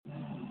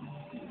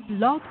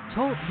Blog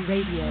Talk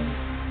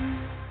Radio.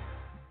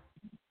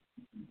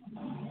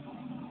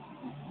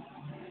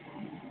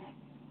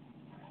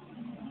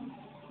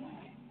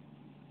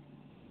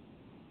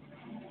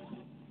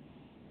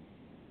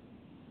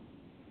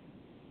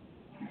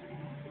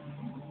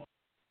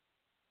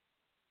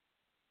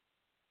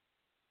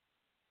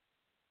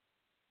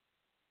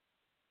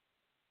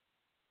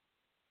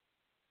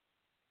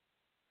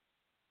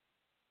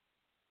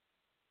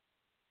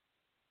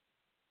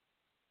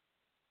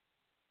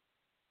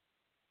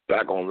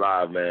 Back on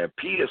live, man.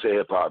 Peter said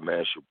hip hop, man.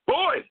 It's your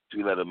boy,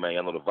 Three-Letter Man.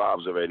 I know the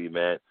vibes already,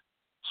 man.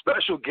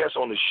 Special guest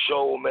on the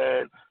show,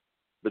 man.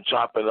 Been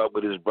chopping up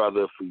with his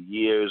brother for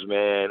years,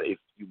 man. If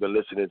you've been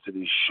listening to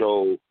this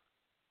show,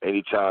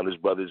 anytime this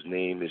brother's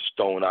name is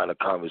thrown out in a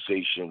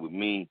conversation with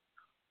me,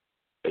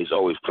 it's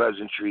always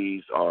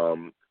pleasantries.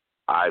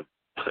 I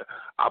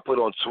put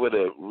on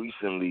Twitter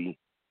recently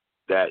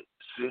that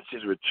since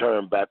his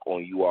return back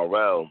on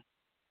URL,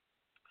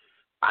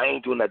 I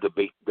ain't doing that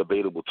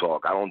debatable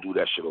talk. I don't do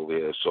that shit over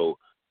here. So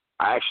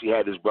I actually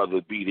had this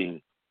brother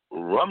beating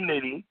Rum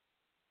Nitty,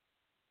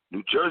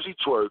 New Jersey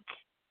Twerk,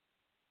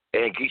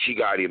 and Geechee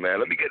Gotti, man.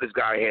 Let me get this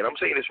guy in. I'm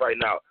saying this right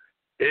now.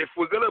 If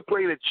we're going to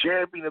play the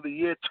Champion of the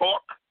Year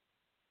talk,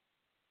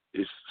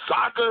 it's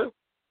Saga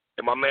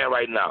and my man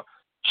right now.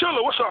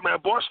 Chiller, what's up, man?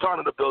 Boss Town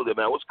in the building,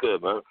 man. What's good,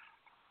 man?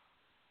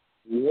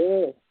 Yeah.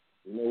 You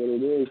know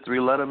what it is.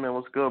 Three-Letter Man.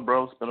 What's good,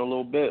 bro? It's been a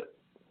little bit.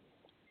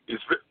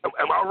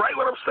 Am I right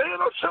what I'm saying?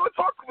 I'm trying to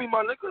talk to me,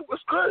 my nigga.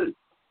 What's good?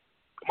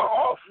 Am I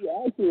off?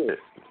 You accurate.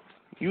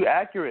 You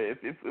accurate.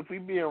 If we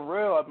being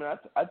real, I mean,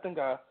 I think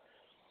I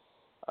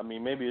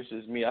mean, maybe it's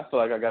just me. I feel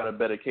like I got a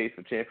better case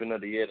for Champion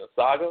of the Year than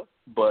Saga,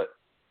 but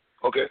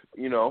okay,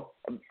 you know,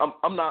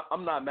 I'm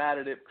not mad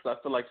at it because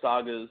I feel like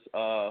Saga's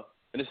and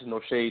this is no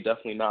shade,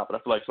 definitely not, but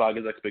I feel like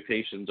Saga's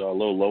expectations are a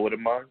little lower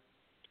than mine.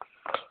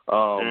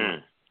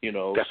 You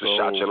know, that's a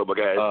shot, Chiller. But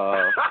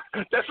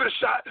that's a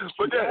shot.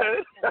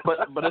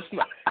 But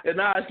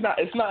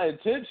it's not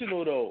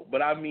intentional though.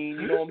 But I mean,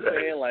 you know what I'm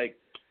saying? Like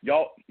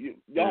y'all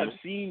have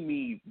seen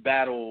me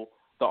battle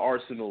the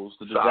Arsenals,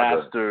 the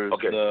Disasters,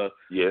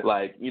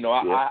 like you know,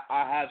 I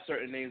have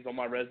certain names on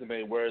my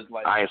resume. Whereas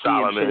like Iron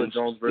Solomon,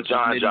 Jones versus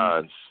John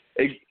Johns.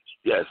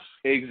 Yes,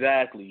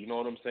 exactly. You know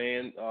what I'm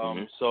saying?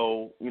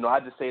 So you know, I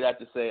just say that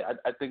to say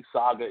I think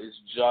Saga is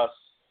just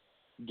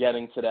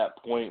getting to that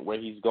point where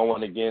he's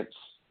going against,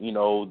 you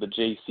know, the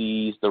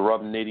JCs, the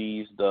Rub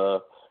Nitties, the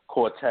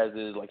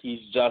Cortezes. Like he's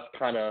just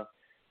kind of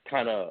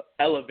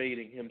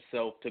elevating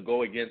himself to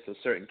go against a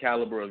certain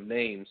caliber of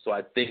names. So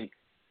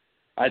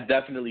I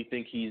definitely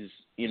think he's,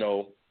 you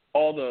know,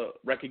 all the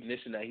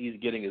recognition that he's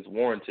getting is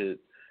warranted,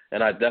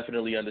 and I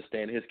definitely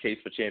understand his case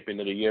for Champion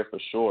of the Year for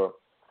sure.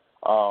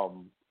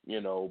 You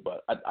know,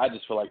 but I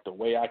just feel like the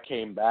way I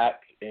came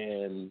back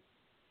and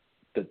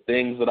the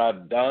things that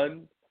I've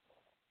done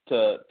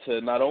to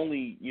not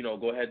only, you know,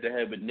 go head to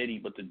head with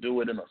Nitty, but to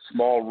do it in a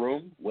small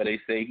room where they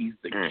say he's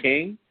the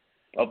king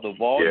of the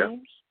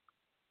volumes,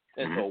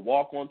 and to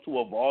walk onto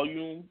a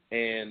volume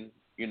and,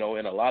 you know,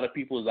 in a lot of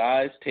people's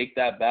eyes, take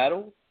that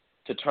battle,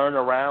 to turn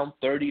around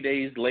 30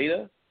 days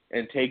later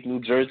and take New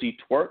Jersey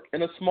Twerk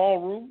in a small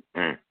room,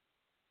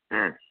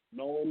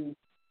 knowing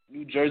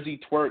New Jersey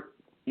Twerk,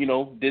 you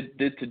know, did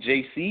to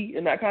JC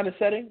in that kind of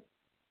setting.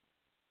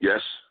 Yes.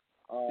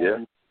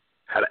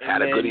 Had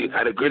a goodie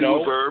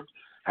with Verb.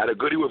 Had a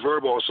goodie with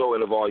Verb also in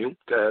the volume.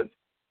 Go ahead.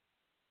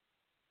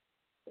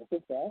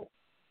 That's a fact.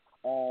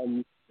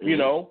 You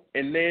know,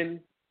 and then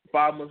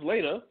 5 months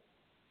later,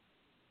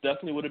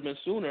 definitely would have been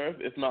sooner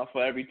if not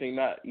for everything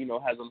that, you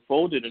know, has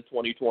unfolded in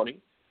 2020.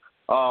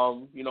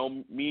 You know,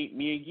 me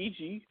and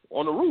Geechee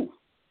on the roof.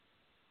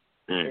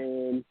 And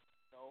you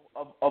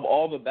know, of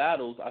all the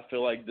battles, I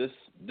feel like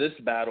this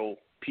battle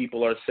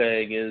people are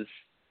saying is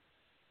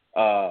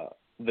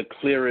the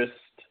clearest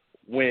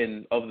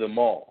win of them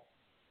all.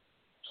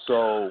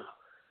 So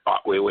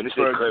wait, when you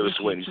say clearest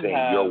win, you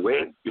saying your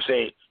win? You're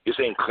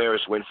saying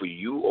clearest win for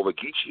you over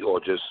Geechee, or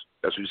just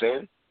that's what you're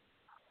saying?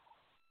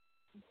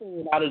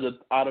 Out of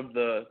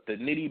the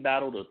Nitty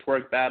battle, the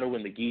Twerk battle,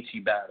 and the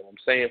Geechee battle, I'm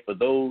saying for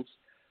those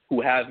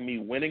who have me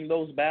winning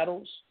those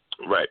battles,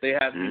 right? They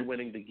have me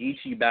winning the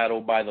Geechee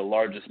battle by the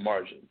largest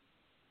margin.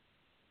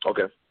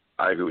 Okay,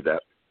 I agree with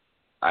that.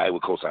 I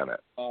would co-sign that.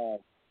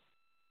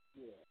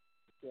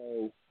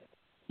 So,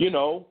 you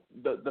know,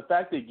 the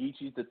fact that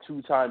Geechee's the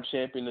 2-time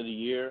Champion of the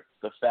Year,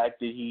 the fact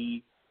that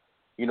he,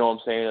 you know what I'm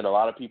saying, in a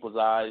lot of people's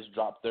eyes,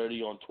 dropped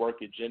 30 on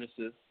Twerk at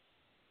Genesis.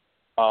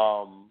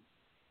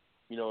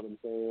 You know what I'm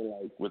saying?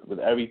 Like with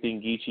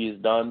everything Geechee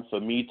has done, for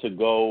me to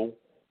go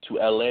to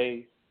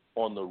LA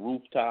on the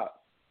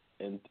rooftop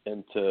and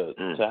to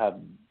have,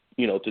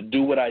 you know, to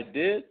do what I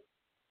did,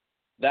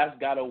 that's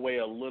got to weigh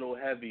a little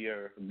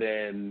heavier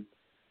than,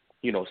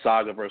 you know,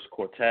 Saga versus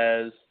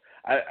Cortez.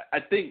 I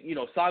think, you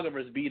know, Saga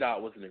versus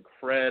B-Dot was an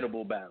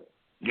incredible battle.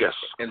 Yes,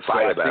 and so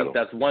I think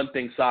that's one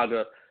thing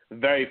Saga,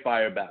 very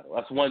fire battle.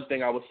 That's one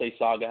thing I would say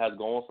Saga has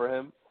going for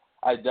him.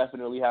 I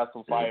definitely have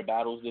some fire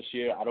battles this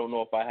year. I don't know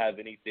if I have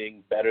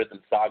anything better than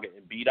Saga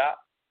and B-Dot.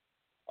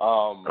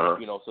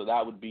 You know, so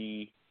that would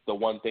be, the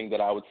one thing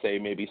that I would say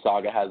maybe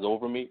Saga has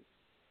over me.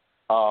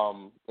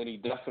 And he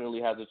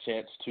definitely has a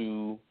chance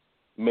to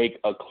make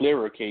a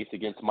clearer case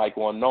against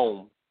Michael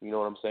Unknown. You know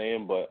what I'm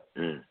saying? But,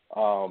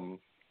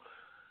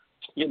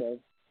 you know,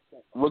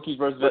 rookies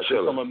versus vets,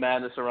 Summer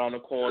Madness around the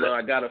corner.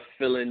 I got a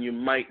feeling you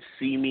might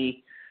see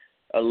me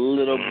a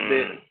little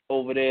bit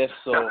over there.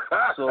 So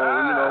you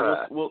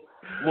know,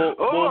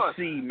 we'll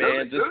see,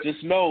 man.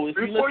 Just know if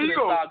you listen to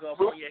Saga,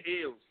 I'm on your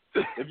heels.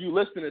 If you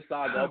listen to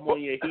Saga, I'm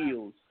on your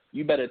heels.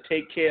 You better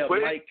take care of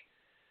Mike,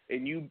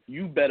 and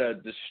you better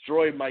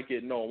destroy Mike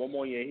at Nome. I'm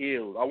on your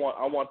heels. I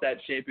want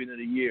that champion of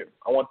the year.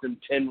 I want them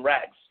 10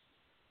 racks.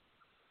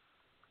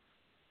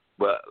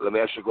 But let me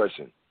ask you a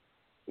question.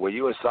 When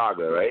you and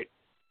Saga, right?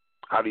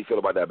 How do you feel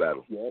about that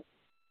battle? Yep.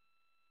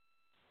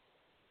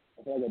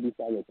 I feel like I beat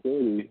Saga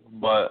clearly,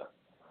 but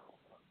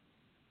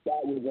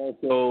that was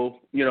also,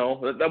 you know,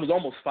 that was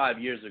almost 5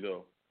 years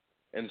ago.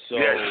 And so,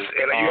 yes.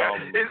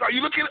 And are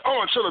you looking?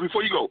 Oh, Chilla,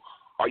 before you go,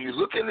 are you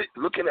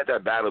looking at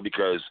that battle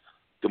because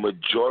the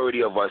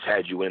majority of us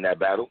had you in that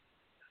battle?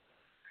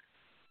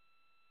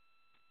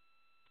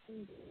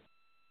 This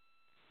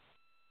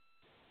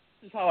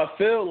is how I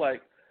feel.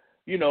 Like,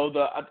 you know,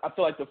 I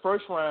feel like the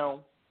first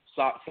round,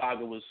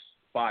 Saga was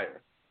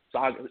fire.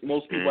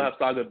 Most people have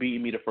Saga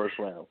beating me the first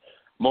round.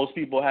 Most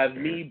people have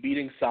me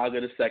beating Saga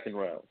the second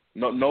round.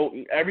 No,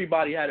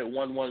 everybody had it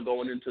 1-1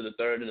 going into the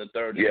third, and the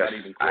third is not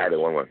even close. I had it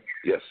 1-1.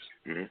 Yes.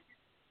 In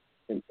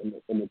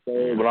the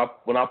third,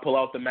 when I pull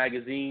out the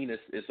magazine,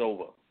 it's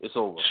over. It's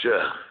over.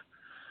 Sure.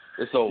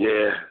 It's over.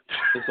 Yeah.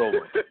 It's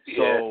over.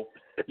 So,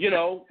 you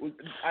know,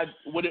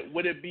 would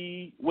it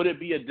be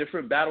a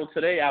different battle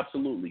today?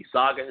 Absolutely.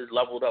 Saga has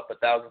leveled up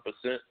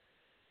 1,000%.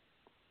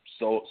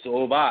 So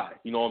have I.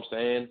 You know what I'm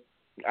saying?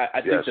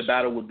 I think the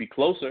battle would be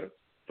closer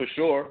for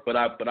sure, but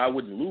I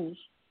wouldn't lose.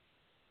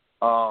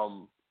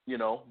 You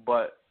know,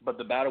 but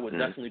the battle would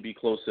definitely be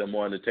closer and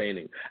more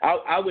entertaining.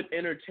 I would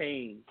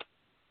entertain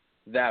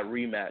that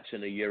rematch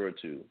in a year or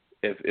two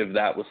if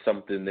that was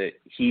something that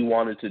he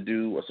wanted to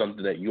do or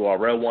something that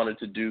URL wanted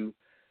to do.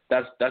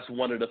 That's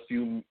one of the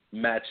few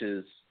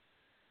matches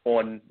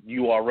on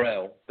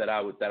URL that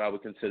I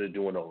would consider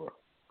doing over.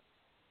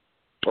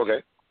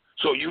 Okay.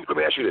 So let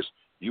me ask you this.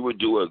 You would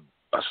do a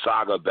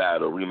Saga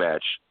battle rematch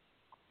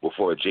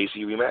before a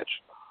JC rematch?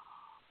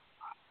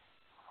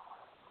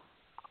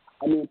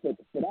 I mean, for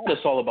that,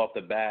 it's all about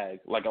the bag.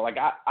 Like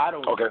I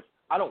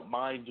don't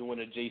mind doing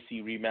a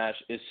JC rematch,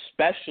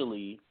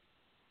 especially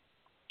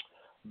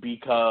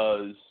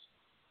because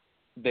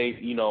they,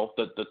 you know,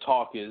 the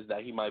talk is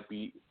that he might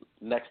be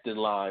next in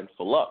line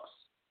for Lux.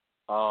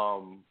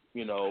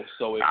 You know,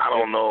 so if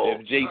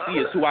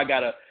JC is who I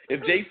gotta,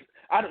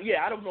 I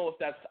don't know if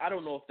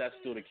that's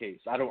still the case.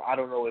 I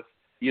don't know if,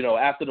 you know,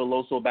 after the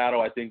Loso battle,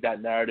 I think that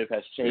narrative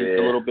has changed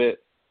a little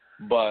bit,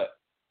 but.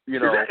 You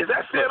know, is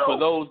that fair? For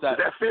those that,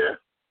 is that fair?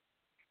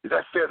 Is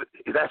that fair?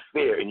 Is that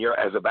fair? In your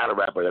as a battle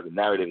rapper, that the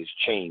narrative has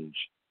changed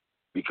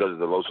because of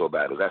the Loso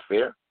battle. Is that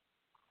fair?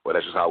 Or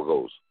that's just how it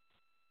goes?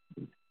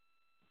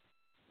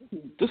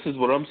 This is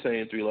what I'm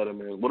saying, Three Letter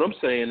Man. What I'm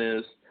saying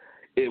is,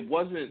 it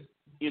wasn't.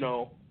 You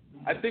know,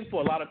 I think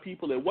for a lot of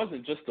people, it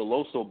wasn't just the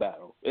Loso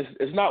battle.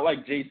 It's not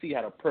like JC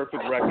had a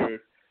perfect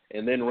record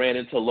and then ran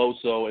into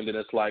Loso, and then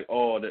it's like,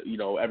 you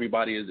know,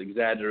 everybody is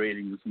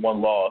exaggerating this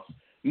one loss.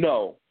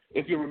 No.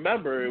 If you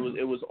remember,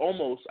 it was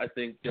almost, I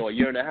think, you know, a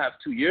year and a half,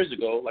 2 years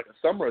ago, like a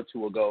summer or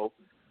two ago,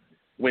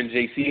 when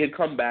JC had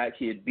come back.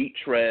 He had beat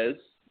Trez.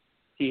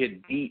 He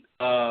had beat,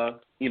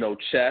 you know,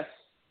 Chess.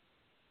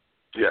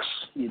 Yes.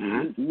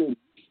 And he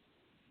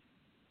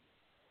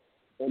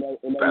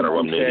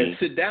said,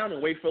 sit down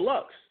and wait for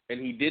Lux. And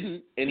he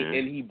didn't, and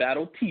he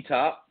battled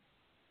T-Top.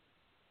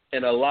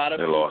 And a lot of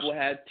people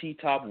had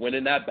T-Top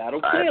winning that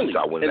battle clearly.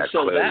 That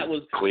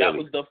was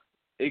the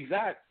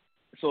exact.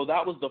 So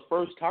that was the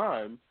first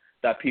time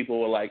that people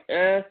were like,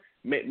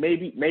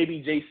 maybe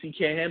JC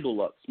can't handle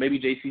Lux. Maybe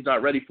JC's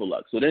not ready for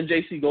Lux. So then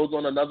JC goes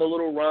on another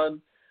little run,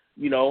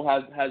 you know,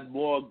 has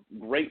more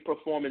great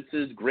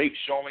performances, great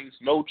showings,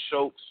 no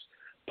chokes,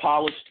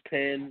 polished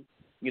pen,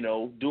 you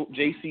know,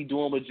 JC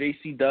doing what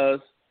JC does.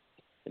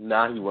 And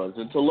now he runs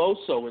into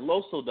Loso, and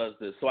Loso does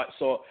this.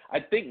 So I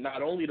think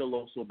not only the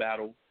Loso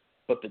battle,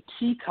 but the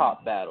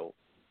T-Top battle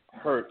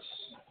hurts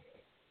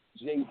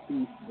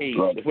JC's case.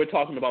 If we're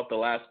talking about the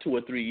last 2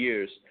 or 3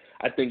 years,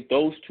 I think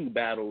those two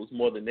battles,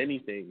 more than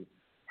anything,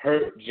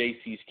 hurt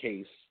JC's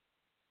case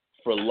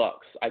for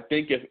Lux. I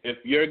think if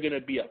you're going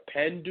to be a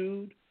pen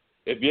dude,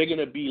 if you're going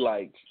to be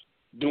like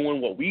doing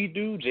what we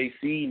do,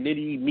 JC,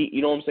 Nitty, me,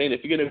 you know what I'm saying?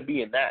 If you're going to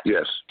be in that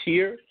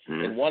tier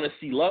and want to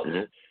see Lux,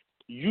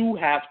 you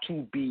have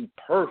to be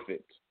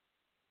perfect.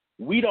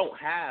 We don't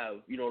have,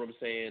 you know what I'm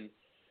saying,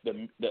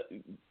 the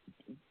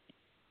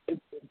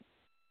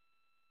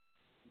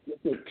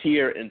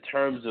tier in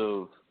terms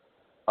of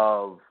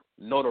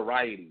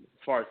notoriety,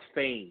 as far as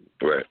fame,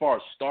 as far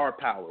as star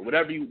power,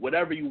 whatever you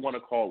want to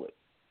call it.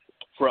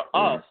 For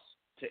us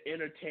to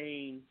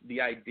entertain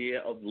the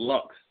idea of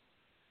Lux,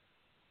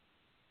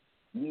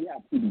 we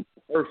have to be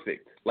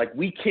perfect. Like,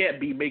 we can't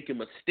be making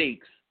mistakes. You know what I'm saying? If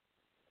you're going to be in that tier, if you're going to be in that tier, you have to be perfect. We don't have, you know what I'm saying, the tier in terms of notoriety, as far as fame, as far as star power, whatever you want to call it. For us to entertain the idea of Lux,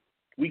 we have to be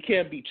perfect. We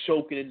can't be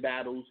choking in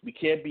battles. We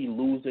can't be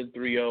losing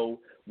 3-0.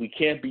 We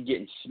can't be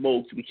getting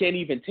smoked. We can't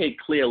even take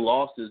clear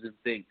losses and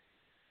think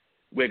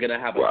we're going to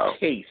have a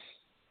case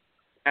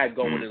at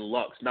going in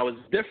Lux. Now, it's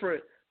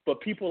different for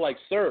people like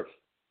Surf,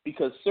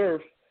 because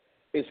Surf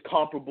is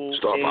comparable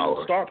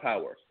in star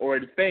power or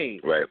in fame.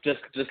 Right.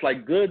 Just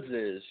like Goods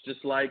is,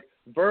 just like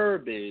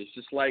Verb is,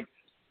 just like,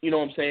 you know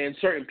what I'm saying,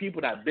 certain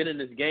people that have been in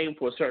this game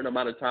for a certain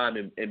amount of time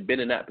and been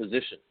in that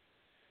position.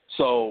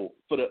 So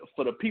for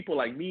the people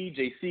like me,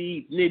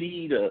 JC,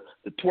 Nitty,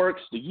 the Twerks,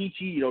 the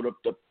Yeechi, you know,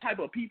 the type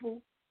of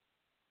people,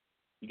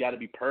 you got to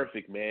be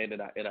perfect, man.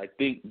 And I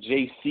think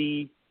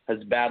JC has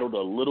battled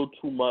a little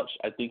too much.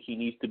 I think he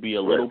needs to be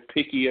a little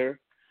pickier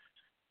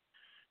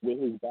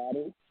with his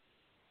battles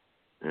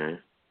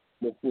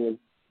before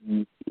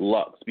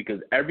Lux, because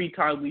every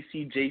time we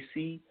see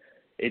JC,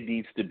 it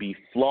needs to be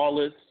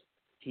flawless.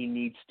 He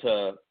needs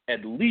to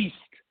at least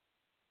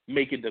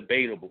make it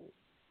debatable.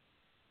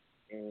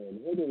 And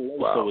hitting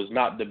Loso is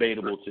not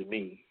debatable to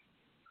me.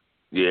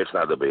 Yeah, it's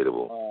not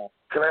debatable.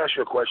 Can I ask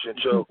you a question,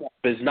 Joe?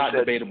 It's not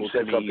debatable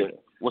to me either.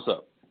 What's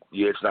up?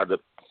 Yeah, it's not.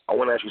 I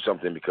want to ask you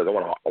something, because I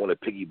want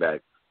to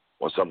piggyback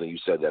on something you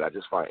said that I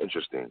just find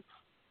interesting.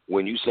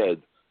 When you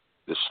said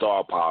the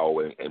star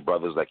power and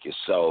brothers like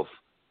yourself,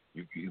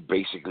 you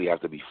basically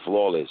have to be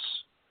flawless,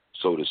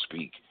 so to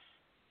speak.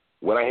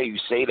 When I hear you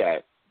say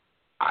that,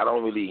 I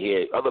don't really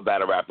hear other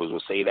battle rappers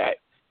will say that,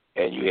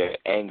 and you hear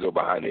anger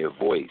behind their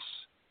voice.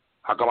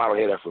 How come I don't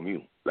hear that from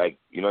you? Like,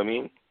 you know what I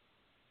mean?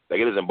 Like,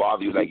 it doesn't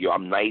bother you. Like, yo,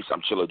 I'm nice.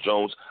 I'm Chilla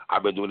Jones.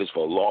 I've been doing this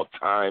for a long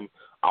time.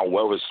 I'm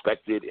well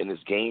respected in this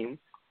game,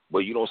 but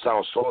you don't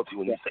sound salty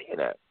when you're saying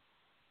that.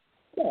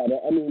 Yeah,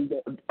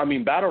 I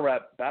mean, battle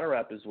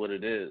rap is what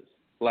it is.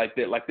 Like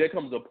there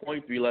comes a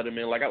point where you let him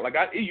in.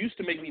 It used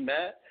to make me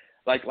mad.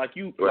 Like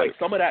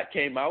some of that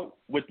came out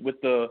with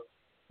the,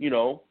 you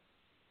know,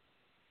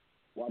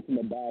 watching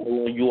the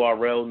battle on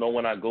URL,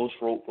 knowing I ghost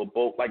wrote for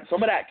both. Like,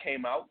 some of that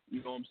came out.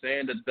 You know what I'm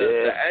saying?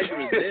 The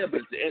anger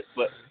is there,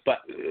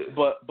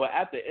 but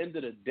at the end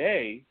of the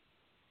day,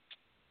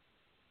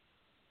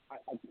 I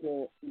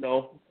can't. You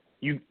know,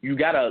 you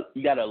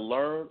gotta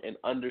learn and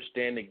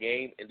understand the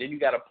game, and then you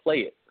gotta play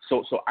it.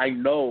 So I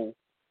know,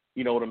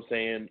 you know what I'm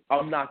saying.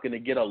 I'm not gonna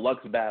get a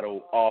Lux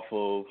battle off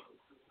of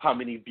how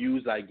many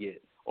views I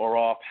get or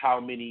off how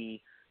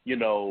many, you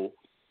know,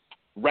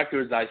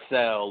 records I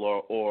sell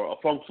or a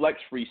Funk Flex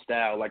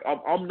freestyle. Like,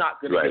 I'm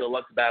not gonna get a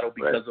Lux battle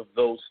because of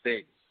those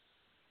things,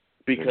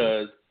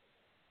 because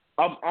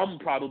I'm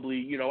probably,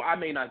 you know, I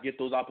may not get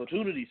those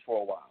opportunities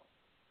for a while.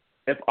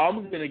 If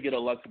I'm gonna get a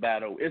Lux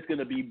battle, it's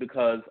gonna be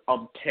because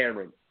I'm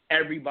tearing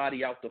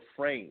everybody out the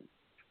frame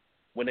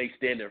when they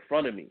stand in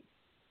front of me.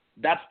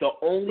 That's the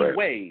only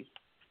way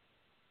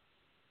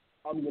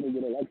I'm gonna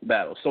get a Lux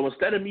battle. So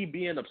instead of me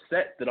being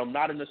upset that I'm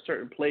not in a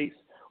certain place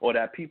or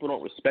that people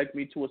don't respect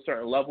me to a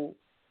certain level,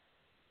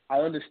 I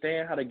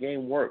understand how the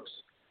game works.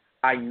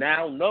 I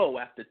now know,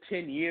 after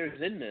 10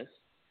 years in this,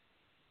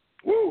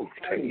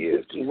 10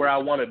 years, to where I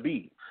want to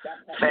be.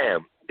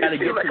 Fam, got to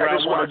get to where I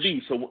want to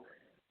be. So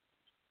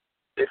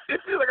it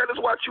feels like I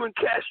just watched you and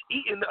Cash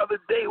Eaton the other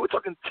day. We're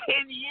talking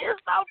 10 years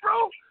now,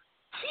 bro.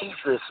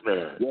 Jesus,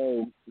 man.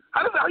 Yo,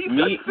 how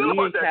you feel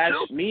about that,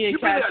 Joe? Me and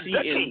Cash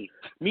Eaton.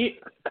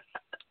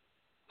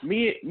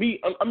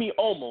 I mean,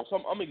 almost.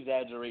 I'm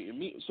exaggerating.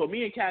 Me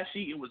and Cash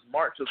Eaton was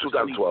March of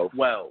 2012.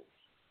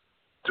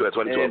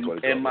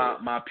 2012. And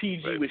my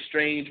PG with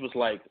Strange was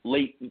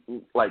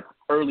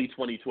early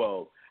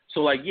 2012.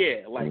 So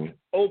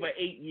over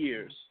 8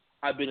 years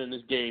I've been in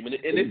this game. And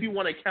if you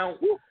want to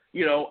count,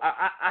 you know,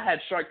 I had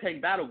Shark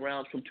Tank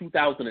Battlegrounds from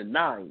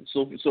 2009.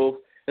 So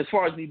as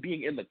far as me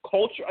being in the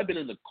culture, I've been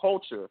in the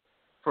culture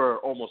for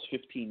almost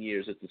 15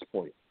 years at this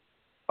point.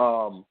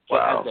 But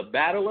as a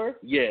battler,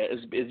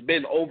 it's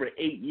been over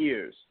 8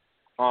 years.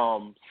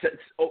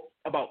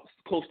 About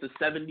close to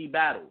 70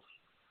 battles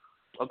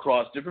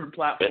across different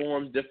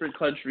platforms, different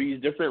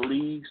countries, different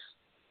leagues,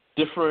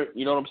 different,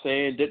 you know what I'm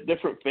saying,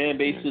 different fan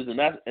bases, and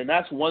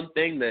that's one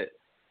thing that,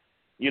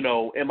 you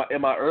know,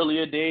 in my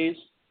earlier days,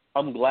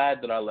 I'm glad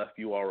that I left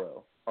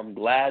URL. I'm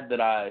glad that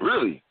I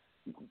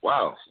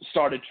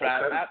started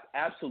track. Okay.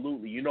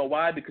 Absolutely. You know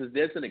why? Because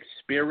there's an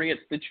experience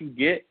that you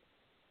get.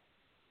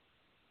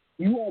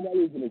 You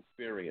already have an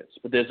experience,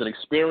 but there's an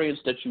experience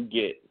that you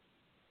get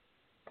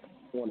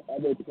on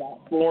other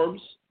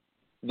platforms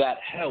that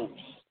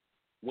helps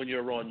when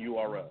you're on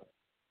URL.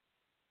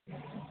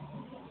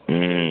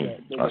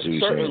 There's a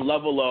certain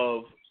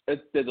level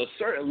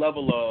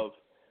of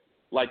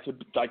like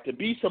to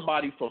be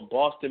somebody from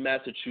Boston,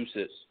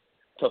 Massachusetts,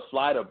 to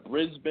fly to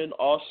Brisbane,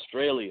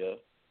 Australia,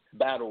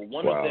 battle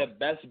one of their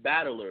best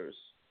battlers,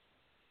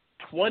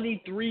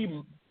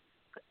 23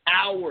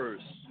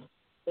 hours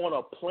on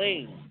a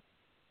plane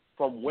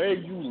from where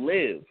you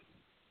live.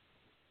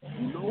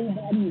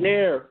 Nobody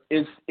there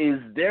is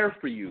there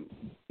for you.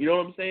 You know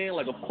what I'm saying?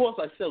 Like, of course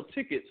I sell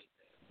tickets,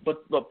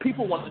 but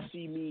people want to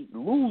see me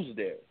lose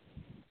there.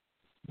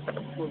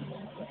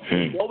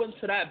 Go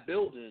into that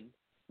building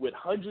with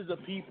hundreds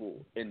of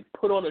people and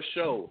put on a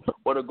show,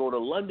 or to go to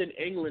London,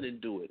 England and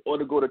do it, or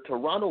to go to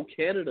Toronto,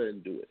 Canada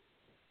and do it.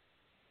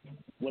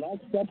 When I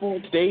step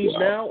on stage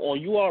now on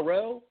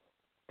URL,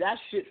 that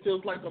shit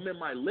feels like I'm in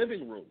my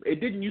living room.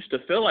 It didn't used to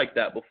feel like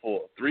that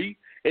before.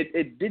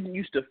 It didn't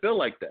used to feel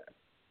like that.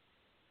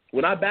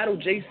 When I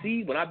battled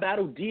JC, when I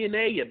battled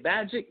DNA and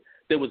Magic,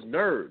 there was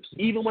nerves.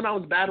 Even when I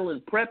was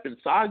battling Prep and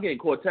Saga and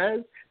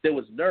Cortez, there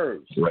was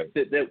nerves. Right.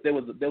 There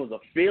was a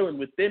feeling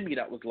within me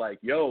that was like,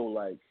 yo,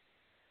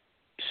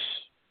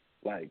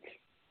 like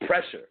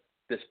pressure.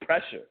 This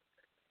pressure.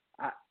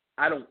 I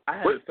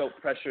haven't felt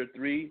pressure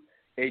 3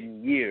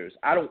 in years.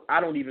 I don't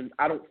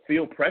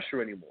feel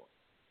pressure anymore.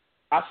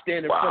 I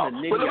stand in front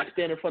of Nitty. I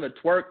stand in front of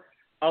Twerk.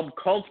 I'm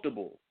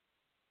comfortable.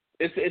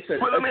 It's a.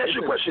 But let me ask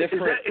you a question.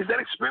 Is that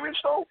experience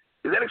though?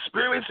 Is that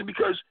experience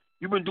because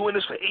you've been doing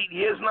this for 8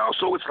 years now?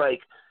 So it's like,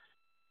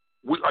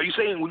 are you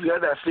saying would you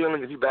have that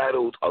feeling if you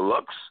battled a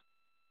Lux?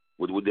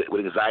 Would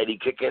anxiety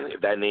kick in if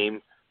that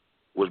name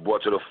was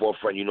brought to the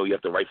forefront? You know you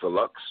have to write for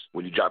Lux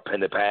when you drop pen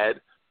to pad,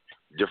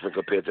 different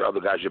compared to other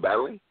guys you're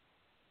battling.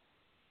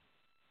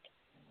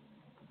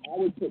 I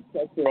would put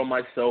pressure on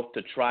myself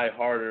to try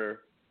harder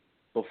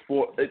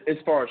before, as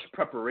far as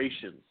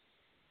preparations.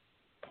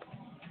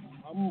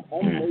 I'm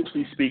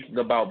mostly speaking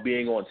about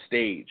being on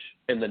stage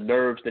and the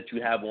nerves that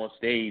you have on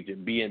stage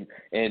and being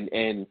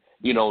and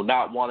you know,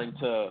 not wanting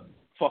to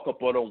fuck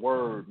up on a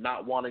word,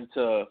 not wanting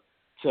to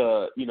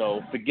you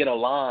know, forget a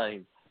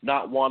line,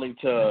 not wanting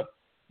to,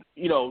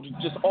 you know,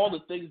 just all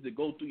the things that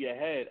go through your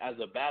head as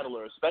a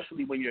battler,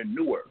 especially when you're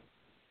newer.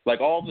 Like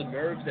all the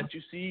nerves that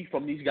you see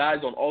from these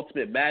guys on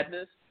Ultimate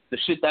Madness, the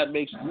shit that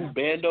makes Lou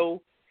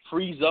Bando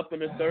freeze up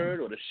in the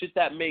third, or the shit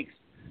that makes,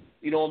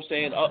 you know what I'm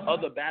saying,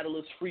 other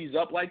battlers freeze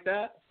up like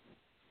that.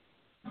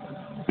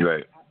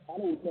 Right.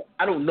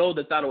 I don't know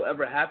that that'll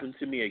ever happen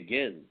to me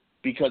again,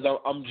 because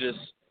I'm just,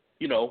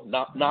 you know,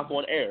 knock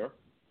on air,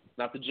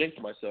 not to jinx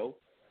myself,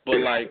 but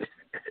like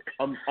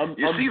I'm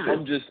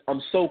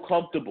so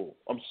comfortable.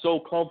 I'm so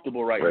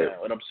comfortable right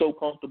now, and I'm so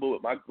comfortable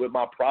with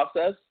my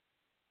process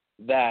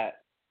that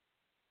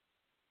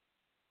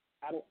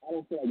I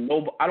don't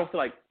feel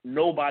like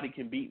nobody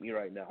can beat me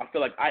right now. I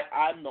feel like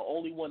I'm the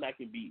only one that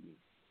can beat me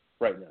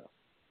right now.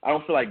 I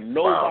don't feel like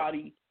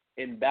nobody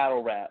in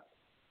battle rap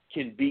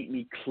can beat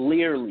me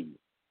clearly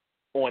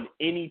on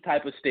any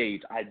type of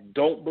stage. I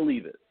don't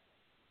believe it.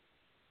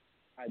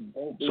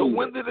 So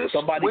when did you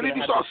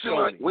start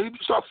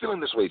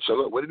feeling this way,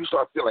 Chilla? When did you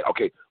start feeling like,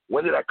 okay,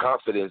 when did that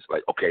confidence,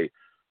 like, okay,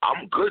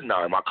 I'm good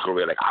now in my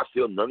career. Like, I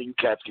feel none of you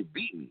cats can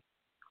beat me.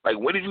 Like,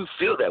 when did you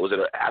feel that? Was it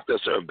after a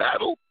certain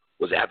battle?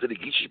 Was it after the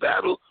Geechee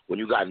battle when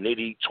you got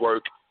Nitty,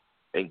 Twerk,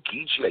 and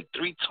Geechee? Like,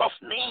 3 tough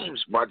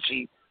names, my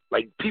G.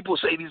 Like, people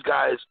say these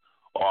guys,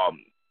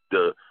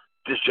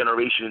 this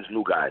generation's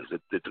new guys,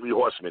 the 3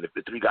 horsemen,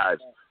 the 3 guys,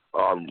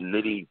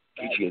 Nitty,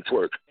 Geechee, and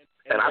Twerk.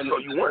 And I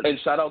thought you won. And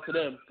shout out to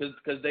them,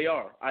 because they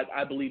are.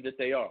 I believe that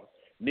they are.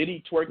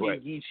 Nitty, Twerk,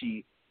 and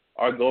Geechee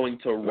are going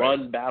to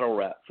run battle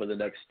rap for the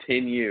next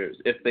 10 years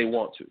if they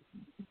want to.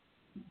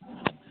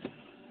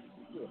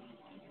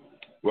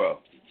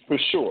 Well, for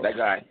sure. That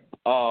guy.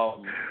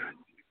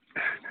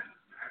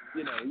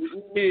 You know,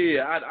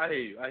 yeah, I hear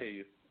you. I hear you.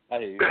 I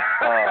hear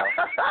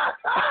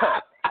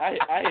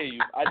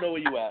you. I know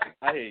where you at.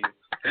 I hear you.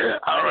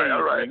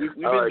 All right. We've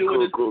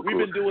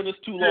been doing this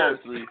too long,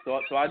 Three.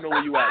 So I know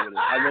where you at with it.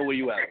 I know where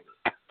you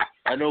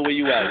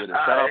at with it.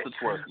 Shout out to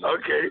Twerk. Man.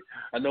 Okay.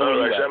 I know where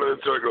you at. Shout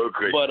out to Twerk real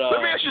quick. But,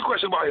 let me ask you a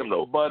question about him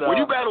though. When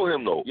you battle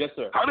him though, yes,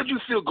 sir. How did you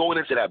feel going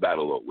into that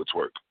battle though with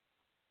Twerk?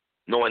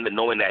 Knowing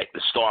that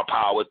the star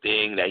power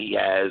thing that he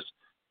has,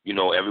 you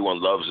know,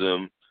 everyone loves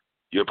him.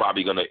 You're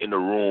probably gonna in the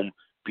room,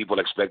 people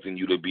expecting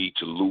you to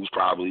lose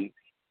probably.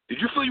 Did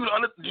you feel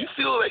Did you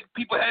feel like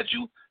people had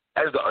you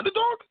as the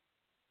underdog?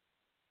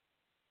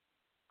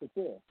 For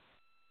sure.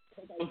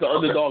 I was the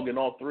underdog in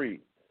all 3,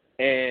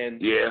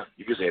 and yeah,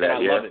 you can say that. I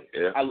love it.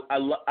 Yeah.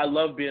 I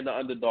love being the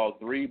underdog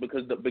 3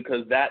 because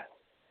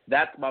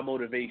that's my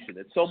motivation.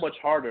 It's so much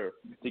harder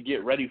to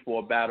get ready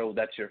for a battle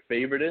that you're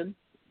favored in,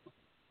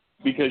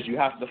 because you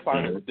have to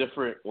find a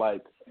different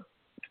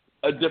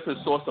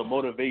source of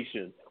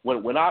motivation.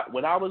 When I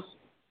was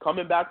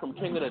coming back from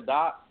King of the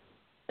Dot,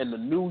 and the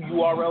new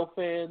URL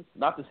fans,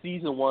 not the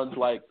season ones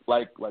like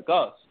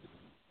us,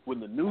 when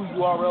the new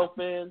URL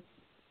fans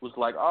was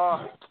like,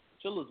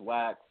 Chilla's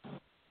whack,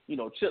 you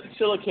know,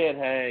 Chilla can't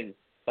hang.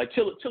 Like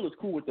Chilla's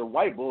cool with the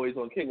white boys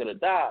on King of the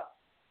Dot.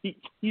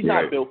 He's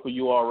not built for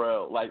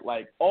URL. Like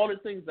all the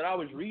things that I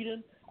was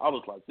reading, I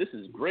was like, this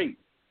is great,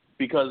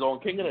 because on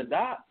King of the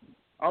Dot,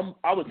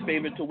 I was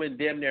favored to win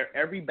damn near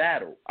every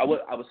battle. I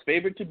was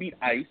favored to beat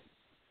Ice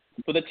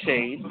for the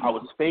chain. I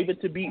was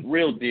favored to beat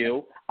Real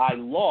Deal. I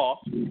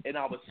lost, and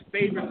I was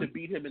favored to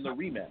beat him in the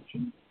rematch.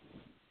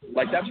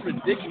 Like, that's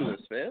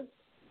ridiculous, man.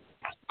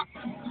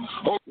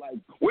 Like,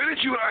 where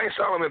did you and Iron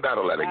Solomon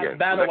battle at again?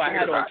 Battle I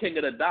had on King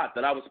of the Dot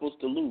that I was supposed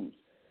to lose.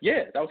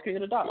 Yeah, that was King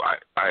of the Dot. Right.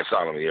 Iron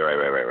Solomon, yeah,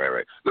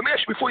 right. Let me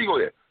ask you, before you go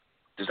there,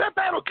 does that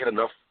battle get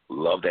enough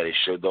love that it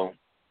should, though? I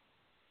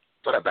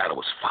thought that battle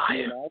was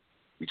fire.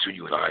 between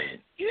you and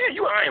Iron. Yeah,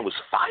 you and Iron was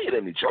fire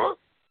in it, John.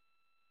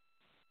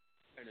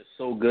 And it's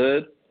so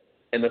good.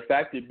 And the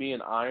fact that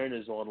being Iron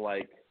is on,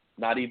 like,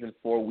 not even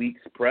 4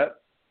 weeks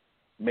prep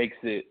makes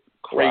it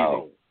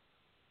crazy.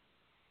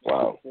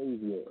 Wow.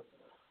 Crazier.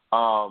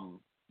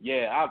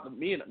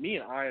 Me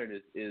and Iron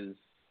is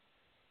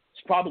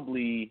it's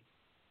probably,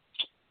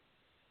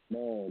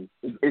 man,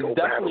 it's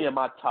definitely in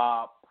my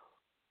top.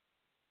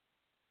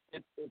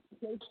 It's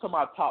close to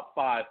my top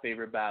 5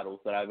 favorite battles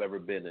that I've ever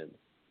been in.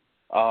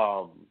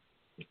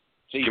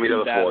 Give me the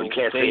other battle, 4. You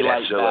can't say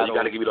that, Chilla. You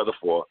got to give me the other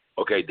 4.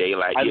 Okay,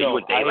 Daylight. I know. You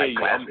a Daylight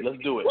classic.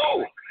 Let's do it.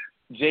 Whoa.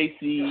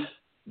 JC,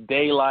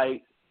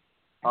 Daylight,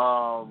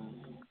 John.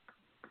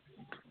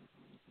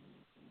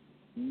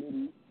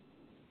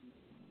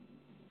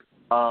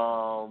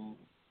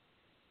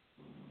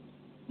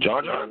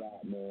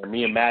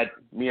 Me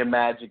and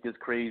Magic is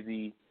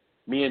crazy.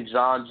 Me and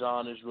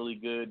John is really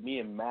good. Me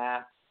and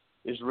Math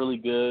is really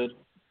good.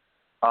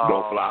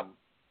 Don't flop.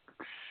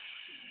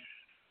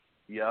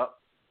 Yep.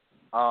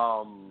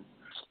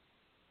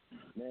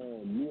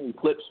 Man, me and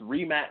Clips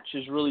rematch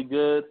is really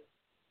good.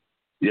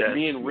 Yeah.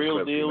 Me and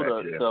Real Deal,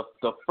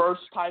 the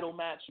first title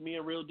match me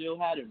and Real Deal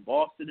had in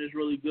Boston is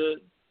really good.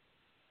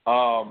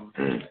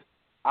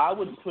 I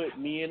would put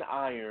me and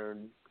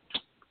Iron.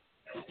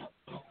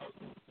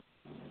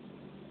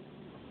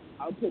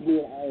 I'll put me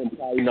and Iron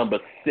probably number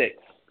 6.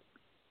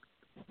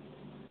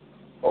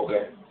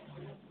 Okay.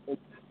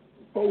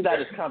 That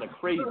is kind of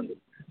crazy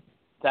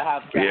to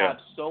have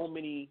so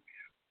many,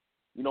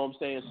 you know what I'm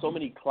saying, so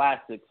many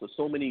classics or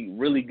so many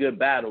really good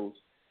battles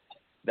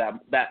that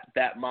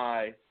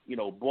my, you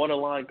know,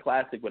 borderline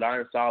classic with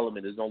Iron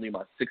Solomon is only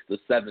my 6th or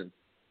 7th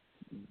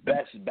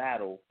best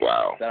battle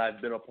that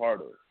I've been a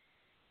part of.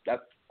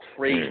 That's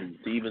crazy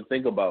to even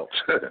think about.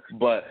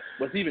 But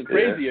what's even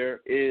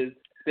crazier is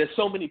there's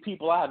so many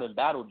people I haven't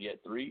battled yet,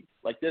 3.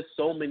 Like, there's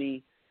so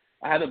many.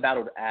 I haven't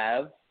battled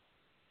Av.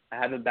 I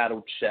haven't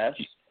battled Chess.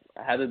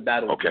 I haven't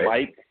battled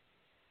Mike.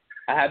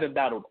 I haven't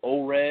battled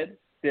O-Red.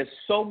 There's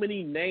so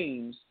many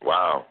names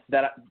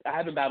that I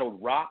haven't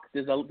battled Rock.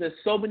 There's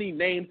so many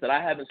names that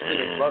I haven't stood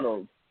in front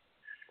of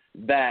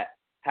that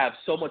have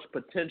so much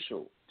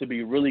potential to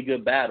be really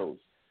good battles.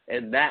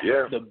 And that's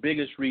the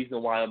biggest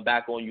reason why I'm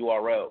back on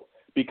URL.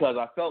 Because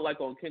I felt like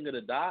on King of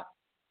the Dot,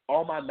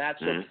 all my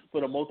matchups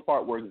for the most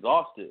part were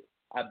exhausted.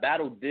 I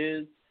battled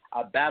Diz.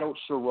 I battled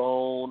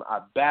Sharon.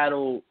 I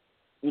battled,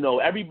 you know,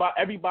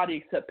 everybody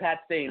except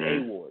Pat Stay and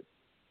A-Ward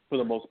for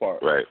the most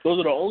part. Right. Those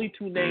are the only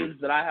 2 names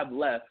that I have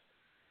left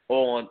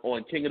on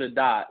King of the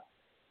Dot,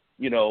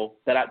 you know,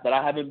 that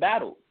I haven't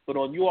battled. But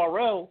on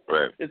URL,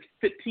 it's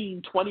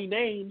 15, 20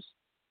 names,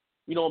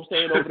 you know what I'm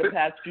saying, over the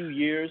past few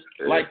years,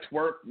 like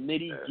Twerk,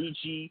 Nitty,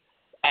 Geechee,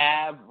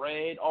 Av,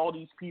 Red, all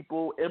these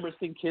people,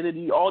 Emerson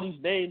Kennedy, all these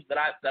names that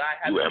I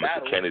haven't battled.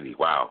 Emerson Kennedy,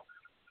 wow.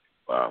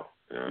 Yeah.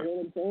 You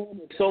know what I'm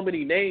saying? So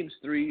many names,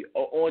 3,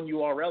 on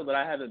URL that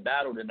I haven't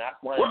battled, and that's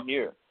why I'm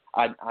here.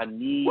 I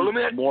need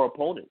more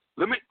opponents.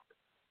 Let me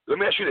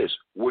ask you this.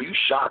 Were you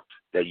shocked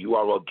that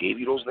URL gave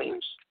you those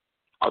names?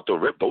 Out the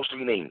rip, those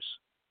 3 names?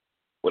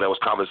 When there was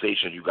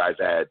conversation you guys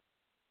had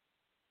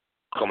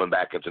coming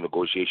back into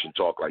negotiation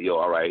talk, like, yo,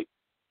 all right,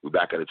 we're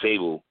back at the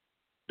table.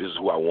 This is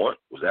who I want.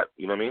 Was that,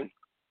 you know what I mean?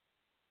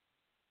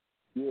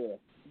 Yeah.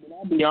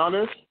 I'll be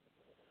honest,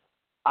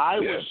 I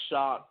was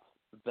shocked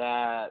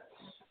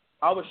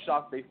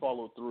they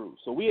followed through.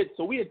 So we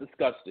had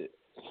discussed it.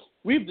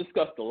 We've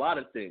discussed a lot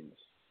of things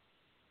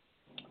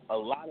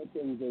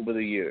over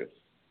the years.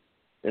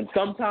 And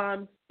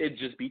sometimes it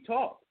just be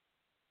talk.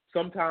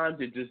 Sometimes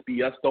it just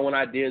be us throwing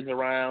ideas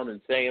around and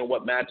saying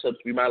what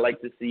matchups we might like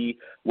to see,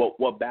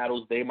 what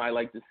battles they might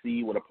like to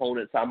see, what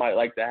opponents I might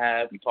like to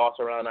have. We toss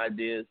around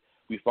ideas.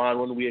 We find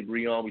one we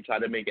agree on. We try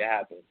to make it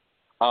happen.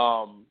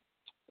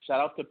 Shout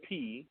out to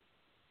P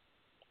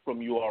from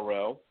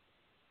URL.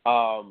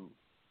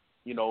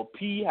 You know,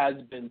 P has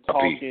been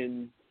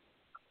talking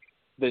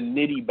the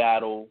Nitty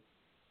battle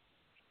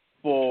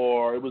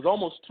for, it was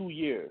almost 2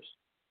 years.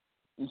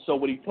 And so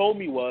what he told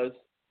me was,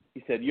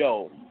 he said,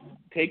 yo,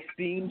 take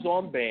Steams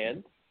on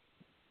band.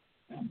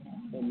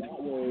 And that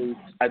was,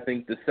 I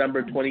think,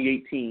 December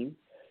 2018.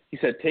 He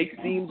said, take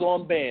Steams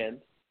on band,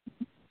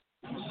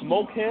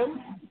 smoke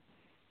him,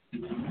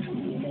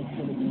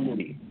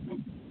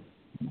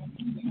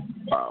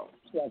 wow.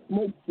 So I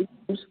smoked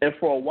Steams, and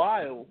for a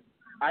while,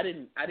 I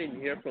didn't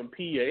hear from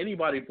P or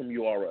anybody from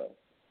URL.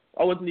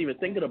 I wasn't even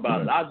thinking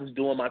about it. I was just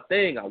doing my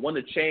thing. I won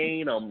a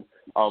chain.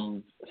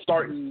 I'm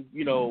starting,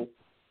 you know,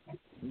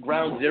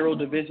 ground zero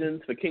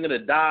divisions for King of the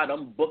Dot.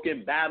 I'm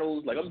booking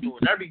battles. Like, I'm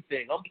doing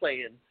everything. I'm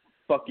playing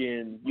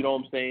fucking, you know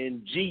what I'm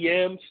saying,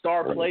 GM,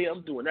 star play.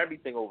 I'm doing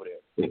everything over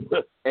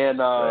there.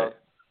 And,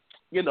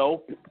 you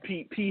know,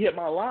 P hit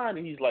my line,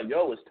 and he's like,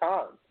 yo, it's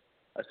time.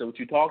 I said, what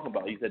you talking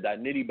about? He said,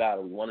 that Nitty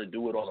battle, we want to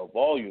do it on a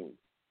volume.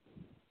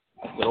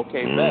 I said,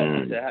 okay,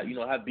 bet. He said, you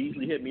know, have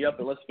Beasley hit me up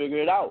and let's figure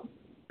it out.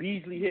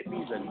 Beasley hit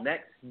me the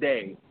next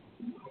day.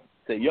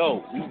 Said,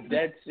 yo, we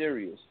dead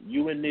serious.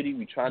 You and Nitty,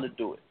 we trying to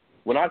do it.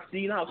 When I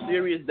seen how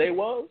serious they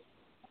was,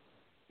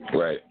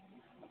 right.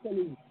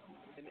 And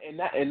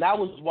and that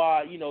was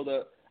why, you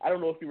know, I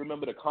don't know if you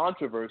remember the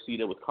controversy.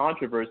 There was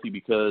controversy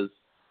because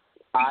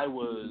I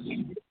was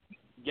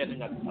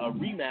getting a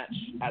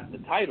rematch at the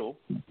title.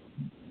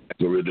 That's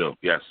what we're doing.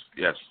 Yes,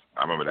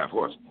 I remember that, of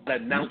course. I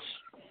announced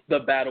the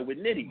battle with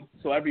Nitty,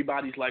 so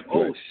everybody's like,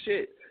 "Oh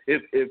shit!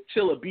 If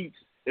Chilla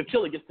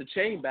gets the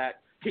chain back,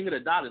 King of the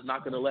Dot is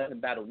not going to let him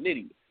battle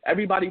Nitty."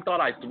 Everybody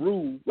thought I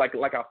threw like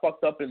I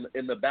fucked up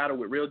in the battle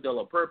with Real Deal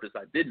on purpose.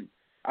 I didn't.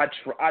 I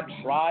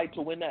tried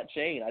to win that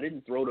chain. I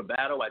didn't throw the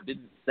battle. I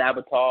didn't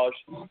sabotage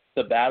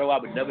the battle. I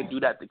would never do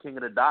that to King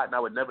of the Dot, and I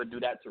would never do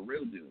that to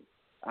Real Deal.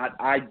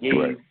 I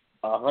gave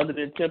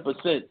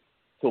 110%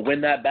 to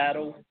win that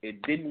battle.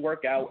 It didn't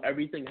work out.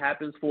 Everything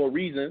happens for a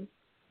reason.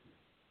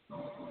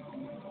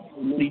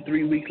 Only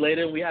 3 weeks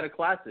later, we had a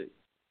classic.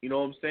 You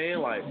know what I'm saying?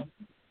 Like,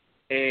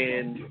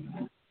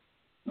 and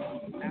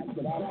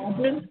after that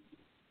happened,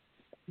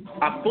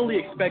 I fully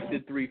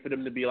expected 3 for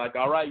them to be like,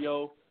 all right,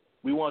 yo,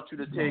 we want you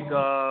to take,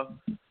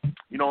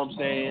 you know what I'm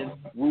saying,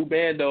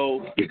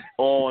 Rubando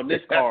on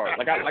this card.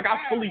 I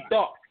fully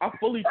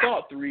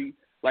thought 3.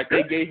 Like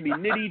they gave me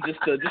Nitty just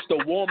to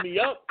warm me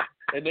up,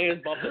 and they was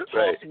about to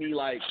toss me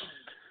like,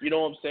 you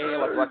know what I'm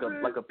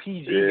saying, like a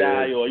PG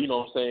guy, or you know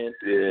what I'm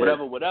saying,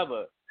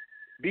 whatever.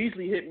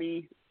 Beasley hit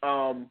me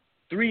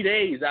 3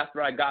 days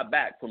after I got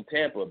back from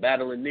Tampa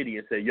battling Nitty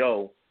and said,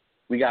 yo,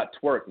 we got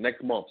Twerk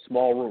next month,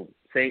 small room,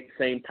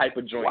 same type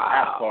of joint,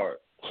 half card.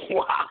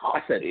 Wow.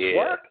 I said,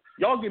 Twerk?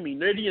 Y'all give me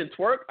Nitty and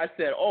Twerk? I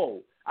said,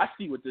 oh, I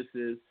see what this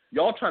is.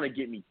 Y'all trying to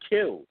get me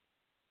killed.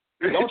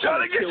 Y'all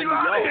trying to kill me,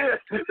 y'all.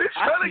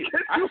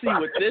 I see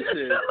what this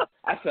is.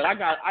 I said I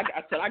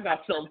got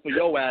something for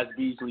your ass,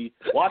 Beasley.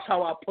 Watch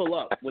how I pull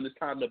up when it's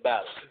time to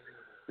battle.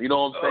 You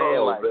know what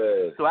I'm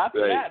saying? So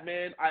after that,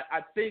 man,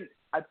 I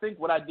think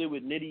what I did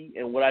with Nitty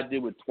and what I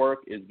did with Twerk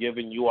is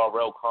giving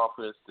URL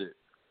confidence that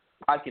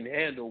I can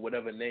handle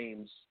whatever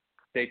names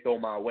they throw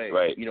my way.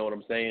 Right. You know what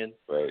I'm saying?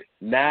 Right.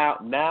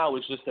 Now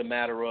it's just a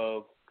matter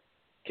of,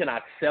 can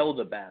I sell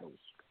the battles?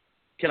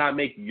 Can I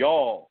make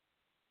y'all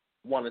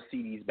want to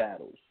see these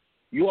battles?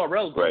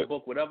 URL's going to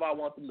book whatever I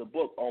want them to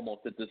book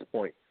almost at this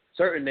point.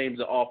 Certain names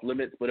are off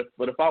limits, but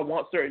if I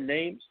want certain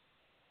names,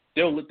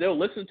 they'll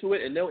listen to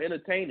it and they'll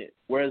entertain it,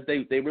 whereas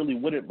they really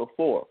wouldn't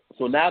before.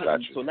 So now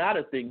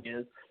the thing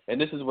is, and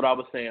this is what I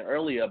was saying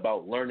earlier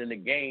about learning the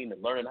game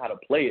and learning how to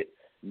play it.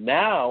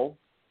 Now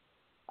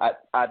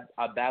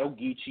I battle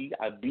Geechee,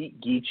 I beat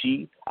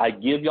Geechee, I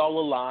give y'all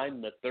a line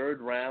in the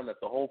 3rd round that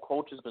the whole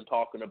coach has been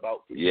talking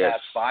about for the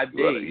past 5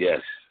 days.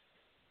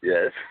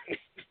 Yes.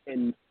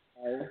 And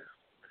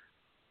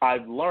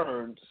I've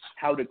learned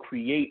how to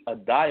create a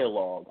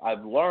dialogue.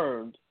 I've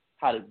learned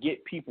how to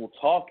get people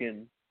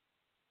talking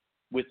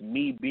with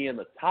me being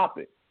the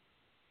topic.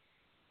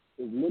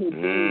 There's little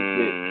things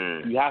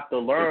that you have to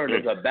learn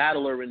as a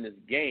battler in this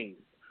game.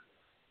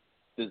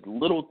 There's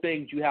little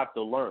things you have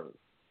to learn.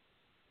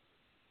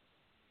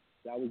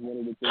 That was one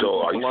of the things.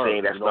 So are you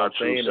saying that's not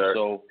true, sir?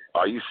 So,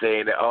 are you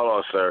saying that? Hold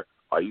on, sir.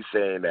 Are you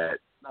saying that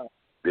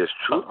there's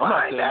truth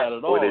behind that, at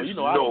all. or there's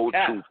no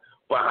truth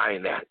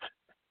behind that?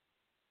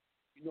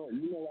 You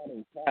know I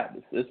don't cap.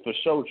 It's for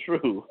sure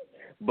true,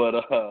 but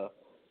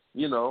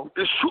you know,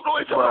 there's truth.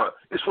 No,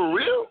 it's for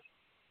real.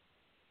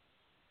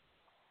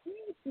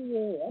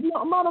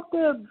 I'm not up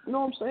there. You know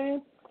what I'm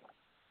saying?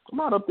 I'm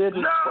not up there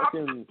just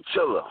fucking.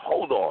 Chilla,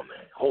 hold on,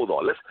 man. Hold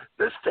on.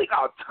 Let's take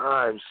our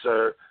time,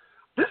 sir.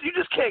 You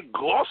just can't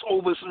gloss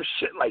over some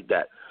shit like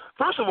that.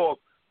 First of all,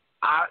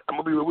 I'm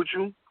gonna be real with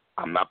you.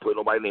 I'm not putting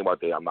nobody's name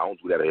out there. I'm not gonna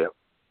do that here.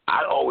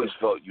 I always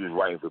felt you was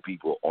writing for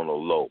people on the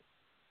low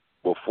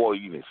before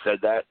you even said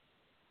that,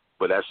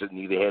 but that's just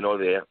neither here nor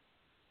there.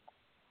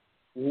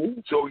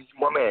 Mm-hmm. So,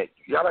 my man,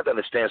 y'all have to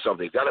understand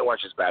something. If y'all didn't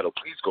watch this battle,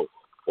 please go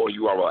on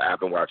URL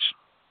app and watch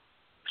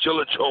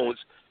Chilla Jones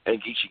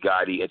and Geechee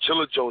Gotti. And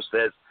Chilla Jones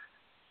says,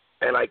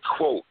 and I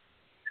quote,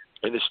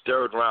 in this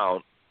 3rd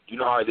round, you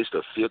know how it is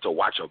to feel to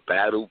watch a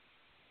battle,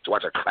 to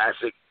watch a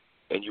classic,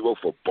 and you wrote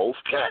for both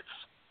cats?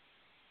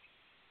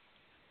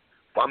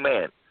 My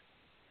man,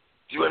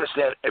 do you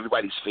understand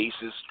everybody's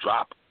faces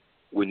drop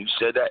when you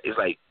said that? It's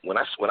like, when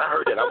I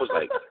heard that, I was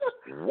like,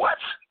 what?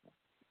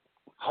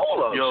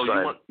 Hold on, yo,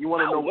 son. You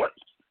want to know what?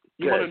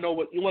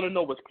 You want to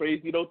know what's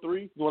crazy though?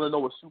 3. You want to know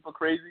what's super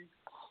crazy?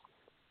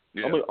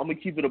 Yeah. I'm gonna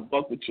keep it a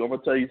buck with you. I'm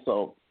gonna tell you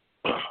something.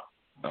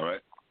 All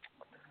right.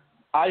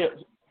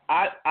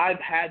 I've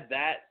had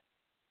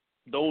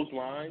those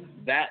lines,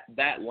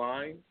 that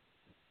line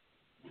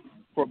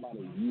for about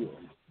a year.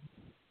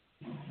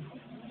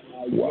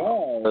 I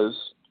was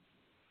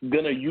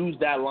gonna use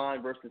that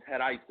line versus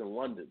Head Ice in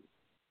London.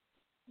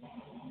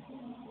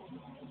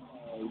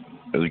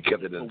 And we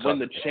kept it in to win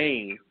the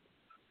chain.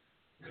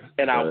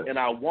 And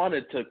I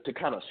wanted to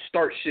kind of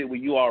start shit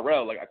with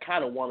URL. Like, I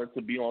kind of wanted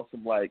to be on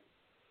some, like,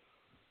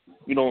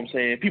 you know what I'm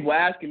saying? People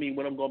asking me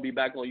when I'm going to be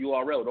back on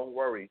URL. Don't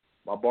worry.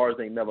 My bars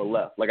ain't never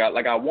left.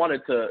 I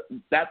wanted to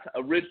 – that's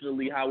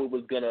originally how it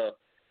was going to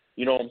 –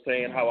 you know what I'm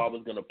saying? How I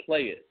was going to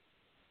play it.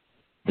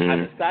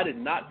 I decided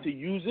not to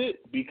use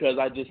it because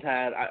I just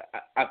had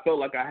 – I felt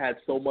like I had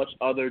so much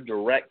other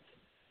direct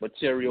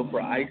material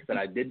for Ice that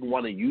I didn't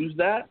want to use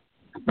that.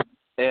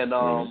 And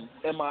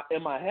in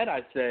my head,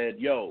 I said,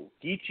 yo,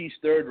 Geechee's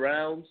third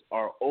rounds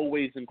are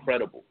always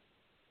incredible.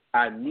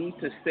 I need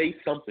to say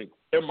something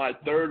in my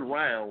third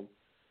round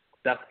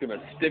that's going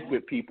to stick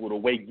with people the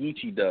way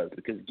Geechee does,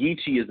 because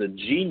Geechee is a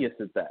genius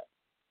at that.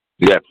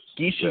 Yes.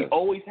 Geechee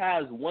always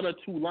has one or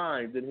two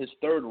lines in his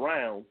third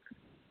round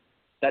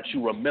that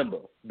you remember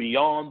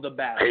beyond the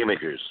battle.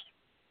 Haymakers.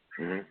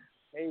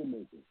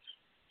 Haymakers.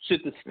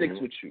 Shit that sticks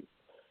with you.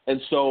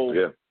 And so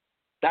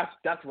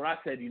that's when I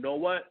said, you know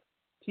what?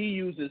 He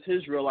uses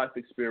his real life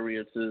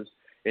experiences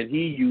and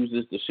he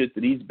uses the shit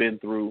that he's been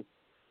through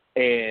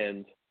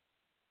and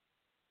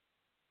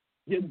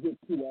gives it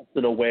to us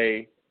in a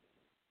way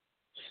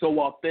so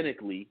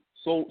authentically,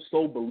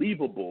 so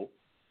believable,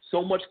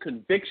 so much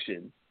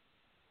conviction.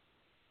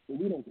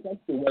 We don't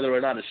question whether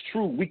or not it's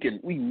true.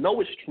 We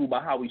know it's true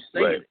by how he's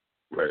saying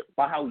it,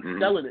 by how he's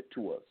selling it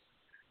to us.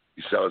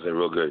 He sells it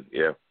real good,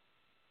 yeah.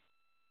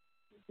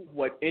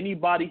 What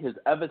anybody has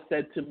ever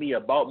said to me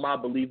about my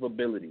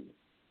believability,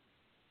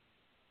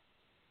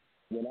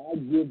 when I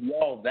give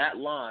y'all that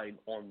line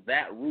on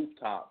that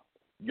rooftop,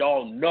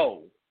 y'all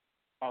know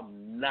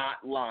I'm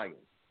not lying.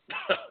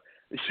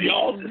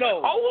 Y'all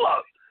know. Hold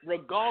up.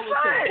 Regardless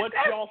of what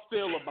y'all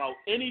feel about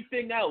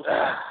anything else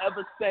I've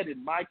ever said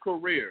in my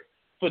career,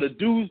 for the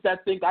dudes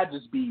that think I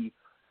just be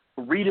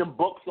reading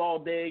books all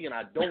day and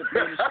I don't be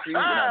in the street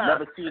and I've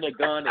never seen a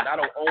gun and I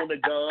don't own a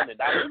gun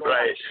and I don't know how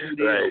to shoot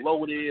it or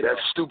load it. That's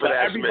stupid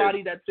ass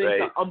everybody that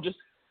thinks I'm just,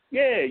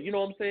 you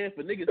know what I'm saying?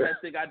 For niggas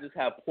that think I just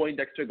have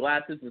Poindexter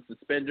glasses and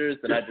suspenders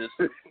and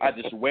I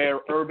just wear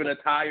urban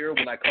attire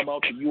when I come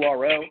out to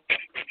URL.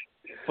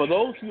 For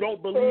those who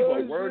don't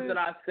believe a word that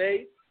I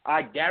say,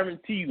 I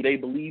guarantee you they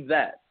believe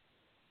that.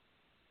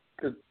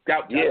 Because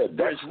that's real.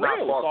 It's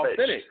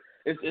authentic.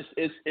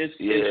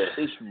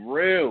 It's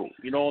real.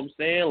 You know what I'm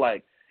saying?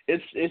 Like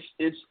it's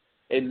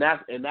and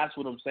that's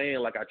what I'm saying.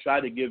 Like I try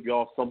to give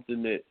y'all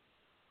something that,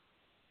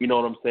 you know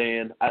what I'm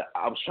saying?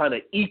 I was trying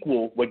to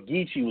equal what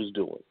Geechee was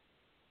doing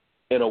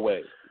in a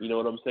way. You know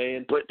what I'm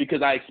saying?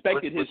 Because I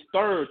expected his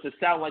third to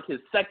sound like his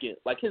second.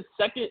 Like his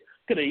second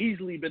could have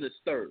easily been his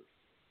third.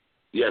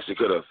 Yes, it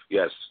could have.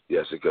 Yes,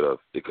 it could have.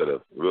 It could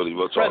have. Really,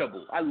 real talk.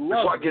 Incredible. I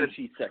love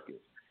Geechee's second.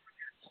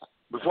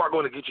 Before I go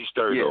into Geechee's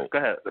third, though, go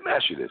ahead. Let me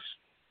ask you this.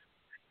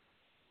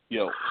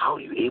 Yo, how are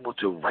you able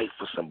to write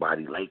for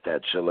somebody like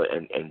that, Chilla,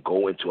 and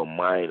go into a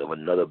mind of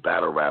another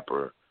battle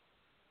rapper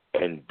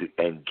and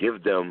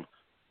give them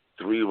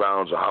 3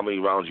 rounds or how many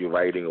rounds you're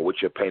writing or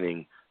what you're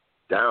penning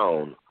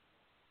down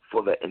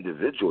for the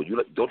individual?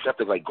 Don't you have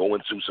to go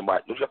into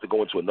somebody? Don't you have to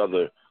go into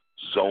another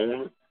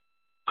zone?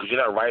 Because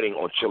you're not writing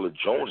on Chilla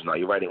Jones now.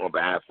 You're writing on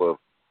behalf of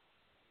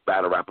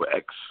battle rapper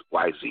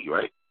XYZ,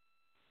 right?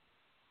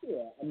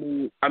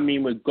 Yeah, I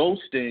mean, with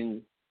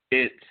ghosting,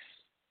 it's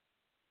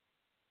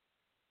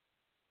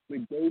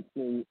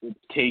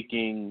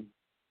taking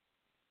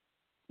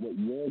what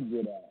you're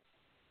good at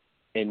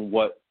and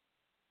what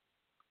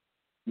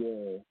you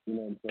know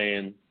what I'm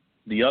saying,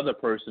 the other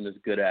person is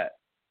good at,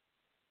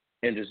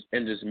 and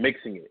just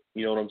mixing it.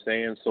 You know what I'm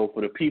saying? So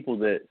for the people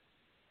that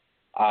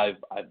I've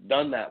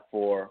done that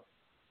for,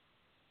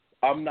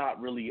 I'm not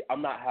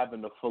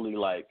having to fully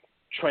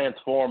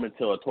transform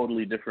into a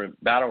totally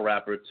different battle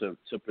rapper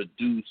to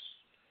produce,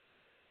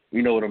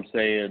 you know what I'm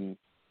saying,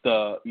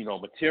 the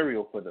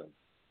material for them.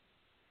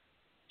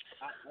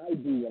 I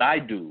do what I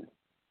do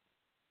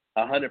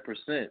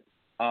 100%.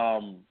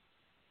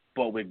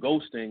 But with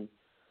ghosting,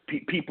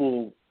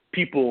 people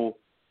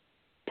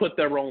put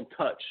their own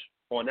touch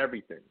on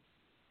everything.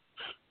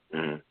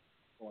 On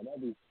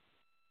everything.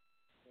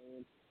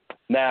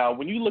 Now,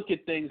 when you look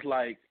at things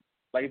like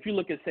if you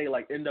look at, say,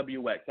 like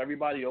NWX,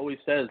 everybody always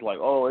says,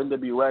 oh,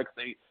 NWX,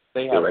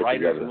 they have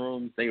writers'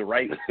 rooms, they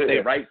write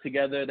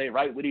together, they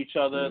write with each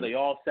other, they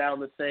all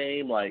sound the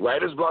same.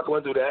 Writer's Block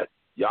went through that.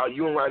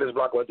 You and Writer's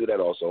Block went through that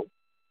also.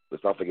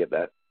 Let's not forget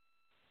that.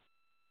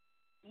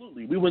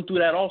 Absolutely. We went through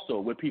that also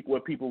where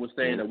people were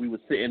saying that we were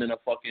sitting in a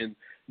fucking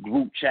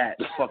group chat,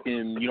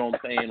 fucking, you know what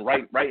I'm saying,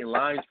 writing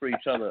lines for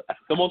each other.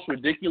 The most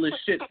ridiculous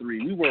shit,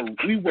 3.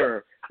 We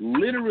were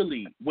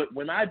literally,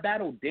 when I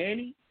battled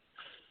Danny,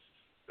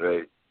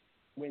 right.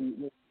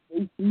 When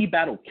he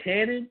battled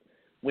Cannon,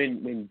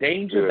 when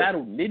Danger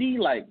battled Nitty,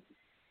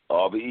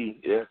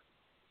 RBE, yeah.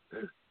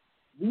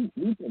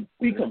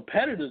 We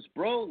competitors,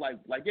 bro.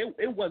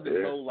 It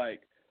wasn't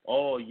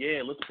oh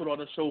yeah, let's put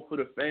on a show for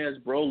the fans,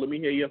 bro. Let me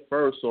hear you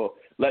first, or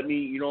let me,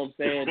 you know what I'm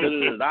saying.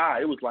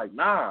 It was like,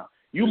 nah,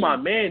 you my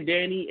man,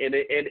 Danny, and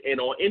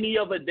on any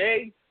other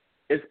day,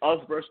 it's us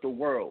versus the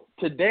world.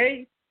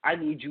 Today, I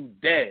need you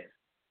dead.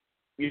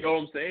 You know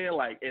what I'm saying?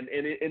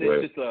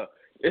 It's just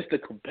it's the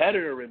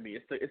competitor in me.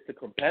 It's the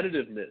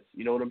competitiveness.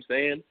 You know what I'm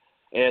saying?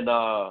 And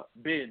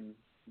been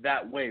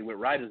that way with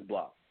Writer's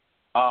Block.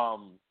 But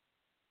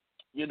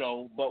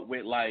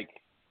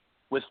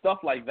with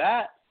stuff like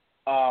that,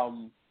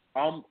 I'm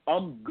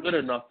good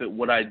enough at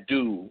what I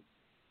do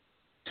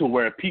to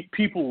where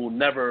people will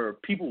never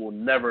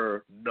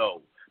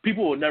know.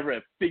 People will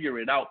never figure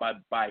it out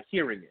by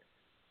hearing it.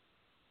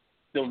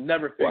 They'll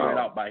never figure it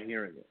out by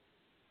hearing it.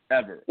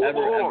 Ever.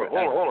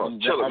 Hold on.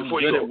 Chilla, I'm before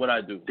good you go, at what I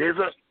do. There's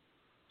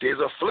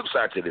a flip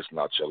side to this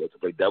now, Chilla. To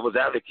play devil's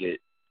advocate,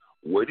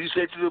 what do you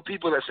say to the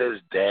people that says,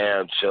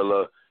 damn,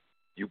 Chilla,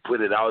 you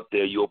put it out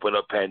there, you open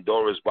up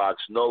Pandora's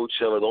box. No,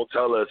 Chilla, don't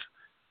tell us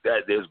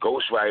that there's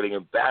ghostwriting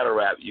and battle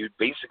rap. You're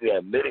basically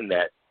admitting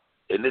that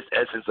in this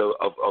essence of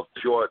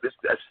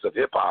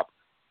hip-hop,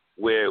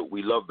 where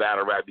we love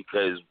battle rap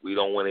because we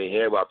don't want to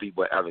hear about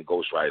people having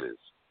ghostwriters.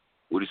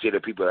 What do you say to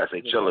people that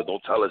say, Chilla,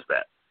 don't tell us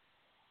that?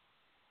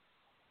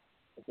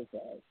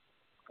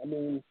 I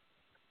mean,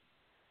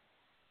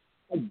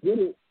 I get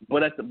it,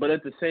 but at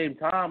the same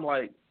time,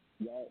 like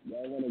y'all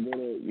want to go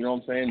to, you know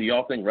what I'm saying? Do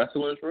y'all think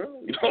wrestling is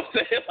real? You know what I'm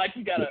saying? Like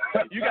you gotta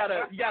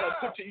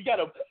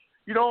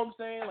you know what I'm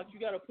saying? Like you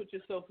gotta put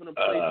yourself in a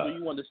place where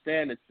you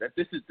understand that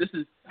this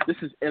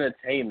is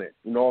entertainment.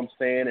 You know what I'm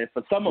saying? And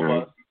for some of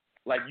us,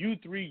 like you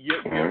three, you're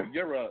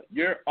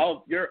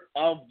of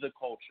the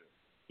culture.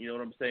 You know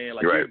what I'm saying?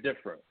 Like you're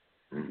different.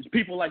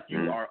 People like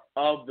you are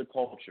of the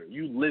culture.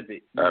 You live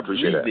it. You I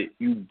appreciate breathe that. it.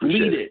 You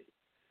bleed it.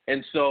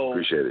 And so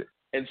appreciate it.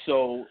 And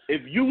so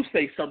if you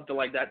say something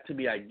like that to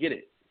me, I get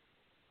it.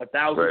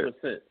 1,000%.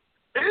 It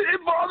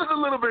bothers a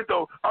little bit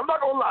though. I'm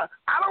not gonna lie.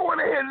 I don't want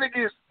to hear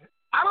niggas.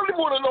 I don't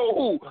even want to know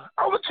who.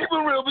 I'm gonna keep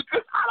it real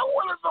because I don't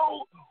want to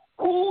know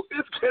who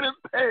is getting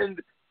penned.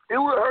 It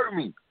would hurt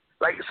me.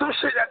 Like some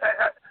shit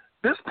at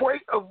this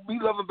point of me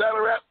loving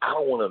battle rap, I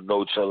don't want to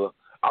know, Chilla.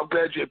 I'm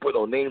glad you ain't put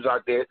no names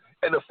out there.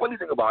 And the funny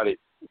thing about it,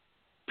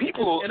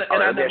 people and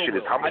I never shit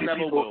will. is how many I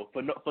never people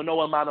will for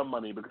no amount of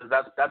money because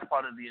that's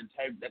part of the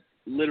that's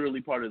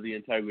literally part of the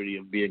integrity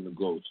of being a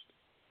ghost.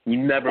 You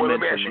never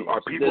mention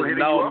are people hitting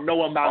you up?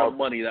 No amount of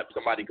money that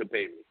somebody could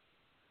pay me.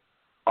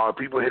 Are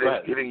people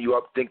hitting you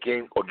up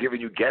thinking or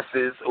giving you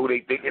guesses who they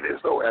think it is?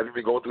 Though have you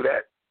been going through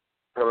that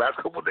for the last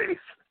couple of days?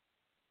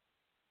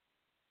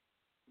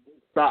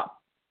 Stop.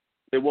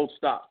 It won't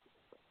stop.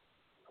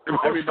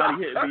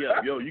 Everybody hitting me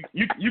up. Yo,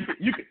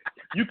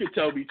 you can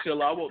tell me,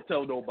 Chill. I won't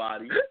tell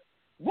nobody.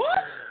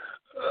 What?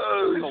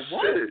 Oh,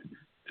 what? Shit.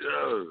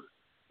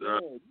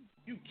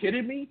 You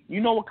kidding me?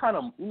 You know what kind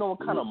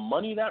of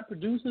money that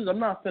produces? I'm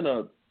not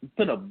finna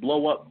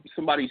blow up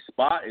somebody's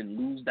spot and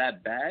lose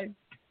that bag.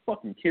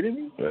 Fucking kidding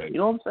me? Right. You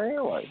know what I'm saying?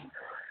 Like,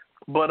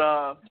 but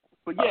at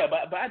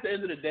the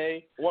end of the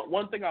day,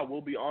 one thing I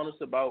will be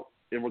honest about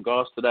in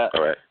regards to that.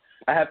 All right.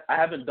 I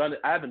haven't done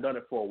it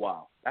for a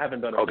while. For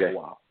a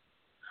while.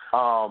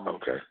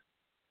 Okay.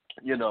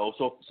 You know,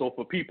 so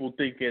for people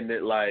thinking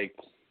that like,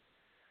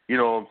 you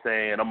know what I'm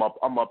saying,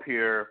 I'm up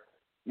here,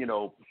 you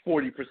know,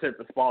 40%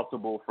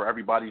 responsible for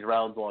everybody's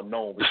rounds on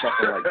Gnome. It's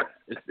nothing like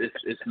that.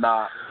 It's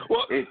not.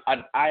 Well,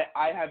 I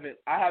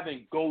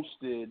haven't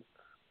ghosted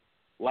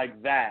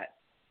like that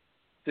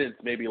since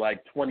maybe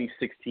like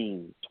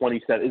 2016,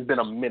 2017. It's been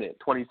a minute.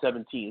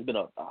 2017. It's been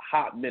a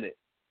hot minute.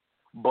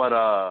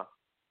 But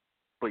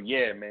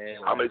yeah, man.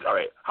 How many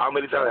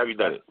times have you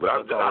done it? But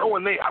I don't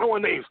want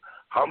names.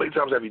 How many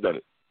times have you done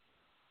it?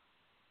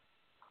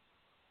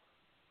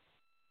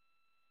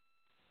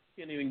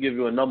 I can't even give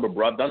you a number,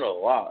 bro. I've done it a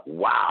lot.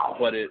 Wow.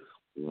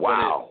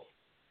 Wow.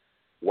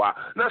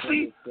 Now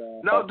see,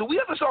 do we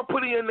have to start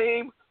putting your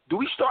name? Do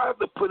we have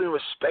to put in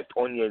respect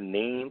on your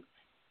name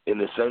in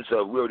the sense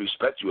of we already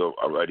respect you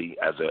already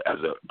as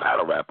a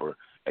battle rapper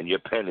and your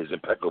pen is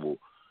impeccable,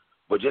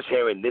 but just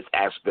hearing this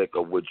aspect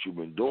of what you've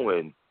been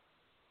doing,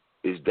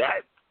 is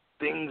that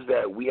things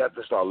that we have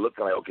to start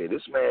looking like, okay,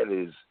 this man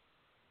is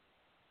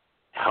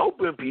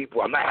helping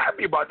people. I'm not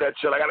happy about that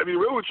shit. I got to be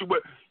real with you, but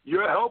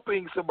you're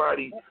helping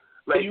somebody.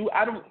 Like,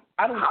 I don't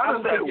how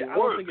does that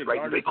work?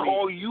 Like, do they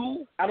call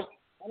you? I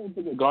don't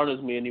think it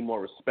garners me any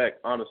more respect,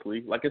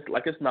 honestly.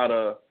 It's not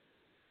a.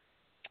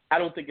 I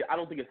don't think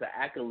it's an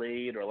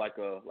accolade or I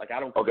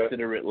don't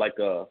consider it like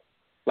a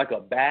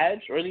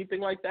badge or anything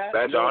like that.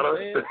 Badge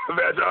honor.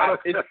 Badge honor.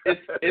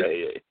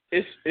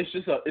 It's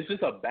just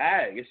a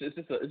bag. It's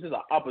just an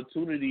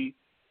opportunity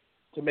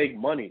to make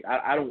money.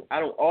 I don't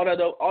all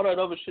that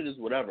other shit is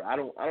whatever. I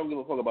don't give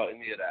a fuck about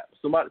any of that.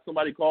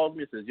 Somebody calls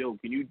me and says, "Yo,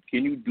 can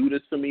you do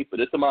this for me for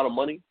this amount of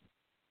money?"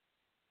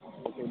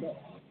 Okay, no.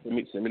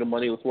 Send me the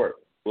money. Let's work.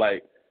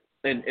 Like,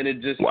 and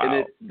it just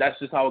that's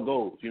just how it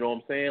goes. You know what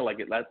I'm saying? Like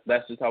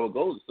that's just how it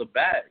goes. It's a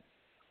bag.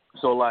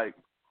 So like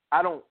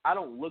I don't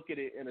look at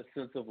it in a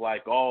sense of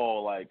like,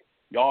 oh, like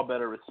y'all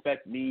better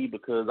respect me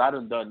because I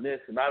done this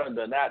and I done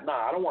that.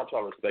 Nah, I don't want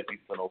y'all to respect me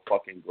for no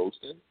fucking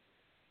ghosting.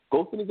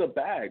 Ghosting is a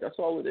bag. That's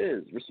all it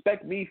is.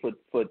 Respect me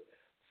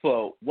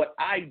for what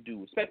I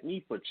do. Respect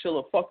me for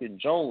Chilla fucking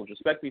Jones.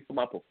 Respect me for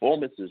my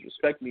performances.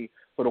 Respect me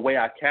for the way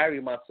I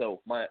carry myself.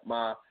 My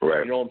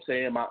right. You know what I'm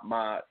saying?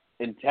 My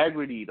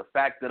integrity. The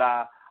fact that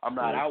I'm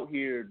not out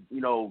here,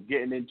 you know,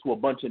 getting into a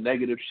bunch of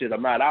negative shit.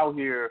 I'm not out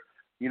here,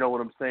 you know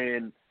what I'm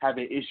saying,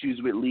 having issues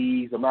with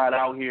leagues. I'm not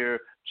out here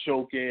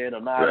choking.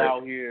 I'm not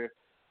out here,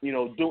 you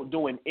know,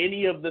 doing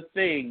any of the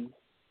things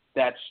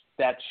that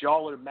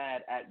y'all are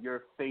mad at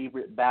your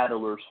favorite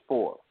battlers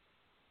for.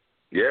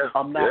 Yeah.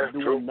 I'm not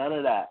doing none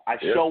of that. I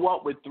show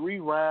up with 3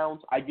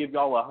 rounds. I give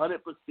y'all 100%,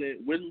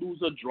 win, lose,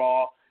 or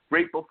draw.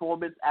 great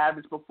performance,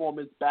 average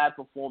performance, bad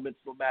performance,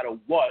 no matter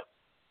what,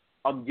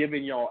 I'm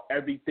giving y'all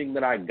everything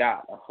that I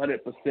got,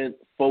 100%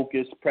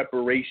 focus,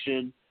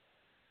 preparation,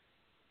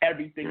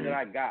 everything that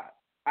I got.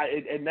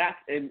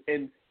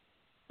 And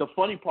the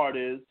funny part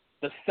is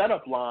the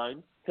setup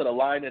line to the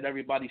line that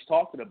everybody's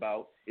talking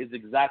about is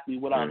exactly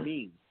what I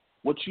mean.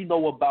 What you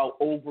know about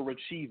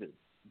overachieving,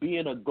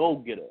 being a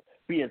go-getter,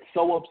 being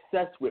so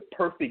obsessed with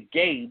perfect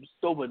games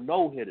over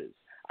no-hitters.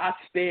 I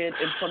stand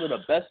in front of the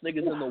best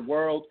niggas in the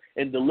world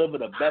and deliver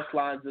the best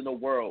lines in the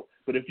world.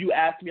 But if you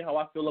ask me how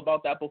I feel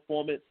about that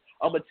performance,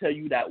 I'm going to tell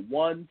you that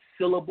one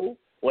syllable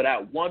or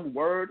that one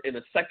word in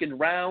the second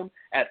round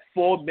at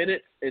 4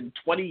 minutes and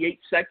 28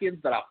 seconds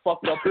that I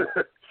fucked up with.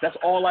 That's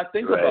all I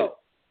think about.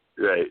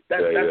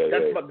 That's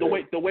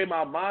the way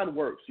my mind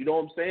works. You know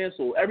what I'm saying?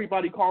 So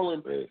everybody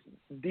calling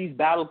these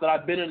battles that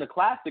I've been in the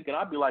classic, and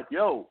I'd be like,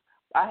 yo,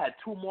 I had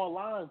 2 more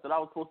lines that I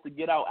was supposed to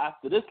get out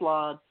after this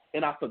line,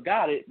 and I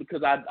forgot it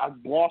because I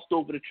glossed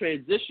over the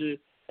transition,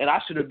 and I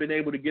should have been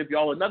able to give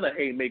y'all another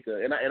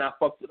haymaker, and I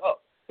fucked it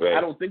up. I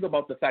don't think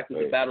about the fact that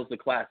the battle's the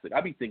classic.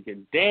 I be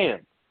thinking, damn,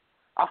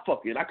 I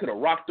could have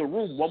rocked the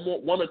room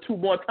one or two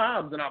more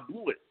times, and I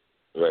blew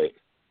it.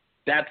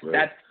 That's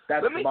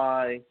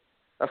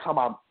how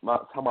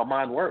my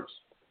mind works.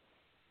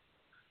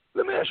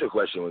 Let me ask you a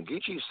question. When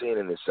Geechee's saying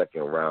in the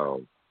second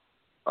round,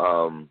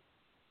 and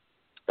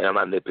I'm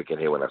not nitpicking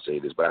here when I say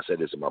this, but I said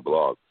this in my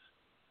blog.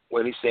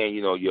 When he's saying,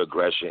 you know, your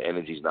aggression,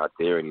 energy's not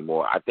there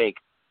anymore, I think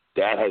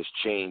that has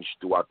changed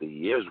throughout the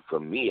years for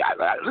me.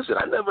 Listen,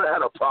 I never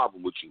had a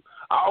problem with you.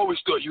 I always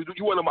thought you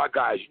one of my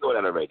guys. You know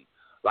that already.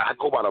 Like, I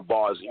go by the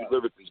bars, and you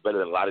lyrically's better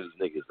than a lot of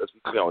these niggas. Let's be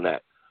clear on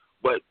that.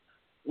 But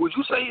would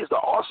you say it's the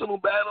Arsenal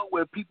battle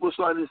where people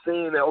started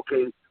saying that,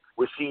 okay,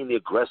 we're seeing the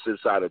aggressive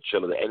side of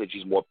Chiller, the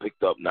energy's more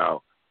picked up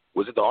now?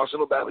 Was it the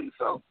Arsenal battle you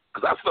felt?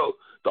 Because I felt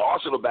the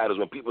Arsenal battle is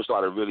when people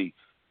started really,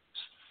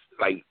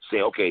 like,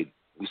 saying, okay,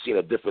 we've seen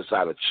a different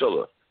side of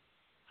Chiller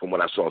from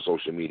what I saw on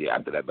social media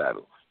after that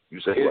battle. You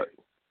say what?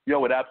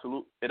 Yo, it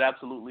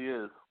absolutely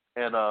is.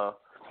 And,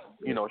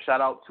 you know,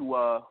 shout out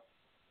to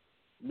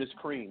Miss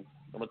Cream.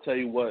 I'm gonna tell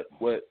you what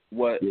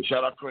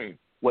shout out Cream.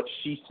 What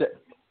she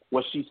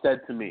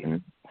said to me.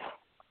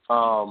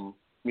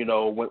 You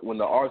know, when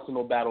the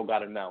Arsenal battle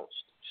got announced,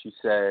 she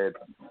said,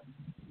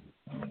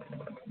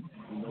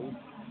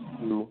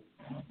 you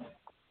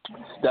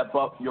step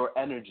up your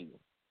energy.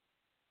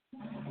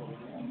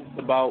 It's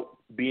about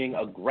being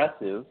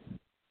aggressive.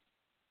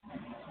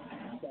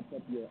 Step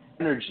up your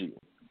energy.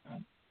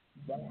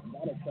 That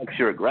affects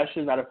your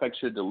aggression, that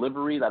affects your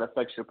delivery, that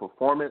affects your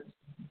performance.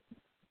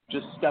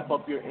 Just step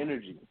up your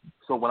energy.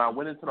 So when I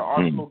went into the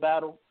Arsenal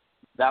battle,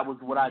 that was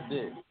what I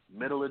did.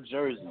 Middle of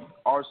Jersey,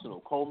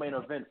 Arsenal, co-main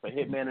event for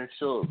Hitman and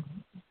Suge.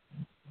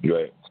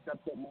 Right.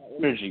 Stepped up my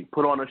energy,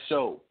 put on a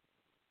show.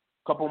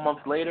 A couple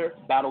months later,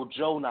 battled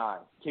Joe 9,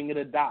 King of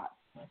the Dot.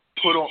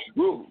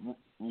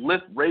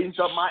 Raised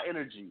up my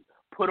energy,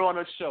 put on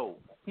a show.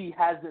 He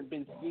hasn't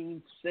been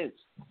seen since.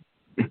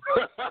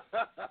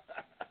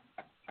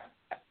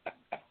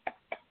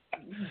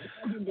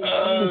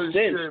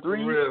 Shit, for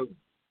real.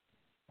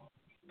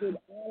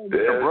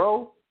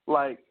 Bro,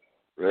 like,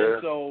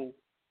 and so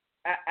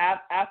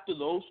after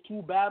those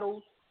 2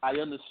 battles, I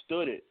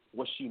understood it,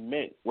 what she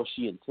meant, what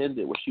she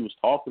intended, what she was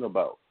talking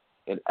about.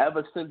 And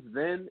ever since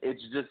then,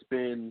 it's just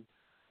been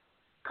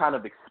kind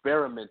of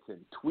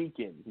experimenting,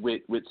 tweaking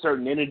with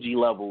certain energy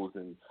levels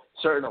and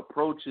certain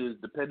approaches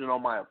depending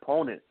on my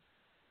opponent.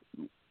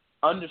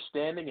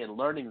 Understanding and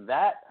learning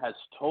that has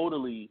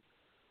totally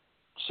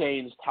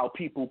changed how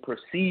people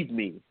perceive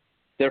me,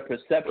 their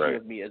perception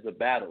of me as a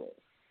battler.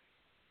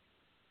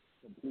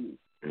 Completely.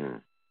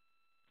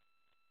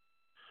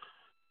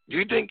 Do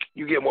you think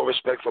you get more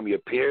respect from your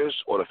peers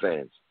or the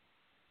fans?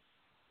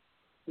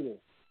 Yeah.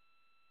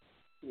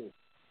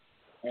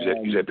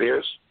 You said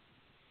peers?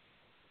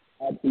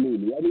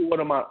 Absolutely.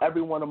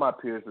 Every one of my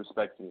peers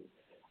respect me.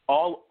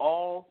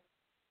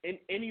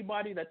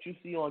 Anybody that you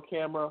see on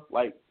camera,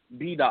 like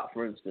B-Dot,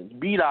 for instance.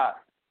 B-Dot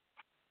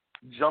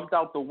jumped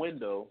out the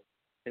window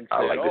and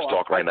said, I like this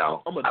talk right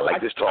now. I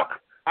like this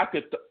talk. I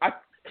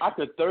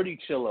could 30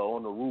 chiller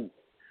on the roof.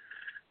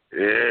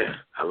 Yeah,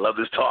 I love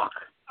this talk.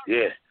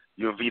 Yeah,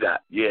 you and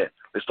V-Dot. Yeah,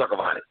 let's talk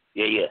about it.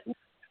 Yeah.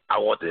 I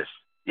want this.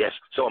 Yes,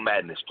 Summer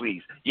Madness,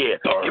 please. Yeah,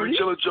 give me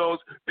Chiller Jones,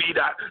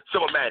 B-Dot,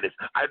 Summer Madness.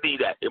 I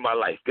need that in my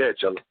life. Go ahead,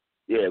 Chiller.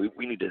 Yeah,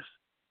 we need this.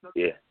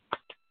 Yeah.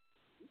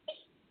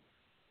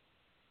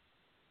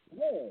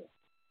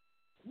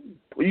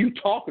 What are you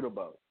talking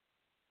about?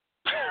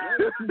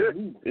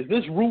 Is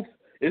this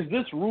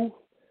roof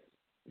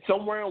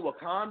somewhere in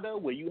Wakanda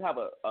where you have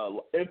a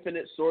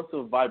infinite source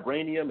of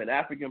vibranium and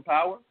African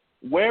power?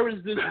 Where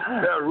is this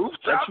roof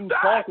that you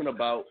talking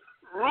about?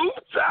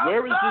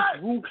 Where is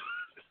this roof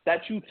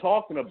that you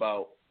talking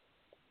about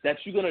that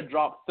you're gonna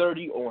drop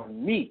 30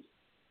 on me?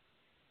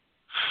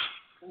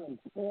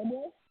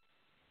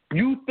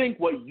 You think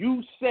what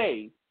you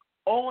say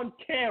on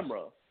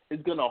camera is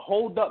gonna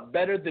hold up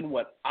better than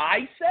what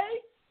I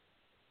say?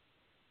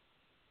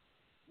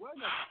 Where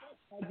the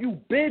fuck have you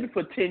been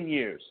for 10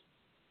 years?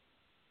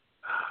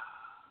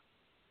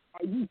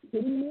 Are you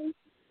kidding me?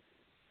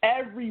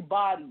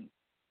 Everybody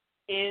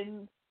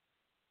in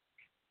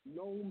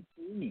Zone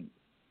 3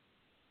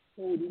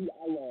 told me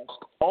I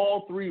lost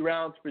all 3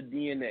 rounds for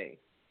DNA.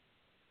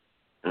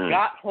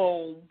 Got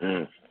home,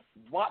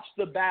 watched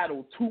the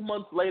battle 2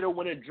 months later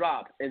when it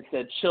dropped, and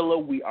said,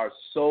 Chilla, we are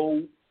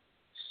so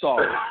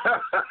sorry.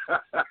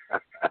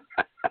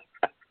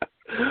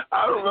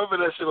 I remember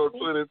that shit on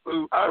Twitter,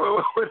 too. I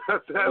remember when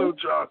that battle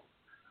dropped.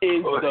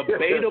 It's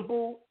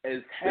debatable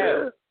as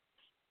hell. Yeah.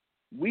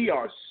 We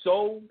are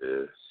so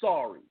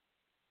sorry.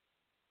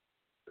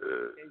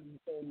 Yeah.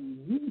 And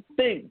you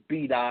think,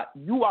 B-Dot,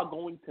 you are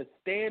going to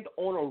stand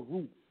on a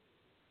roof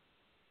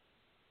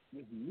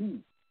with me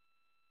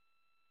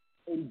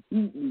and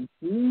beat me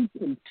 3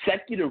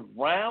 consecutive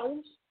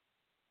rounds?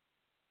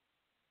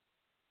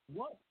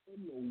 What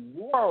in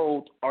the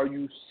world are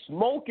you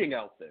smoking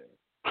out there?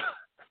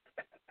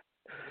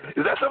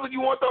 Is that something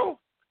you want, though?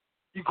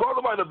 You called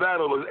him out in the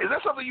battle. Is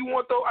that something you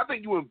want, though? I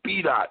think you and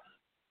B-Dot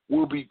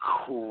will be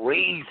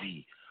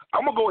crazy.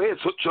 I'm going to go ahead,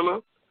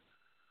 Chilla.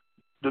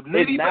 The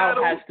Nitty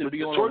battle, has to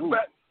be on a roof.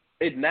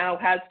 It now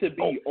has to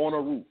be on a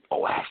roof.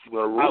 Oh, it has to be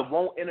on a roof? I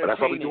won't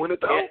entertain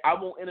it. I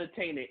won't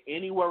entertain it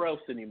anywhere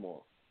else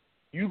anymore.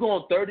 You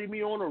going to 30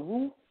 me on a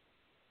roof?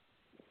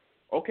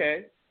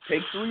 Okay.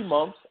 Take 3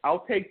 months.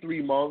 I'll take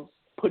 3 months.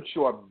 Put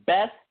your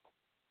best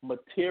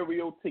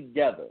material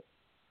together.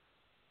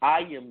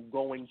 I am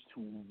going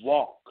to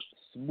walk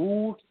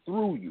smooth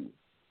through you.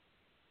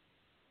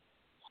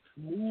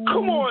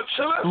 Come on,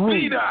 Chilla.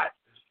 B-Dot.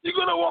 You're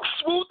going to walk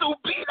smooth through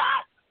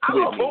B-Dot? I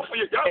love both of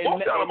you. Y'all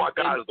both y'all are my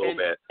guys, though,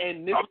 man.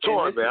 I'm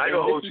torn, man. I ain't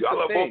going to hold you. I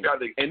love both y'all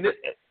niggas.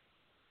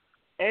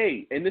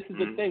 And this is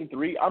the thing,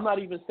 3. I'm not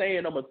even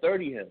saying I'm a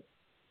 30 him.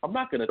 I'm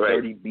not going to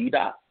 30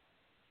 B-Dot.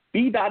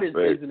 B-Dot is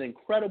an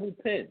incredible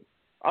pin.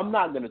 I'm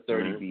not going to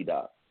 30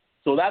 B-Dot.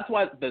 So that's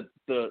why the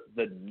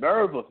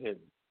nerve of him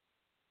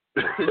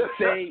to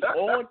say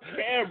on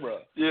camera.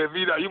 Yeah,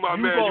 B-Dot, you my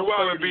man. You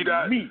want to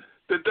B-Dot.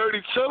 The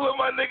 30 Chilla,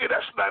 my nigga,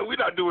 that's not, we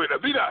not doing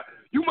that. B-Dot,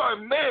 you my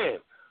man.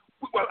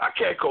 Well, I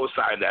can't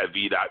co-sign that,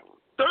 B-Dot.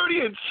 30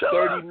 and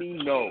Chilla. 30 me,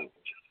 no.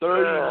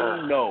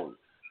 30 me, no.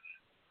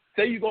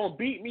 Say you're going to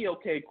beat me,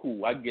 okay,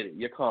 cool. I get it.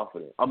 You're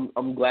confident.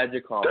 I'm glad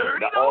you're confident.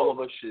 30, all of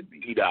us should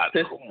be. B-Dot,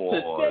 come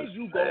on. To say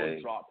you going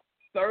to drop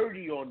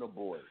 30 on the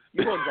board.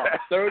 You're going to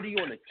drop 30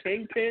 on the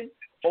kingpin,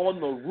 on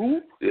the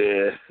roof,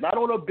 not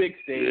on a big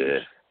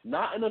stage,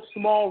 not in a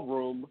small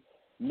room,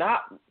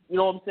 not, you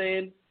know what I'm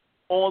saying,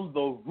 on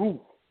the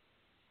roof.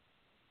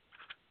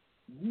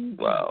 You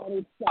got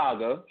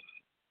Saga,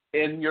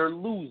 and you're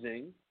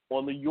losing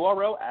on the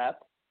URL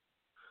app.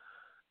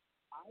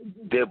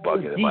 They're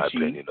bugging, in my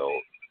opinion, though.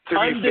 To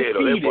be fair,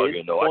 though, they're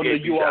bugging, though. On the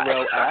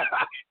URL app.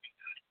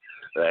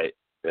 Right.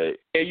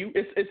 And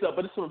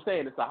but that's what I'm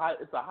saying. It's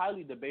a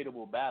highly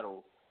debatable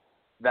battle.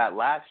 That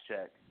last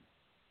check,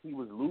 he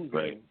was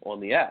losing on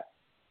the app.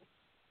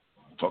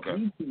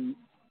 Okay.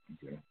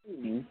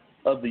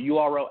 Of the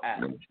URL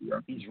app,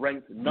 he's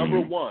ranked number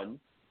 1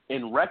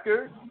 in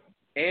record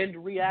and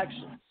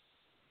reactions.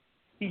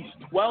 He's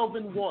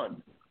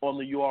 12-1 on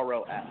the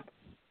URL app.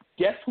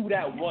 Guess who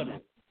that one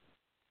is?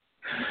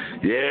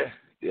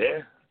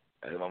 Yeah.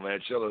 That's my man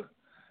Chilla.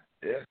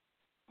 Yeah.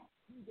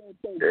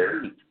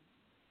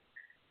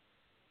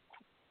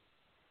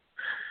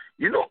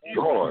 You know,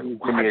 hold on.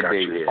 Give me a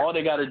date. All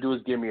they got to do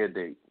is give me a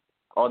date.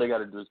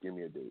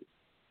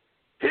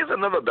 Here's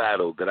another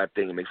battle that I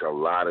think makes a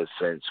lot of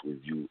sense with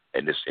you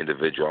and this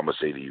individual. I'm going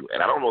to say to you,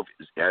 and I don't know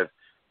if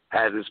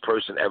has this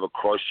person ever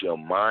crossed your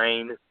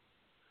mind,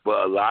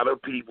 but a lot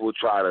of people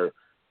try to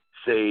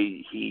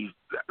say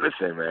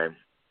listen, man.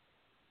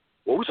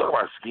 When we talk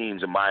about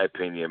schemes, in my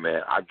opinion,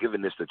 man, I've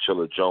given this to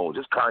Chilla Jones.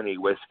 This Kanye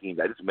West scheme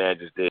that this man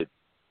just did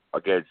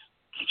against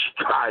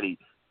Gotti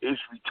is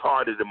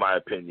retarded, in my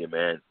opinion,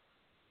 man.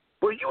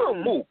 But you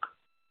and Mook,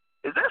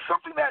 is that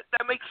something that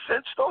makes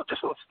sense, though?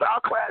 Just a style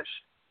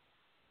clash?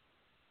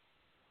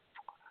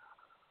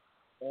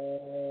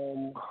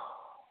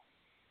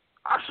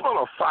 I smell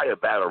a fire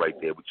battle right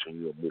there between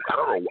you and Mook. I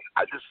don't know.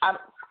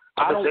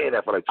 I've been saying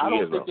that for like 2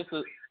 years now.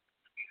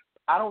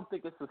 I don't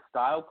think it's a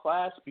style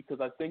clash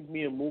because I think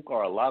me and Mook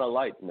are a lot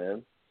alike,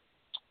 man.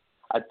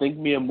 I think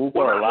me and Mook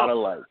are a lot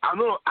alike. I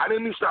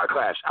didn't mean style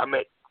clash. I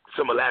meant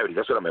similarities.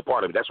 That's what I meant.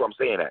 Part of it. That's what I'm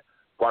saying. That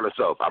part of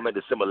self. I meant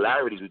the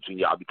similarities between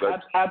y'all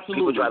because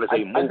people try to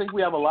say Mook. I think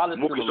we have a lot of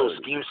Mook is so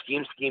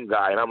scheme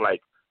guy, and I'm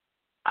like,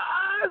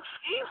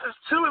 schemes is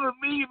chilling to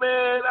me,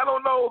 man. I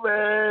don't know,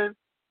 man.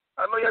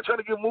 I know y'all trying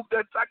to give Mook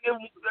that. I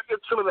give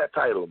Chilla that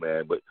title,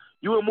 man. But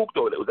you and Mook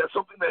though, was that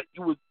something that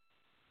you would?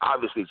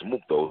 Obviously, it's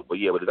Mook, though. But,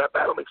 yeah, but does that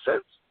battle make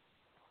sense?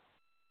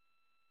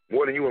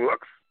 More than you and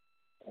Lux?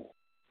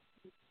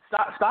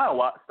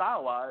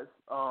 Style-wise,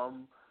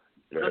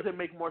 does it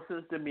make more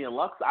sense than me and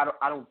Lux?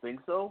 I don't think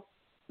so.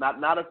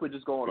 Not if we're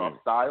just going off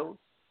styles.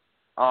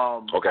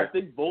 Okay. I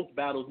think both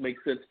battles make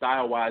sense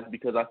style-wise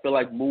because I feel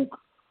like Mook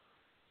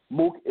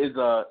is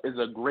a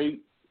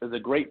great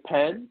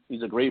pen.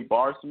 He's a great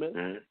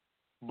barsmith.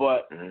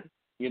 But,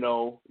 you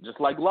know, just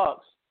like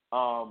Lux,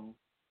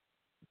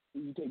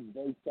 he takes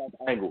very sharp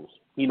angles.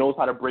 He knows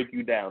how to break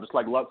you down, just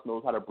like Lux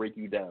knows how to break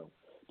you down,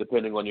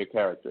 depending on your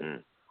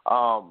character.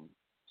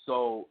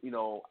 So,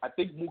 I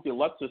think Mook and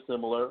Lux are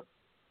similar,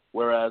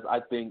 whereas I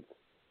think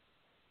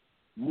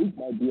Mook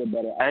might be a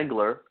better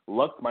angler.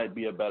 Lux might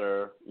be a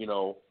better,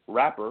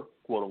 rapper,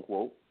 quote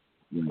unquote.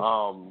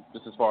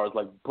 Just as far as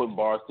like putting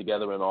bars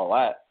together and all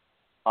that.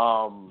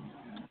 I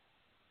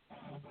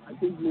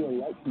think me and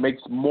Lux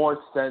makes more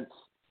sense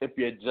if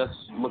you're just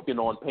looking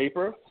on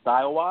paper,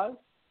 style wise. I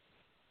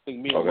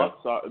think me and Lux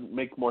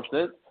makes more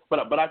sense.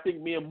 But I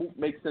think me and Mook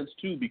makes sense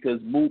too, because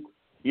Mook,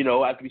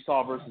 after we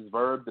saw versus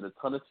Verb, did a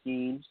ton of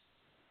schemes.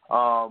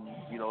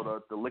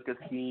 The liquor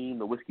scheme,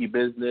 the whiskey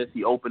business.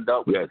 He opened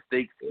up with the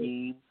steak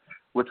scheme,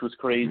 which was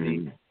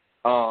crazy.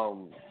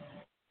 So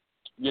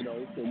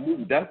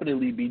Mook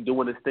definitely be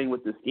doing his thing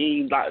with the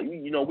schemes.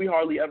 We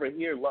hardly ever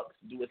hear Lux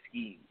do a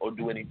scheme or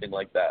do anything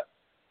like that.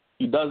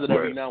 He does it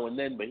every now and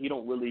then, but he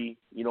don't really,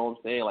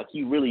 like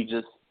he really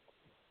just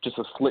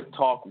a slick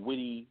talk,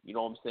 witty,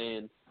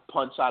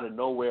 punch out of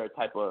nowhere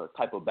type of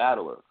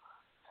battler.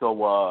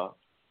 So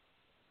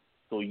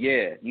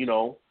yeah,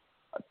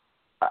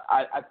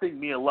 I think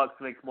me and Lux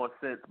makes more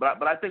sense,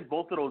 but I think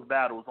both of those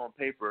battles on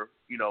paper,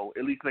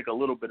 at least make a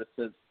little bit of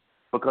sense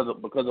because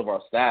of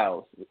our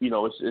styles.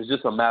 It's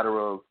just a matter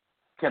of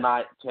can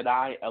I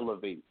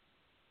elevate?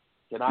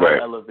 Can I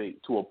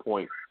elevate to a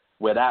point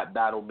where that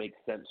battle makes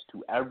sense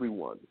to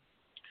everyone?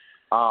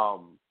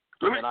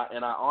 And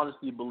I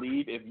honestly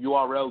believe if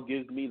URL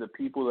gives me the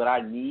people that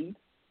I need,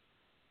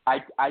 I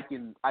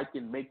can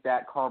make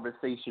that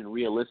conversation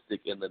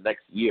realistic in the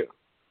next year.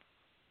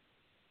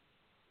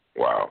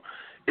 Wow.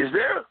 Is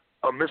there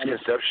a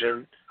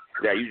misconception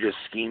that you just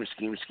scheme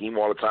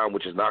all the time,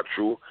 which is not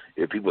true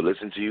if people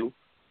listen to you?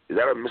 Is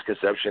that a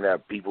misconception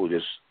that people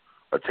just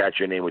attach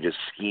your name with just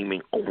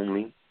scheming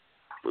only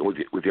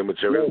with your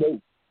material? Yeah,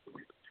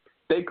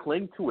 they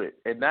cling to it,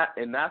 and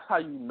that's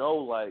how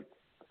like,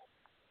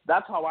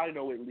 that's how I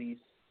know at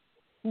least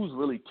who's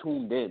really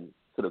tuned in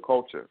to the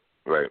culture.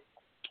 Right.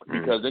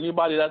 Because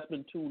anybody that's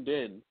been tuned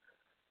in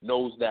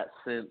knows that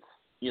since,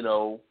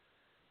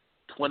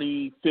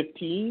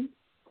 2015.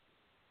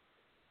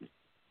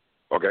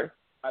 Okay.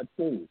 I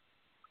think.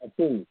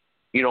 You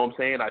know what I'm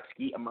saying? I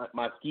ski.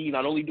 My scheme.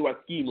 Not only do I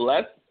scheme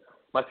less,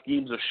 my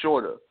schemes are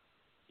shorter.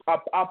 I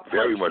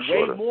Very much way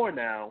shorter. more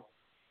now.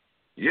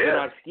 Yeah. Than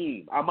I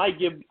scheme. I might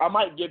give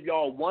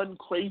y'all one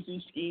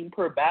crazy scheme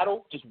per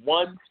battle, just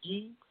one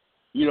scheme.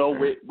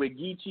 With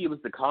Geechee it was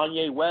the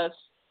Kanye West.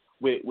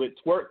 With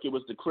Twerk it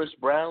was the Chris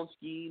Brown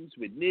schemes.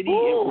 With Nitty it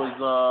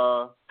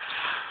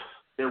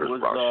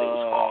was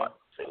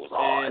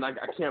and I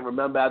can't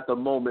remember at the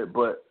moment,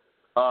 but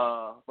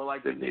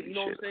like you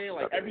know what I'm saying?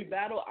 Like every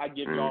battle I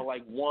give y'all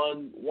like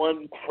one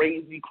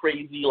crazy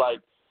like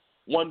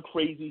one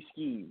crazy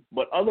scheme.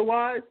 But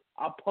otherwise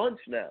I punch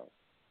now.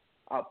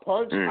 I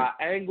punch, I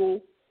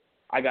angle,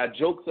 I got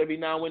jokes every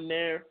now and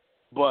there,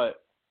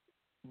 but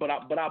I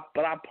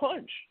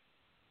punch.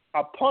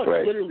 I punch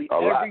literally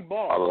every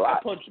ball. I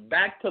punch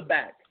back to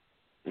back.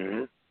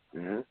 And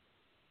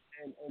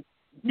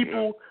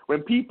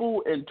when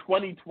people in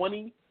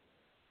 2020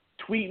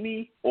 tweet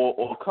me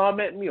or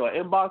comment me or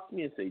inbox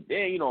me and say,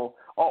 "Damn,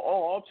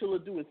 all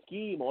Chilla do is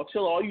scheme.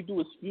 All you do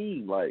is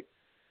scheme. Like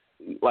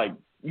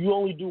you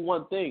only do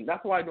one thing."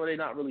 That's why I know they're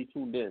not really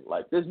tuned in.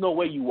 Like, there's no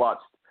way you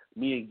watched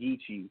me and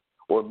Geechee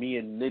or me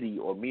and Nitty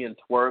or me and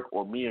Twerk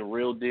or me and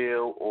Real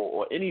Deal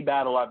or any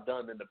battle I've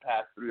done in the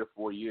past 3 or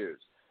 4 years.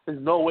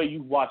 There's no way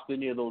you've watched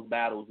any of those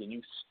battles and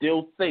you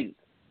still think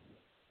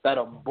that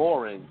I'm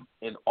boring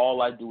and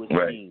all I do is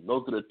scheme.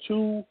 Those are the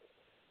two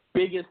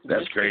biggest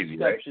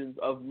misconceptions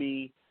of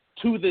me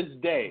to this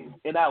day.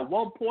 And at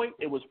one point,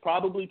 it was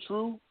probably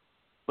true,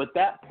 but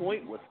that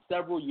point was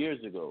several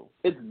years ago.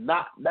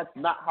 That's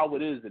not how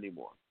it is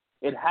anymore.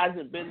 It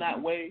hasn't been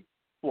that way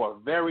for a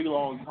very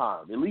long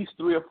time, at least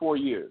 3 or 4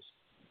 years.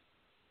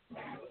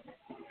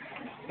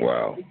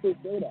 Wow.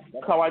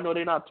 That's how I know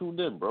they're not tuned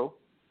in, bro.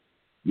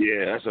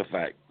 Yeah, that's a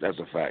fact. That is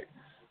a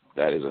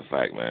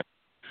fact, man.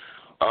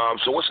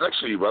 So what's next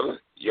for you, brother?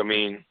 I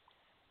mean,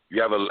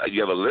 you have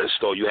a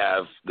list, or you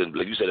have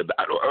like you said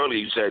earlier.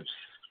 You said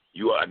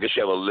I guess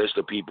you have a list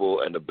of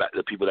people and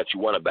the people that you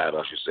want to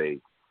battle, I should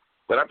say.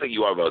 But I think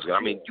you are relative.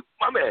 I mean,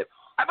 my man.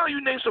 I know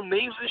you named some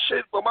names and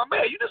shit, but my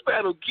man, you just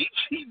battled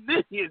Geechee,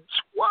 Nitty, and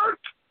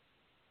Twerk.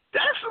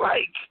 That's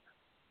like,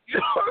 you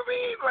know what I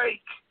mean?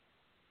 Like,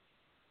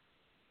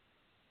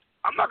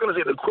 I'm not gonna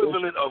say the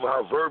equivalent of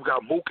how Verb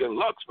got Mook and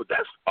Lux, but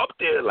that's up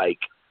there. Like,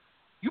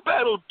 you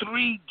battled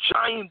 3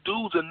 giant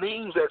dudes and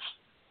names that's,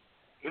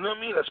 you know what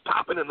I mean? That's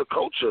popping in the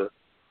culture.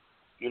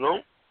 You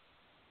know?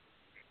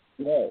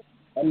 Yeah.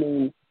 I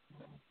mean,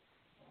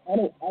 I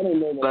don't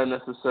know that I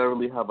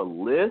necessarily have a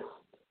list.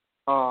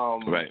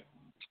 Right.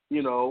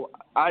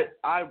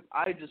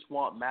 I just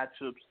want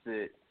matchups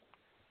that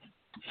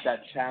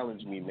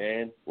challenge me,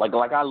 man. Like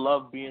I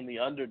love being the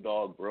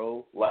underdog,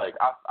 bro. Like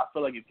I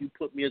feel like if you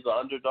put me as an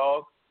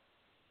underdog,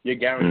 you're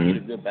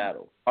guaranteed a good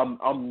battle.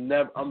 I'm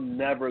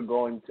never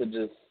going to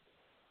just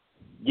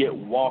get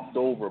walked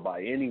over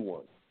by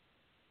anyone.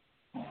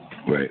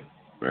 Right.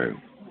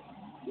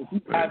 If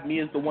you have me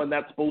as the one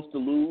that's supposed to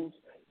lose,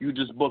 you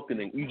just booked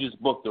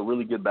a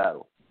really good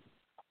battle.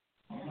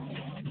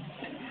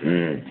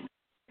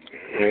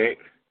 Hey.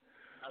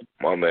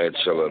 My man,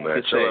 Chiller,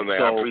 man. Chiller, man.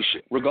 So, I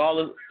appreciate it.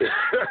 Regardless.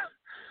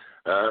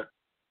 Huh?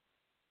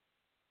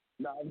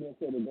 No, I was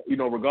gonna say,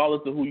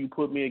 regardless of who you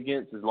put me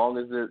against, as long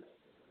as it's,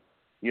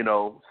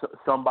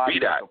 somebody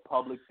that's a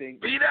public thing.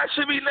 B-Dot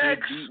should be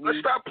next. Let's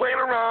stop playing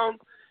around.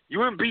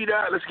 You and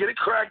B-Dot, let's get it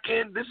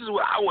cracking. This is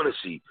what I want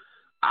to see.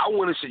 I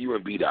want to see you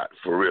and B-Dot,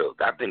 for real.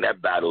 I think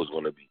that battle is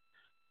going to be,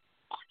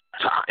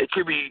 it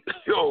could be,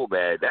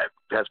 man, that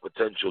has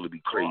potential to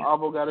be crazy. All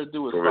Avo got to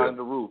do is find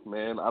the roof,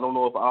 man. I don't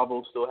know if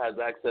Avo still has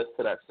access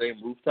to that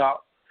same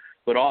rooftop,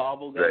 but all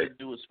Avo got to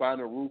do is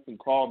find a roof and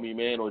call me,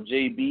 man, or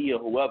JB or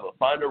whoever.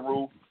 Find a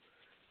roof.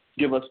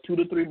 Give us 2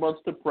 to 3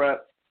 months to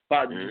prep.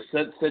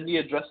 Send the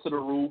address to the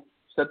roof,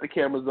 set the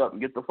cameras up,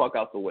 and get the fuck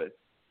out the way.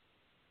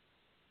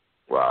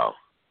 Wow.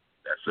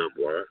 That's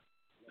simple, huh?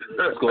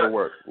 Let's go to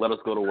work. Let us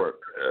go to work.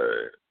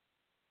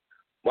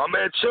 My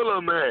man,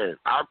 Chiller, man.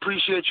 I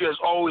appreciate you as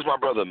always, my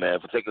brother, man,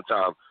 for taking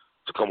time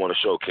to come on the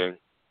show, King.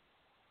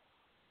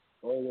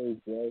 Always,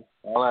 bro.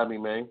 I'll have me,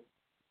 man.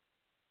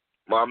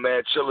 My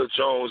man, Chiller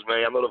Jones,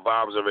 man. I know the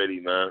vibes already,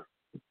 man.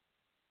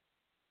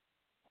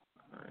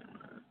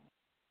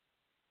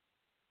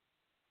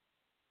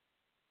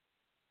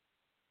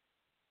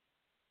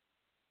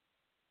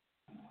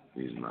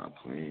 He's not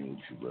playing with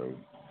you, bro.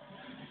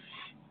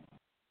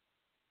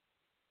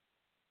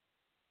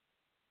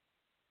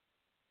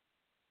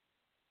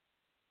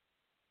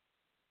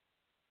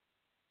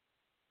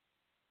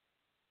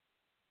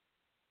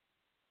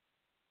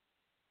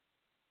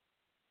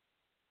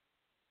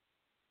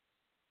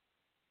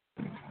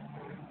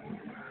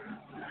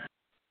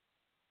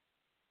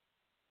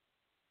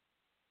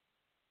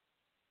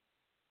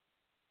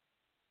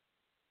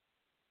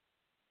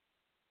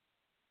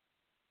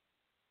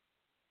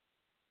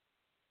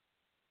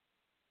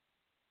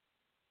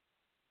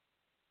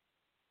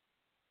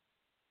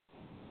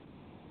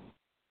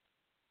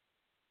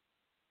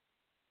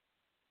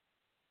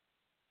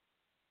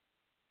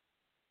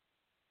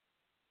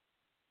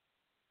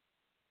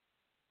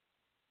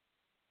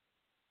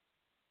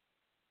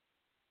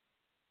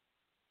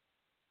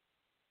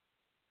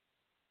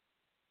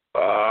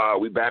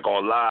 We back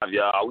on live,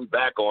 y'all. We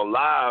back on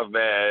live,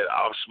 man.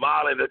 I'm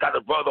smiling. I got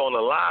the brother on the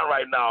line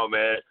right now,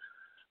 man.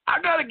 I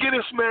got to give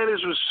this man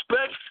his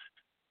respect.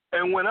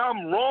 And when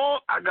I'm wrong,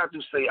 I got to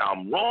say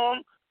I'm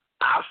wrong.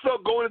 I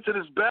felt going into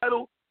this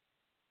battle,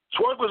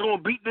 Twerk was going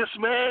to beat this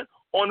man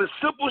on the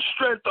simple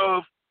strength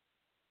of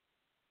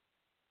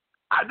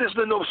I just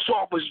didn't know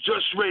Swamp was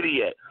just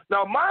ready yet.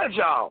 Now, mind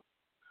y'all,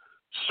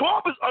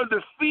 Swamp is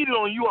undefeated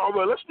on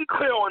URL. Let's be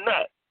clear on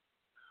that.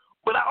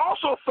 But I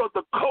also felt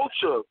the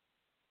culture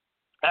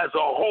as a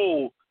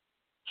whole,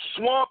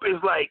 Swamp is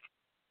like,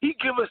 he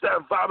give us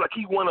that vibe like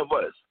he one of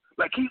us.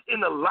 Like he's in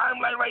the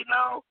limelight right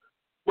now,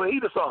 but he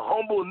just a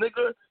humble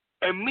nigga.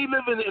 And me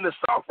living in the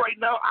South right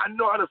now, I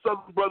know how the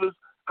Southern brothers,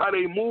 how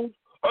they move.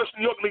 Us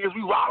New York niggas,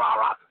 we rah, rah,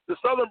 rah. The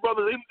Southern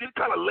brothers, they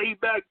kind of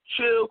laid back,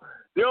 chill.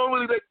 They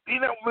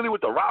not really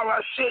with the rah, rah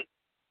shit.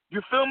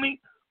 You feel me?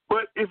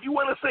 But if you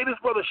want to say this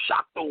brother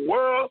shocked the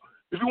world,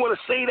 if you want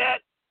to say that,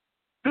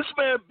 this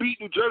man beat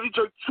New Jersey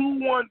Jerk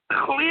 2-1.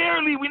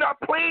 Clearly, we're not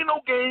playing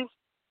no games.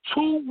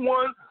 2-1.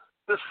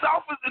 The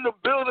South is in the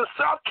building.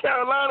 South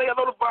Carolina, I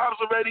know the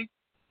vibes already.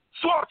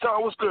 Swamp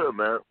Town, what's good,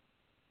 man?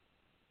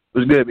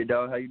 What's good, big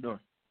dog? How you doing?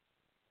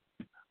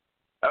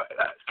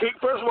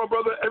 First of all,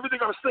 brother, everything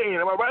I'm saying,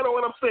 am I right on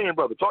what I'm saying,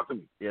 brother? Talk to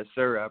me. Yes,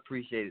 sir. I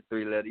appreciate it,